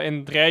gift,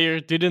 and Dreyer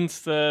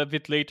didn't a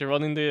bit later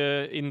on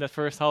in the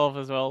first half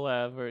as well,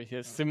 where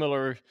a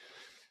similar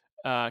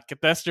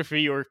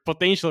catastrophe or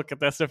potential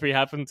catastrophe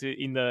happened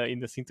in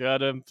the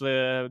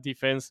Sint-Truiden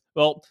defense.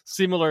 Well,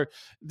 similar,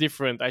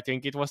 different. I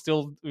think it was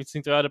still with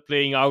Sint-Truiden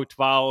playing out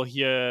while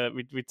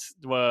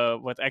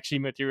what actually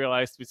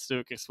materialized with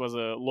Stoikers was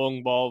a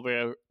long ball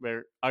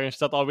where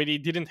Arnstad already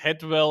didn't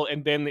head well,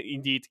 and then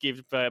indeed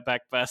gave a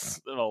back pass.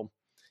 Well,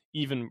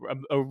 even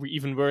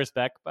worse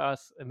back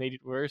pass and made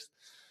it worse.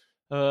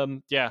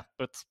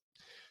 But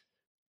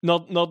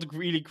not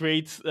really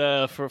great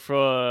for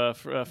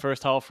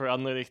first half for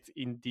Anderlecht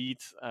indeed.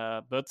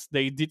 But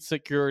they did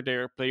secure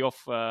their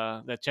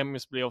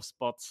Champions playoff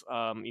spots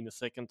in the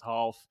second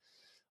half.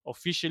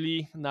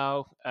 officially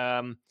now.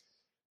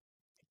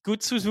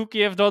 Could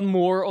Suzuki have done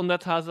more on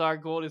that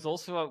Hazard goal? Is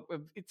also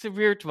it's a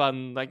weird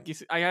one. Like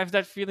I have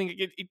that feeling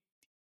it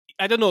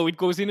I don't know. It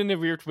goes in a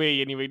weird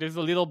way. Anyway, there's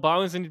a little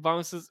bounce and it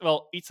bounces.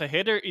 Well, it's a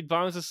header. It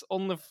bounces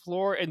on the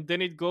floor and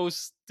then it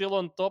goes still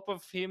on top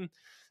of him.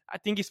 I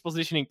think his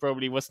positioning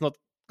probably was not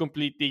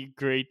completely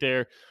great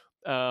there.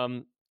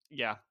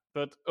 Yeah,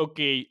 but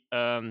okay.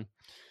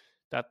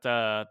 That's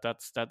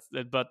that.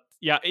 But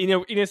yeah,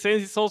 in a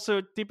sense, it's also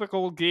a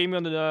typical game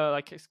on the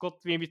like Scott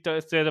maybe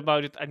said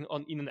about it, and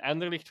on in an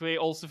Anderlecht way.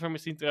 Also from a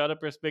Sint-Truiden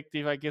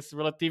perspective, I guess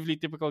relatively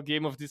typical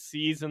game of this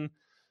season.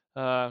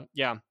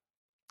 Yeah,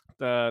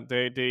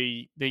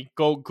 they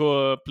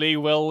go play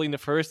well in the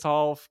first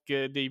half.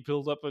 They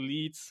build up a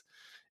lead,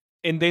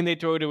 and then they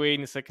throw it away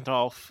in the second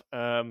half.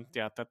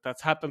 Yeah,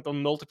 that's happened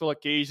on multiple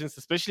occasions,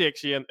 especially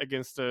actually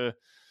against the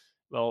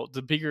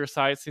bigger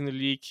sides in the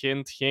league,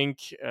 Gent,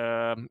 Genk.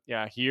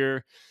 Yeah,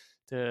 here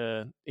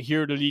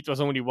the lead was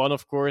only one,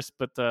 of course,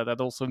 but that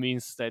also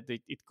means that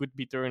it could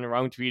be turned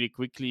around really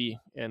quickly.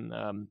 And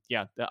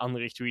yeah, the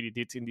Anderlecht really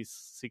did in these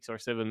 6 or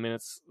 7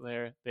 minutes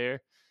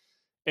there.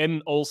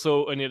 And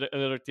also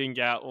another thing,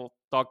 yeah, we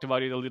talked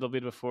about it a little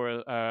bit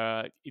before.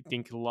 I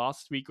think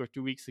last week or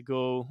 2 weeks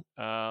ago.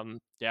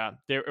 Yeah,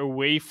 their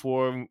away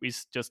form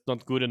is just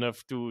not good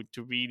enough to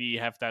really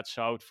have that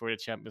shout for the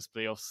Champions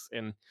playoffs.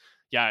 And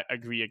yeah, I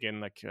agree again.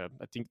 Like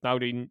I think now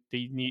they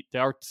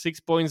are 6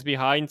 points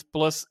behind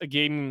plus a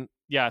game.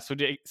 Yeah, so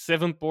they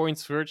 7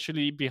 points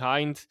virtually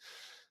behind.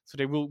 So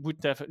they would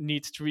have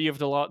need 3 of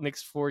the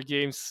next 4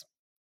 games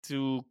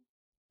to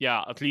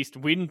at least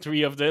win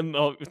 3 of them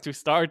to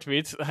start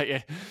with,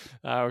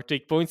 or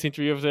take points in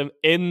 3 of them,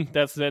 and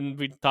that's then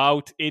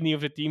without any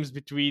of the teams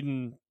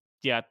between,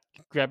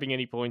 grabbing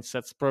any points.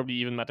 That's probably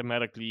even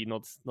mathematically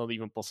not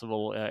even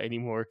possible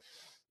anymore.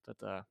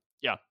 But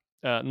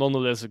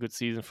nonetheless, a good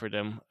season for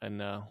them, and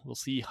we'll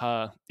see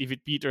if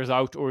it peters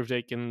out or if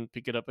they can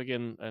pick it up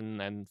again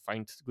and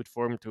find good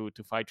form to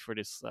fight for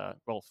this.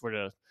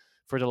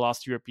 For the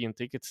last European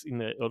tickets in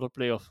the other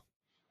playoff.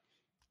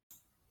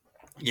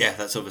 Yeah,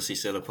 that's obviously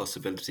still a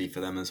possibility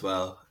for them as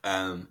well.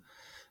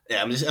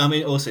 Yeah, I'm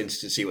also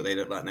interested to see what they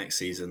look like next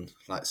season.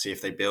 Like, see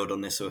if they build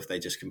on this or if they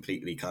just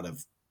completely kind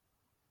of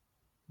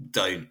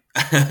don't.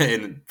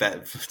 Trying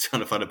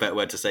to find a better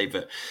word to say,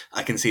 but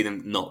I can see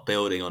them not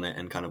building on it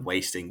and kind of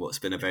wasting what's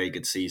been a very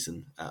good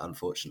season,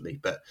 unfortunately.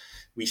 But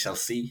we shall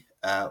see.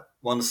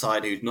 One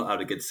side who's not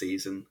had a good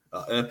season,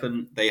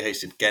 Eupen. They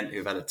hosted Ghent,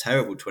 who've had a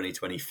terrible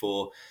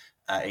 2024.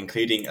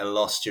 Including a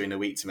loss during the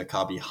week to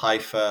Maccabi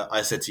Haifa.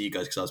 I said to you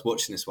guys, because I was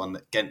watching this one,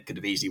 that Ghent could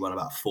have easily won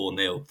about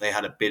 4-0. They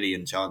had a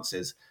billion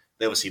chances.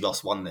 They obviously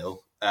lost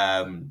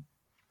 1-0.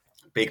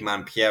 Big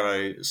man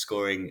Piero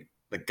scoring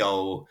the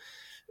goal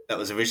that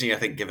was originally, I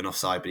think, given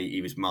offside, but he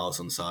was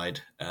miles onside.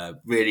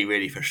 Really,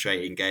 really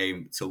frustrating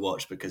game to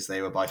watch because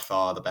they were by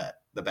far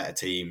the better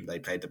team. They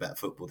played the better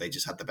football. They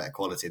just had the better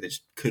quality. They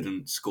just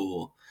couldn't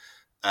score.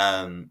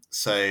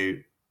 So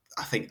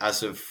I think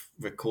as of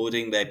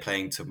recording, they're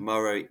playing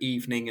tomorrow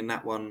evening in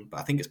that one, but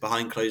I think it's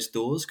behind closed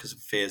doors because of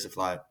fears of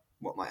like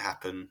what might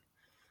happen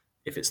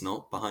if it's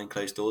not behind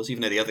closed doors.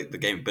 Even though the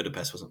game in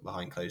Budapest wasn't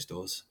behind closed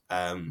doors,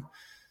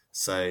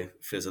 so it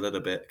feels a little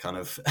bit kind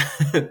of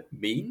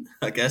mean,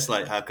 I guess.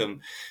 Like, how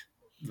come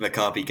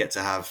Maccabi get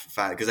to have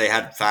fans? Because they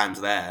had fans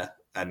there,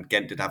 and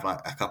Ghent did have like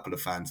a couple of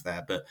fans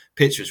there, but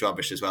pitch was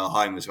rubbish as well.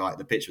 Hein was right;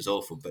 the pitch was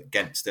awful, but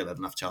Ghent still had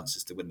enough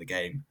chances to win the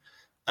game.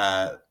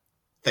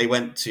 They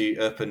went to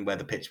Eupen where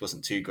the pitch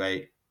wasn't too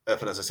great.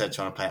 Eupen, as I said,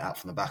 trying to play it out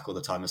from the back all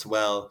the time as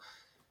well.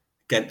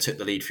 Ghent took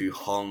the lead through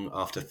Hong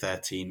after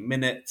 13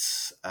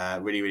 minutes.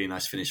 Really, really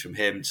nice finish from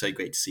him. So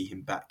great to see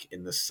him back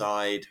in the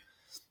side.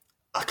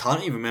 I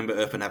can't even remember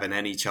Eupen having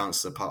any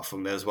chances apart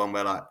from there was one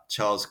where like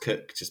Charles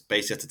Cook just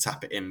basically had to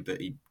tap it in,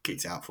 but he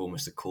kicked it out for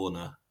almost a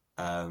corner.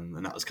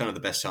 And that was kind of the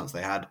best chance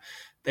they had.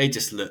 They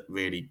just looked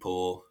really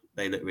poor.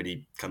 They looked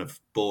really kind of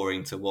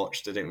boring to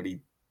watch. They didn't really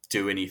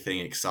do anything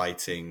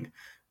exciting.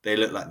 They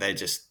look like they're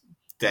just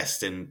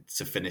destined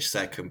to finish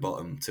second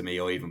bottom to me,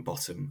 or even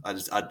bottom.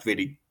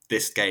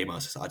 This game, I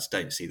just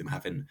don't see them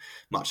having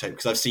much hope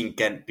because I've seen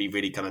Ghent be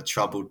really kind of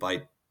troubled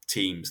by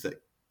teams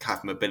that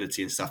have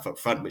mobility and stuff up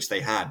front, which they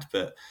had,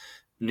 but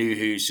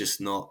Nuhu's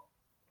just not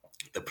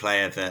the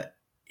player that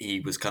he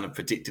was kind of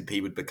predicted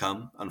he would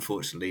become.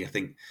 Unfortunately, I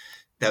think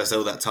there was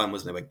all that time,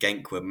 wasn't there, where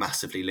Genk were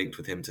massively linked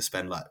with him to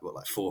spend like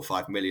 4 or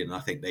 5 million. And I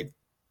think they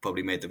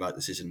probably made the right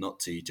decision not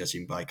to,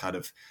 judging by kind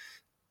of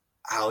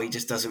how he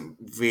just doesn't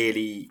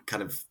really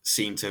kind of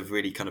seem to have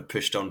really kind of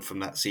pushed on from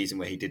that season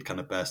where he did kind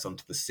of burst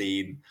onto the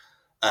scene.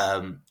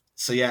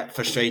 So yeah,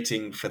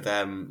 frustrating for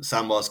them.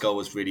 Samwar's goal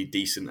was really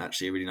decent,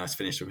 actually, a really nice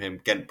finish from him.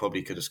 Ghent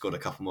probably could have scored a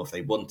couple more if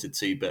they wanted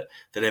to, but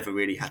they never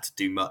really had to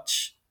do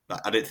much. Like,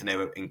 I don't think they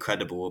were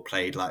incredible or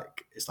played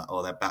like, it's like,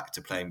 oh, they're back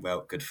to playing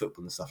well, good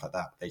football and stuff like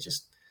that. They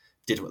just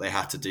did what they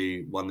had to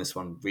do, won this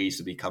one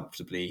reasonably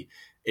comfortably.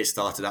 It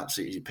started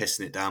absolutely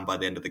pissing it down by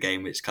the end of the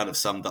game, which kind of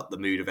summed up the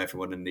mood of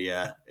everyone in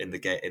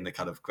the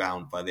kind of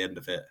ground by the end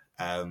of it.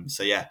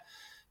 So yeah,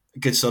 a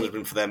good solid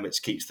win for them,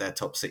 which keeps their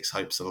top 6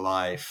 hopes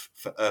alive.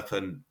 For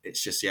Erpen,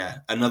 it's just,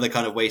 another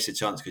kind of wasted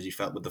chance, because you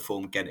felt with the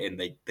form getting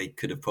in, they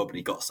could have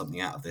probably got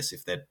something out of this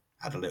if they'd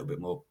had a little bit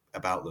more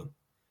about them.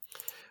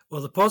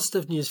 Well, the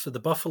positive news for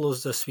the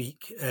Buffaloes this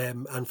week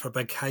and for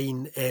Big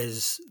Hein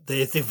is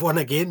they've won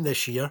a game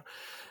this year.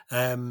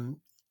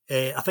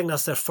 I think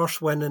that's their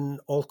first win in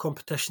all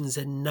competitions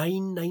in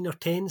 9 or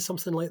 10,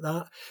 something like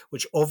that,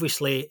 which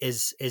obviously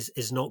is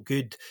not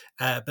good,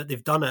 but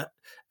they've done it,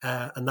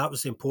 and that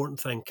was the important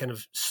thing, kind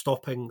of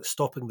stopping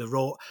the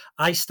rot.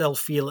 I still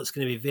feel it's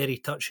going to be very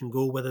touch and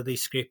go whether they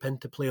scrape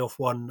into playoff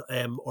one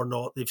or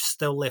not. They've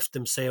still left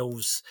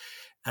themselves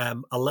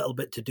a little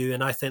bit to do,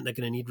 and I think they're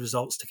going to need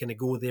results to kind of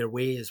go their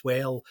way as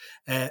well.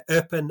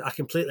 Eupen, I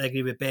completely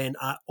agree with Ben.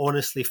 I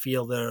honestly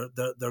feel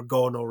they're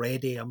gone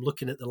already. I'm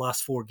looking at the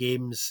last 4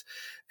 games.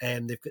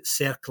 They've got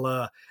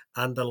Cercle,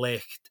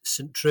 Anderlecht,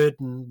 St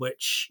Truiden,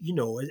 which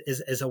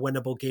is a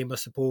winnable game, I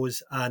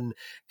suppose, and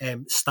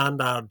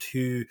Standard,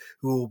 who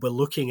will be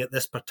looking at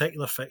this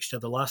particular fixture,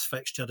 the last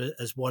fixture,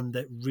 as one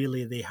that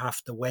really they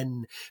have to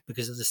win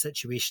because of the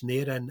situation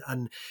they're in,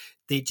 and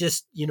they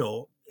just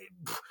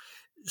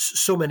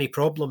so many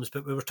problems.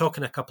 But we were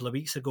talking a couple of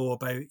weeks ago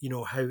about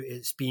how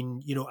it's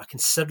been a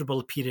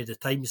considerable period of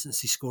time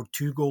since he scored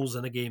 2 goals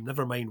in a game,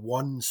 never mind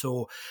 1.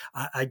 So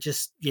I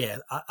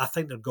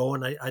think they're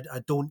gone.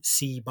 I don't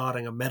see,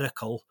 barring a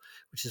miracle,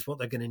 which is what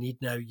they're going to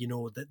need now,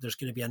 that there's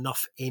going to be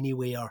enough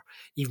anywhere,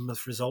 even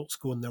with results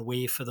going their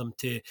way, for them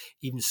to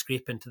even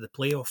scrape into the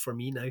playoff for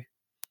me now.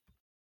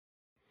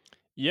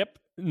 Yep,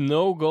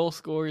 no goal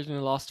scorers in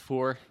the last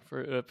 4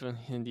 for Eupen,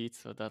 indeed.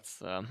 So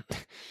that's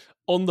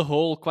on the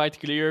whole quite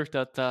clear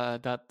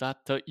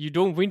that you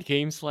don't win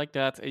games like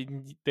that.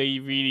 And they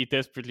really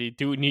desperately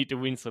do need to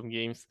win some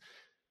games.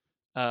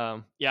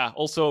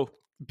 Also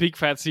big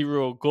fat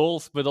 0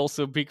 goals, but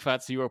also big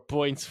fat 0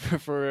 points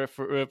for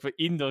Eupen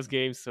in those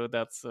games. So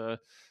that's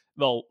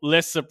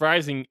less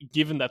surprising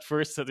given that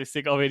first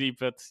statistic already.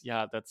 But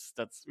yeah,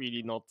 that's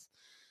really not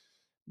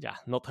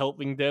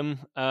helping them.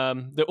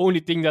 The only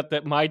thing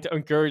that might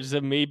encourage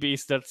them maybe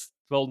is that,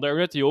 they're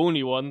not the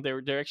only one.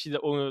 They're actually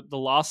the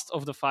last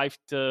of the 5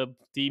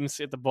 teams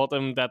at the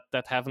bottom that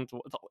haven't.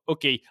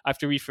 Okay, I have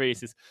to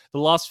rephrase this. The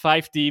last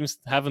 5 teams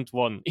haven't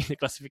won in the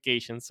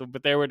classification. So,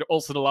 but they were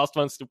also the last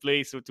ones to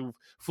play. So to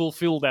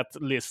fulfill that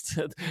list,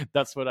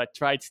 that's what I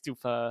tried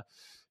to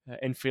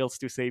and failed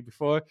to say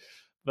before.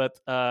 But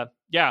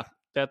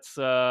that's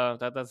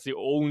the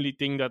only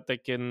thing that they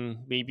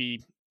can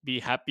maybe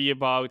be happy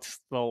about.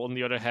 Well, on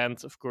the other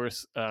hand, of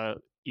course,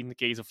 in the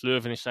case of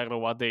Leuven and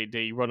Charleroi,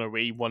 they run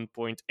away 1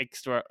 point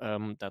extra.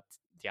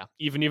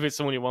 Even if it's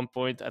only 1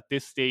 point at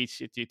this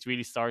stage, it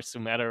really starts to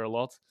matter a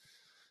lot.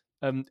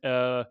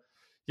 For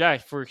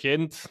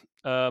Ghent,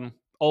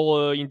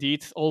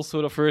 indeed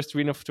also the first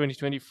win of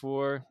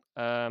 2024,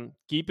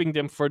 keeping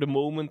them for the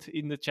moment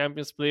in the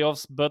Champions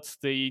playoffs, but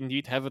they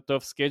indeed have a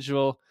tough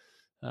schedule.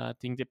 I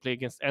think they play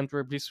against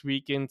Antwerp this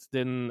weekend,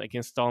 then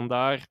against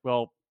Standard.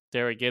 Well,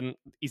 there again,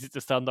 is it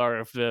the Standard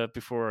of the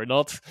before or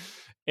not?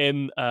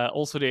 And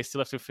also they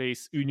still have to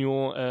face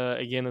Union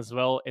again as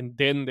well. And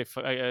then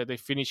they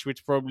finish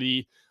with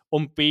probably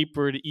on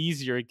paper the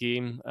easier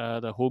game,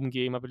 the home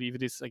game, I believe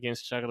it is,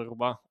 against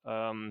Charleroi.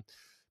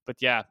 But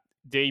yeah,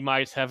 they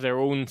might have their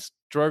own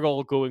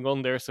struggle going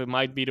on there, so it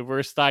might be the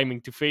worst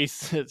timing to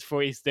face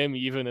them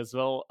even as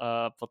well,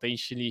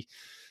 potentially.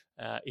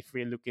 If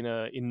we look in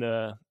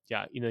a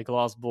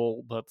glass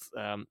ball, but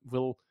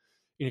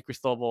in a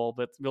crystal ball,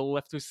 but we'll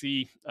have to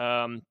see.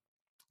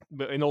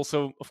 And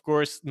also, of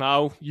course,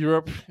 now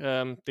Europe,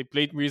 they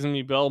played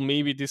reasonably well.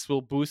 Maybe this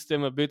will boost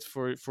them a bit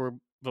for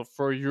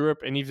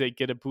Europe, and if they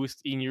get a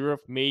boost in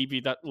Europe,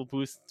 maybe that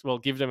will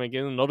give them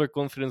again another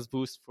confidence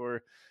boost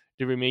for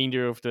the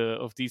remainder of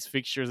these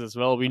fixtures as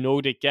well. We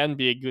know they can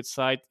be a good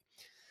side.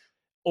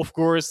 Of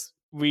course,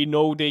 we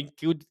know they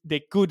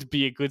could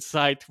be a good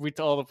side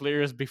with all the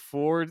players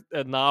before,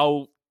 and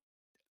now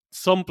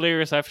some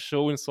players have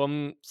shown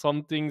some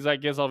things, I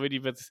guess, already.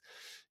 But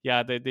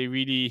yeah, they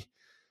really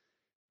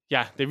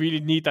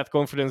need that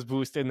confidence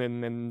boost,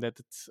 and that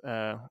it's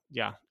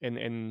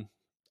and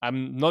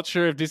I'm not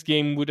sure if this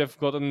game would have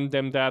gotten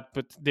them that,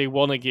 but they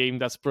won a game.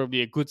 That's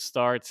probably a good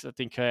start. I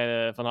think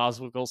Van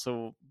Haasbroek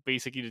also,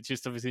 basically the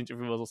gist of his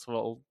interview was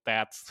also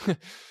that.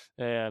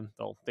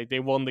 They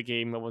won the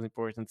game. That was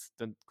important.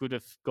 That could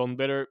have gone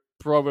better.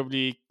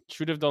 Probably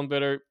should have done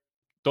better.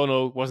 Don't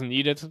know. Wasn't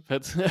needed.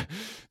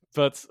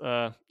 But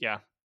one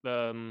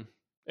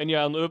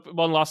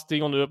last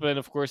thing on Eupen,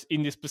 of course,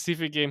 in this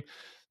specific game,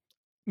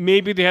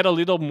 maybe they had a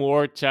little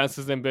more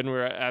chances than Ben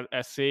were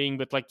saying,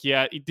 but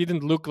it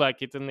didn't look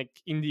like it. And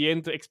in the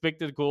end, the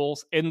expected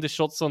goals and the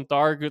shots on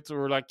target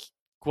were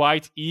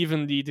quite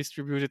evenly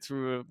distributed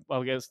through,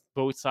 I guess,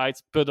 both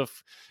sides. But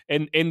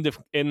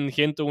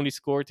Gent only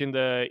scored in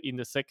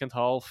the second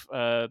half,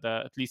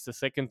 at least the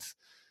second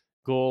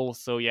goal.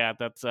 So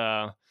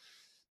that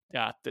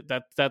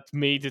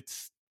made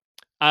it.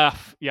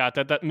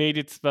 That made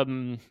it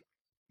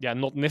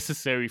not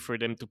necessary for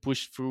them to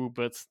push through,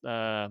 but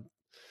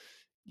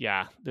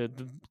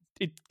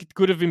it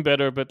could have been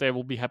better, but they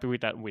will be happy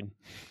with that win.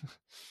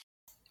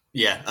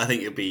 Yeah, I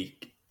think it'll be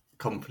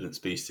confidence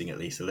boosting at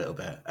least a little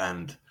bit,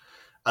 and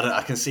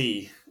I can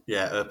see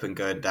Urban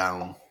going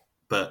down,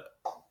 but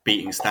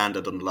beating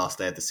Standard on the last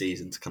day of the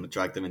season to kind of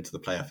drag them into the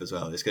playoff as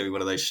well. It's going to be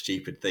one of those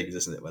stupid things,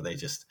 isn't it, where they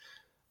just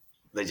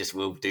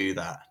will do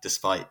that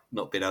despite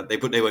not being able.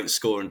 They won't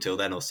score until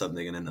then or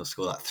something, and then they'll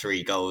score like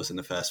 3 goals in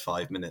the first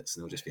 5 minutes,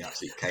 and it'll just be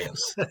absolute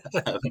chaos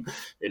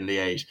in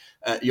Liège.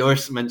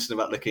 Joris mentioned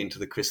about looking into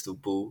the crystal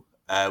ball.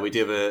 We do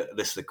have a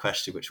listener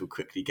question which we'll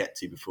quickly get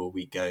to before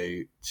we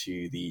go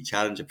to the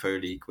Challenger Pro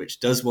League, which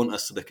does want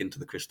us to look into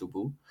the crystal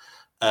ball.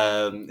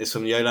 It's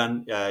from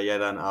Yolan.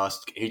 Yolan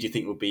asked, who do you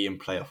think will be in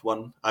playoff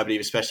 1? I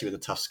believe, especially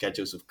with the tough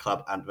schedules of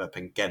Club, Antwerp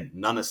and Ghent,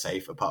 none are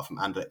safe apart from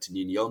Anderlecht and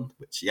Union,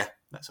 which,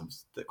 that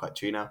sounds quite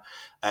true now.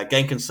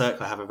 Genk and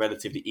Cercle have a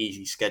relatively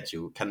easy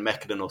schedule. Can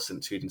Mechelen or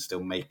St. Truden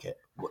still make it?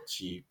 What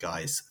do you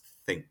guys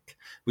think?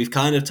 We've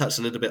kind of touched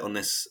a little bit on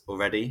this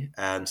already.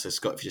 So,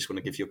 Scott, if you just want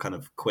to give your kind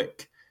of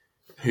quick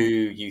who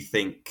you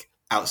think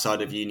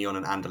outside of Union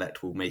and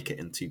Anderlecht will make it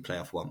into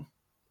playoff 1.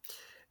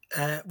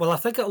 Well, I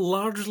think it'll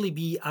largely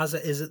be as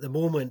it is at the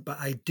moment, but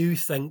I do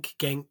think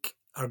Genk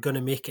are going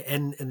to make it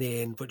in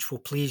the end, which will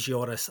please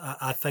Joris.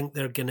 I think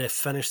they're going to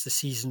finish the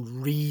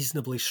season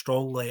reasonably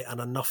strongly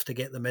and enough to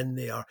get them in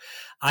there.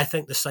 I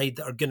think the side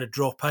that are going to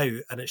drop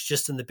out, and it's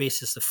just on the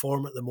basis of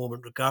form at the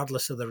moment,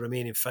 regardless of the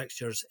remaining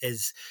fixtures,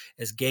 is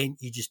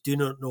Ghent. You just do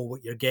not know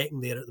what you're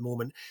getting there at the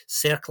moment.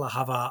 Cercle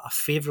have a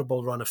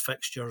favourable run of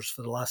fixtures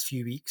for the last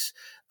few weeks,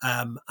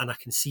 and I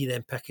can see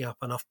them picking up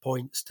enough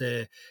points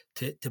to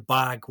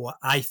bag what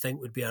I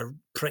think would be a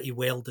pretty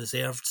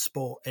well-deserved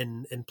spot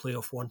in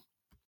playoff 1.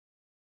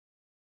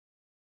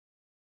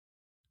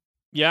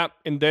 Yeah,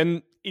 and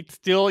then I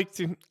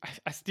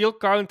still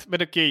count,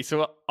 but okay,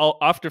 so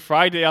after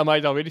Friday I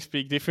might already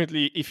speak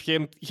differently. If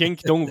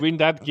Genk don't win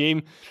that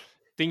game,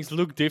 things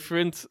look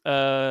different.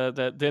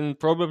 Then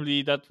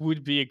probably that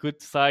would be a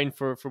good sign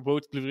for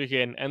both Club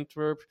Brugge and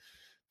Antwerp.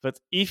 But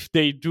if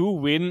they do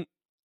win,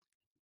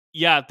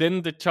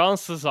 then the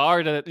chances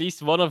are that at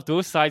least one of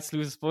those sides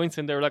loses points,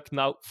 and they're like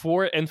now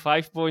 4 and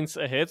 5 points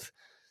ahead.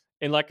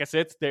 And like I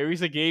said, there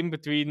is a game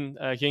between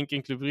Genk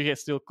and Club Brugge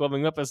still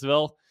coming up as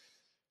well.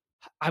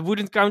 I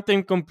wouldn't count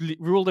them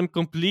rule them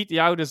completely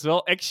out as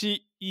well.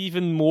 Actually,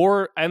 even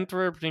more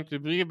Antwerp than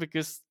Club Brugge,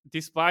 because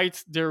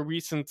despite their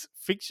recent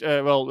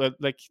fixture,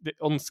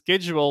 on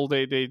schedule,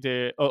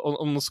 they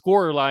on the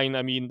score line,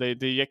 I mean,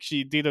 they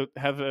actually did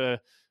have a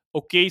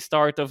okay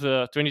start of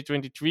the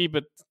 2023,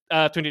 but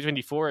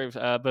 2024,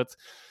 but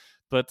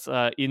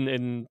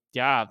in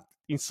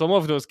some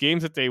of those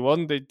games that they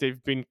won,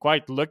 they've been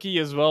quite lucky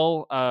as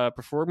well.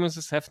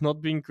 Performances have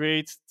not been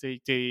great.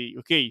 They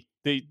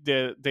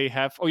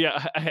have. Oh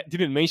yeah, I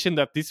didn't mention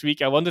that this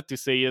week. I wanted to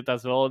say it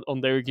as well on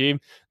their game.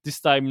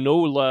 This time,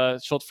 no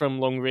shot from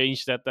long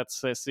range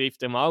that's saved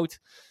them out.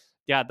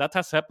 Yeah, that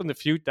has happened a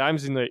few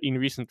times in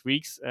recent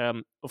weeks.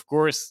 Of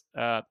course,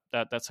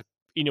 that's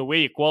in a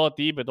way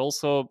equality, but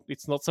also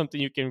it's not something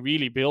you can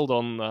really build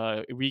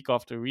on week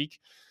after week.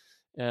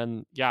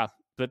 And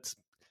but.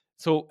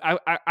 So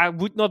I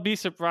would not be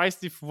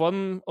surprised if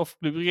one of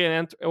Club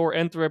Brugge or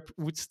Antwerp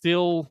would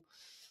still,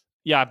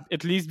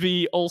 at least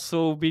be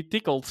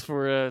tickled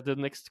for the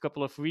next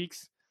couple of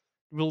weeks.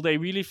 Will they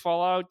really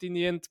fall out in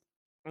the end?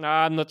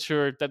 I'm not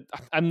sure. That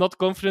I'm not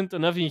confident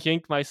enough in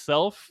Genk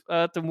myself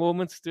at the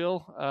moment.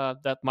 Still,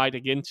 that might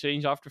again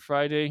change after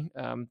Friday.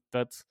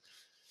 But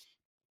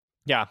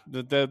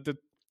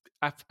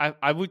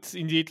I would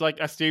indeed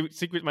I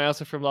stick with my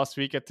answer from last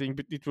week. I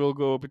think it will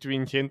go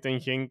between Ghent and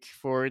Genk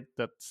for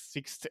that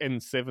 6th and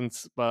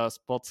 7th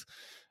spot,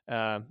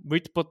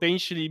 with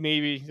potentially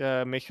maybe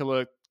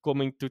Mechelen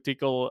coming to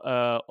tickle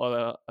at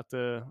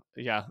the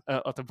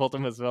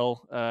bottom as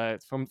well,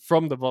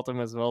 from the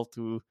bottom as well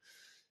to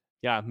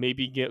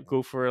maybe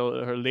go for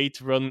a late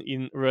run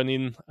in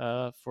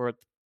for it.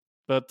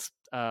 But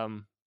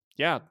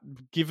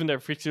given their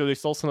fixture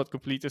list also not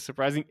completely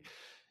surprising.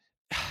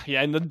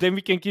 Yeah, and then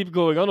we can keep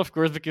going on, of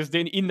course, because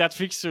then in that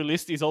fixture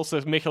list is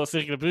also Mechelen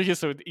Cercle Brugge.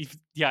 So if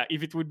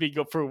it would be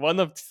go for one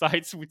of the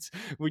sides which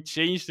would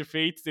change the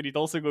fate, then it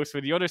also goes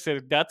for the other side.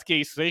 In that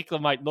case, Cercle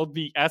might not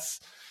be as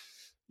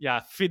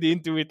fit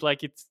into it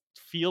like it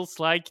feels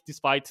like,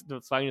 despite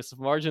the finest of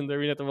margin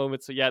they're in at the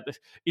moment. So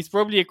it's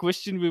probably a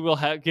question we will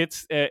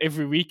get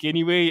every week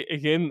anyway.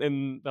 Again,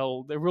 and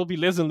there will be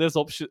less and less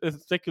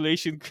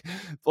speculation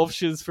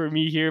options for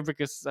me here,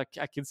 because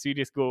I can see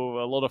this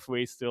go a lot of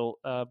ways still.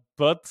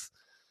 But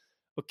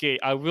okay,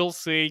 I will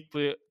say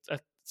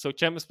so.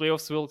 Champions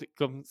playoffs will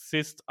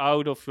consist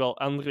out of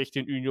Anderlecht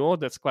and Union.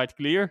 That's quite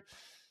clear.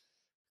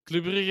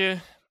 Club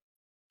Brugge,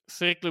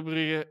 Cercle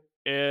Brugge,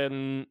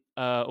 and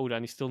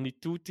then you still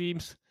need 2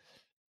 teams.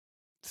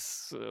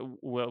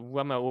 Who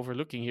am I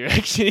overlooking here,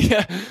 actually?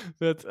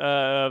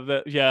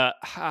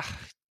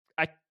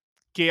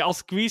 I'll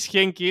squeeze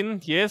Genk in.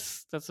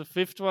 Yes, that's the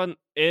 5th one.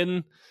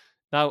 And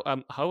now,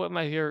 how am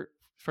I here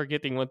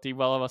forgetting one team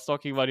while I was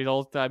talking about it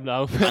all the time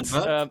now?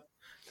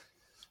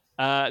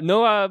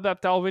 No,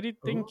 but I already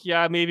think,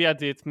 maybe I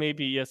did.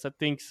 Maybe, yes, I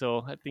think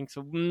so.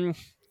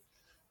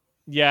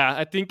 Yeah,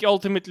 I think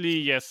ultimately,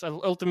 yes.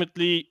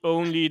 Ultimately,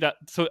 only that.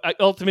 So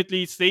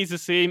ultimately, it stays the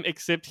same,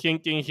 except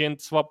Genk and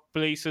Gent swap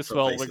places. Swap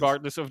Well, places.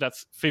 regardless of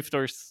that's fifth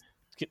or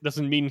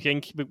doesn't mean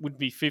Genk would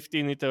be fifth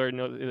in it or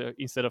no,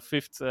 instead of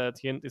fifth.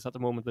 Gent is at the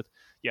moment, but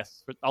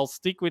yes, but I'll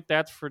stick with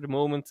that for the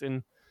moment.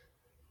 And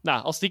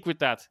I'll stick with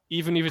that,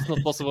 even if it's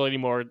not possible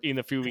anymore in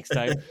a few weeks'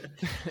 time.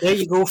 There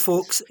you go,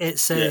 folks.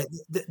 It's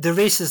the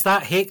race is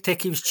that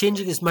hectic. He was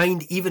changing his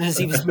mind even as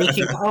he was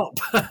making it up.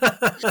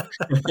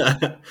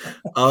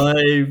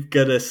 I'm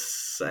gonna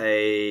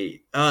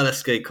say,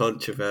 let's go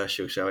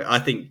controversial, shall we? I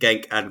think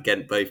Genk and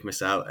Ghent both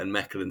miss out, and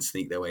Mechelen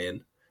sneak their way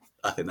in.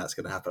 I think that's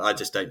going to happen. I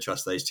just don't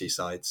trust those two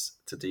sides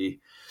to do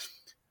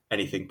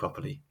anything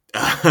properly,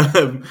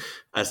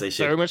 as they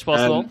should. Very much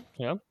possible.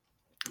 Yeah.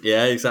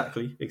 Yeah,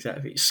 exactly.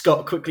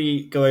 Scott,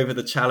 quickly go over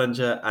the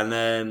challenger, and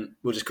then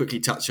we'll just quickly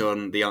touch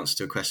on the answer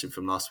to a question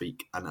from last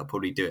week, and I'll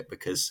probably do it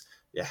because,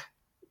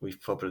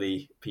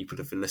 people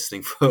have been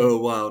listening for a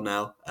while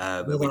now,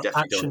 and we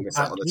definitely don't want to miss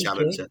out on the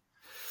challenger.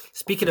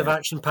 Speaking of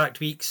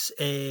action-packed weeks,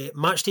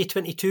 match day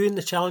 22 in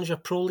the Challenger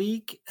Pro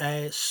League,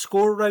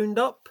 score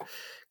roundup.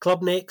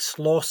 Club Next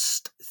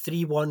lost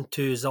 3-1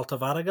 to Zulte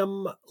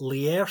Waregem.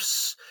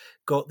 Liers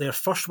got their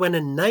first win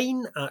in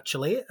 9,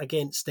 actually,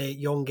 against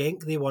Jong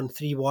Genk. They won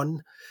 3-1.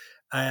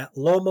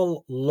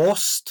 Lommel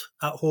lost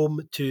at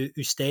home to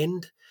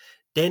Oostende.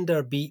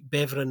 Dender beat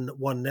Beveren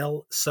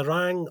 1-0.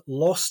 Serang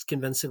lost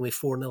convincingly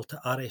 4-0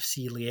 to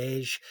RFC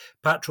Liège.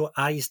 Patro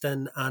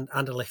Eisden and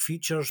Anderlecht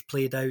Futures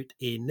played out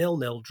a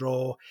 0-0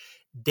 draw.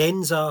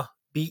 Deinze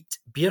beat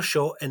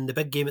Beerschot in the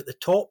big game at the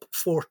top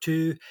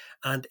 4-2,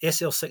 and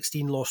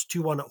SL16 lost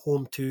 2-1 at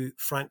home to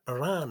Frank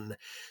Baran.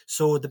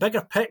 So the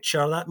bigger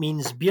picture, that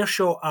means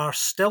Beerschot are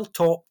still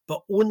top,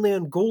 but only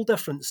on goal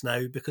difference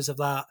now because of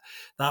that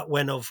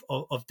win of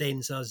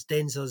Deinze's.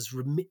 Deinze's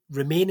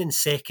remain in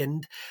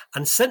second,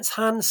 and since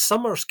Hans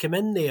Summers came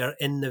in there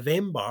in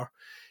November,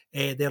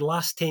 their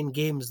last 10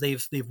 games,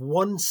 they've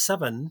won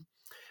 7,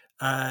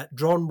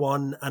 drawn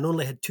 1, and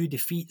only had 2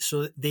 defeats.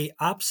 So they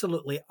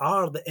absolutely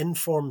are the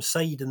informed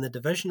side in the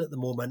division at the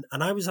moment.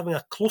 And I was having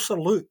a closer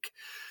look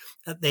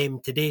at them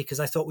today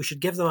because I thought we should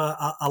give them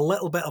a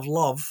little bit of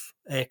love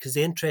because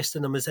the interest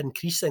in them is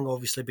increasing,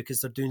 obviously, because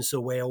they're doing so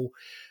well.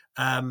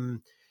 I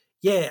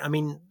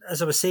mean,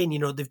 as I was saying,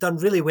 they've done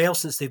really well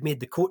since they've made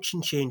the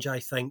coaching change, I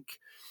think.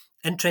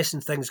 Interesting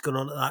things going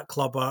on at that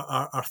club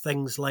are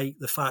things like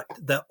the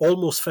fact that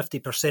almost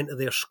 50% of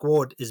their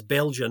squad is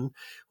Belgian,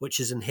 which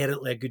is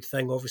inherently a good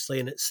thing, obviously,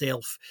 in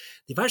itself.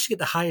 They've actually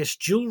got the highest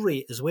duel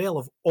rate as well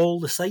of all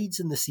the sides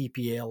in the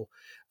CPL,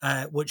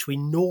 which we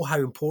know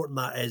how important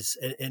that is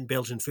in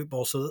Belgian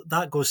football. So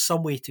that goes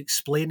some way to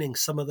explaining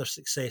some of their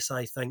success,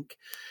 I think.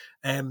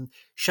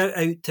 Shout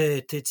out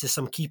to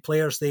some key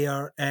players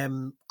there.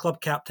 Club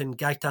captain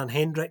Gaetan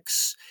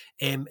Hendricks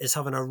is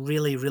having a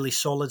really, really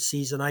solid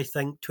season, I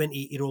think.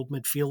 28-year-old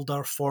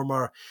midfielder,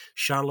 former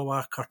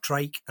Charleroi,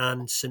 Kortrijk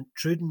and St.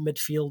 Truden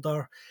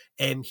midfielder.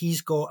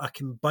 He's got a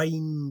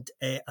combined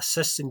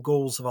assists and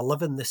goals of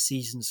 11 this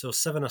season, so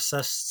 7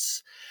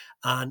 assists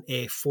and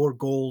 4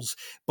 goals,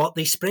 but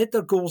they spread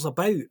their goals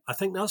about. I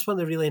think that's one of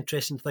the really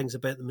interesting things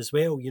about them as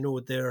well.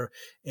 They're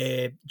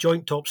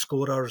joint top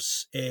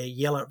scorers,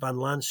 Jellert van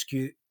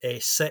Lanskut,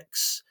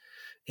 6,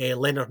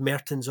 Leonard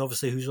Mertens,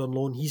 obviously, who's on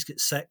loan, he's got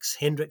 6,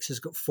 Hendricks has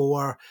got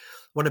 4,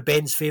 one of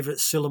Ben's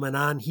favourites, Suleiman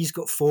An, he's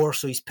got 4,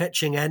 so he's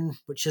pitching in,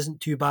 which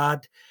isn't too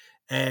bad.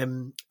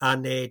 And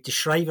De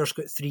Schrijver's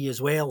got 3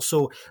 as well.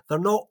 So they're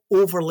not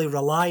overly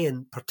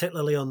reliant,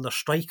 particularly on their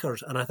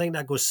strikers. And I think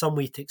that goes some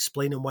way to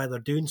explaining why they're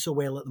doing so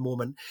well at the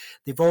moment.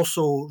 They've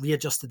also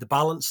readjusted the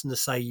balance in the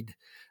side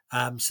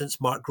since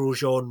Marc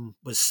Grosjean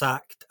was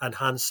sacked and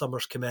Hans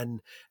Summers came in.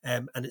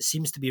 And it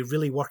seems to be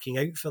really working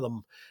out for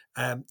them.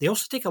 They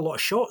also take a lot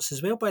of shots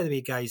as well, by the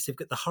way, guys. They've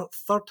got the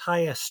third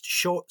highest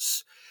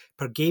shots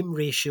per game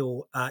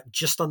ratio at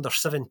just under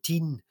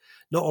 17.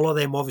 Not all of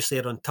them obviously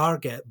are on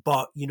target,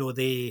 but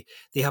they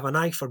have an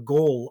eye for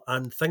goal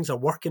and things are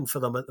working for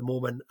them at the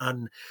moment.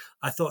 And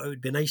I thought it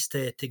would be nice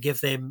to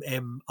give them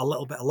a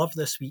little bit of love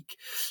this week.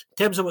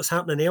 In terms of what's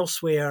happening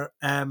elsewhere,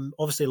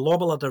 obviously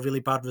Lommel had a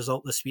really bad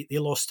result this week. They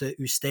lost to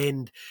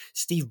Oostende.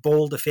 Steve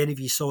Bold, if any of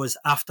you saw his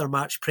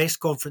after-match press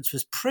conference,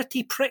 was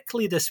pretty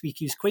prickly this week.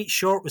 He was quite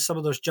short with some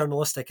of those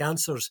journalistic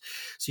answers,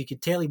 so you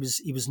could tell he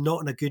was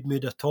not in a good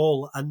mood at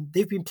all. And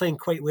they've been playing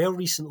quite well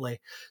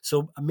recently,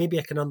 so maybe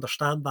I can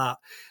understand that.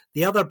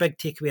 The other big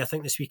takeaway, I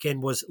think, this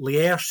weekend was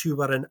Liers, who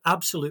were in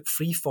absolute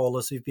free fall,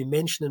 as we've been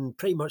mentioning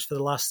pretty much for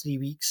the last 3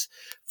 weeks.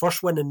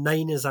 First win in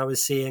 9, as I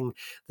was saying,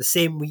 the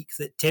same week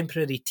that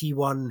temporary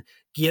T1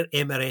 Geert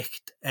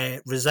Emericht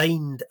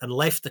resigned and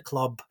left the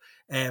club.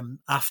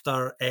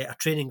 after a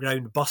training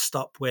ground bust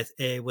up with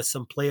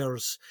some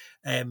players.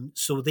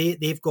 So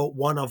they've got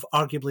one of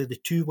arguably the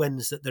 2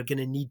 wins that they're going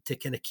to need to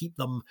kind of keep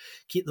them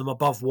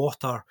above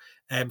water.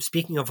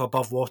 Speaking of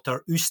above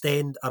water,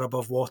 Oostend are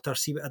above water.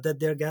 See what I did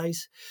there,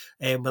 guys?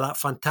 With that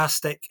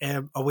fantastic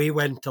away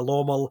win to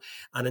Lommel.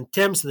 And in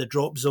terms of the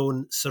drop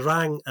zone,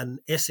 Serang and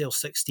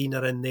SL16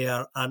 are in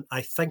there. And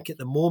I think at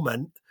the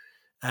moment,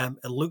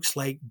 it looks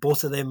like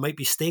both of them might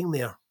be staying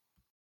there.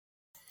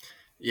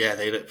 Yeah,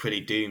 they look pretty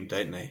doomed,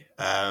 don't they?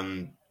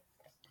 And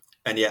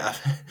yeah,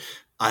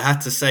 I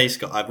had to say,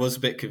 Scott, I was a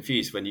bit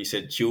confused when you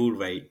said dual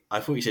rate. I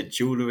thought you said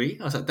jewellery.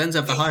 I was like, Deinze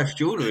have the highest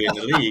jewellery in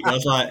the league. I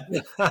was like,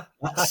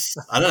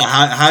 I don't know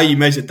how you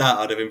measured that.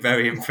 I'd have been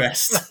very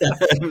impressed.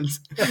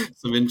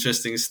 Some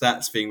interesting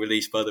stats being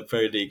released by the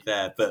Pro League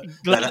there. But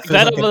that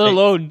I'm not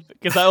alone,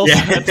 because I also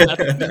had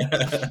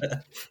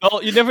that.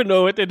 Well, you never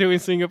know what they do in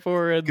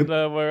Singapore and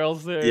where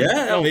else.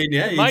 Yeah, I mean,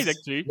 yeah. Might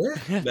actually.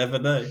 Yeah, never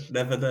know.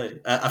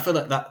 I feel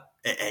like that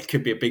it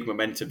could be a big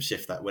momentum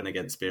shift, that win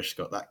against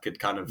Beerschot. That could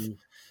kind of...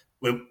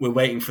 We're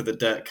waiting for the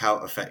Dirk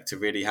Kuyt effect to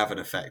really have an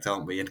effect,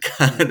 aren't we? And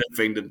kind of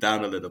bring them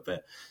down a little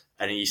bit.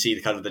 And you see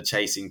the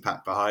chasing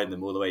pack behind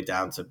them all the way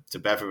down to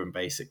Beveren,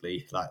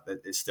 basically. Like,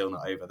 it's still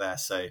not over there.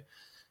 So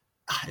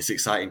it's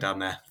exciting down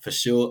there for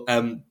sure.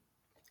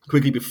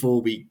 Quickly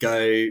before we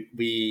go,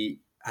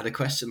 we had a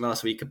question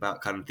last week about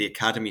kind of the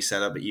academy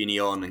setup at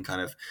Union and kind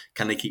of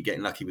can they keep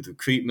getting lucky with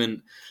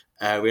recruitment.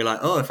 We were like,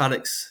 if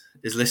Alex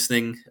is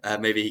listening,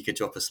 maybe he could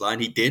drop us a line.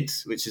 He did,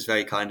 which is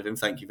very kind of him.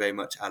 Thank you very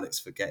much, Alex,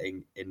 for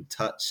getting in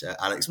touch.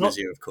 Alex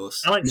Bizzare, of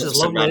course. Alex is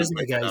lovely, isn't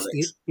he, guys?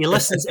 He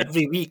listens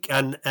every week,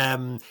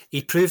 and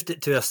he proved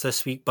it to us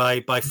this week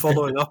by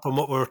following up on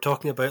what we were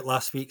talking about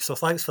last week. So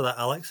thanks for that,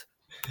 Alex.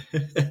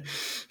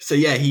 So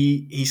yeah,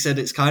 he said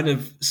it's kind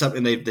of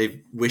something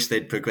they wish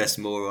they'd progressed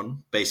more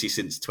on, basically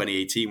since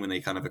 2018 when they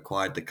kind of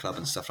acquired the club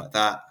and stuff like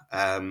that.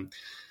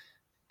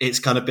 It's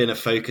kind of been a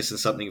focus and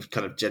something of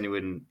kind of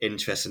genuine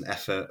interest and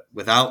effort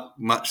without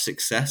much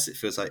success.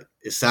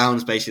 It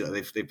sounds basically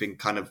like they've been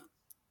kind of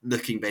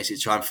looking basically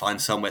to try and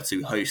find somewhere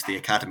to host the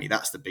academy.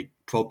 That's the big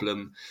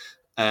problem.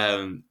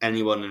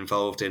 Anyone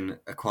involved in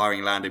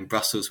acquiring land in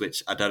Brussels,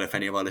 which I don't know if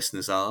any of our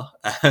listeners are,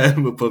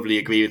 will probably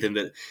agree with him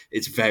that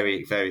it's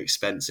very, very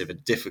expensive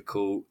and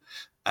difficult,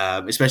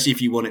 especially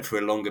if you want it for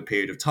a longer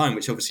period of time,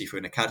 which obviously for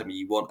an academy,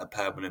 you want a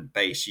permanent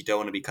base. You don't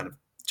want to be kind of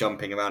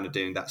jumping around and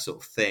doing that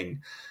sort of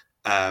thing.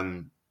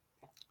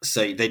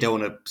 So they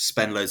don't want to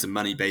spend loads of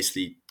money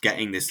basically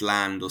getting this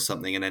land or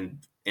something and then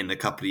in a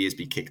couple of years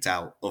be kicked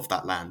out of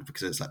that land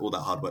because it's like all that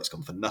hard work's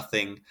gone for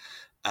nothing.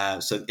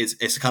 So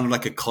it's kind of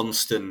like a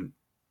constant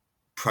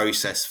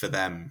process for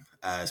them,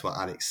 is what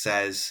Alex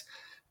says.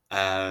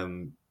 Blah,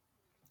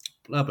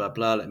 blah,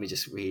 blah. Let me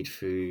just read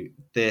through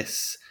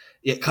this.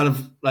 It kind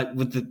of like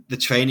with the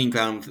training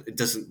ground, it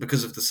doesn't,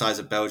 because of the size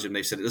of Belgium,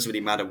 they've said it doesn't really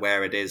matter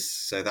where it is.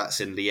 So that's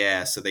in the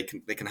air. So they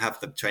can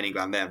have the training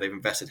ground there. They've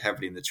invested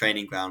heavily in the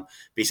training ground.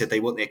 But he said they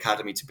want the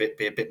academy to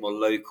be a bit more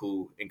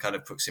local in kind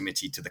of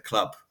proximity to the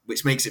club,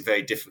 which makes it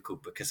very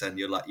difficult because then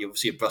you're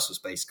obviously a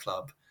Brussels-based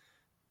club.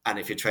 And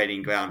if you're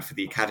training ground for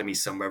the academy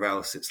somewhere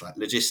else, it's like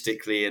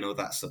logistically and all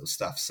that sort of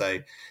stuff.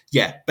 So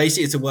yeah,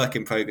 basically it's a work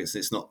in progress.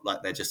 It's not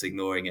like they're just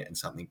ignoring it and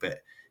something,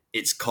 but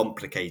it's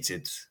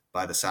complicated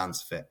by the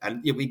sounds of it.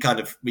 And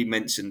we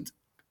mentioned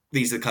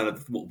these are kind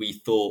of what we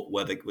thought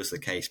was the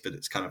case, but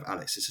it's kind of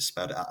Alex has just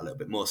spelled it out a little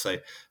bit more. So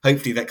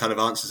hopefully that kind of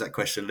answers that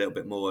question a little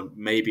bit more. And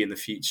maybe in the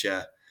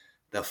future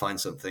they'll find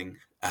something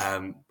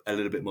a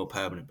little bit more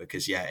permanent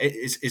because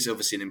it's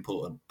obviously an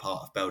important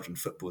part of Belgian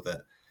football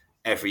that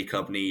every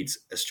club needs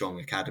a strong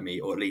academy,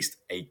 or at least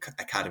a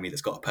academy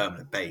that's got a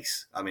permanent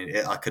base. I mean,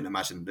 I couldn't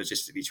imagine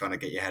logistically trying to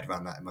get your head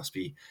around that. It must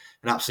be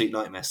an absolute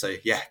nightmare. So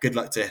yeah, good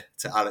luck to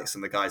Alex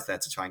and the guys there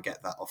to try and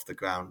get that off the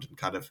ground and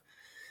kind of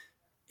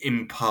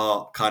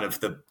impart kind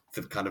of the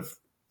kind of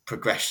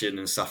progression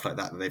and stuff like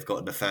that they've got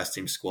in the first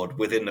team squad,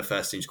 within the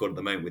first team squad at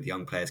the moment, with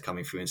young players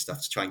coming through and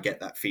stuff, to try and get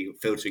that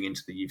filtering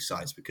into the youth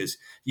sides, because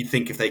you'd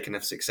think if they can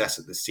have success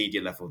at the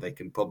senior level, they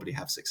can probably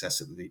have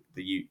success at the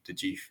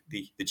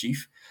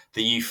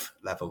youth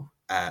level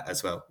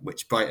as well,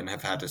 which Brighton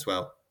have had as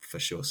well for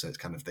sure. So it's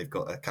kind of, they've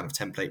got a kind of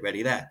template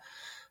ready there.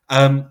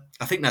 I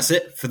think that's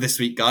it for this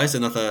week, guys.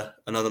 Another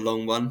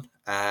long one,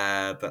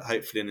 but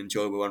hopefully an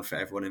enjoyable one for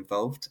everyone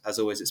involved. As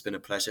always, it's been a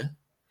pleasure.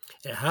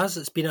 It has.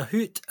 It's been a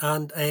hoot.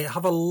 And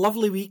have a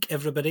lovely week,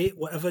 everybody,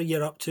 whatever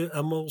you're up to.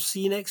 And we'll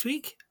see you next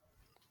week.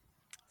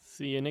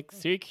 See you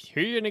next week.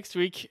 Hear you next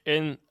week.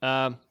 And,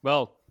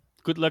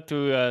 good luck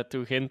to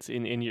Ghent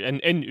in Union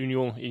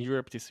in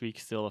Europe this week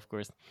still, of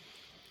course.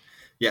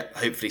 Yeah,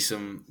 hopefully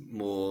some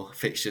more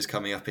fixtures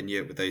coming up in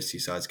Europe with those two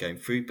sides going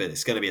through. But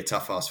it's going to be a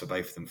tough ask for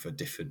both of them for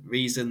different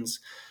reasons.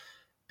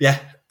 Yeah,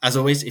 as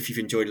always, if you've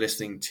enjoyed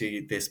listening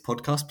to this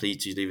podcast,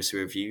 please do leave us a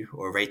review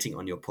or a rating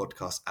on your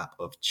podcast app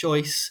of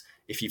choice.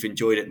 If you've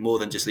enjoyed it more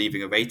than just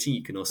leaving a rating,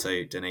 you can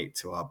also donate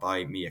to our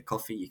Buy Me a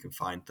Coffee. You can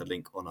find the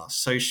link on our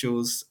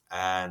socials.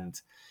 And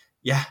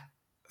yeah,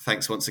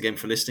 thanks once again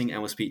for listening, and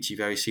we'll speak to you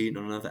very soon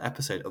on another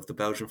episode of the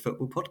Belgian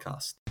Football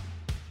Podcast.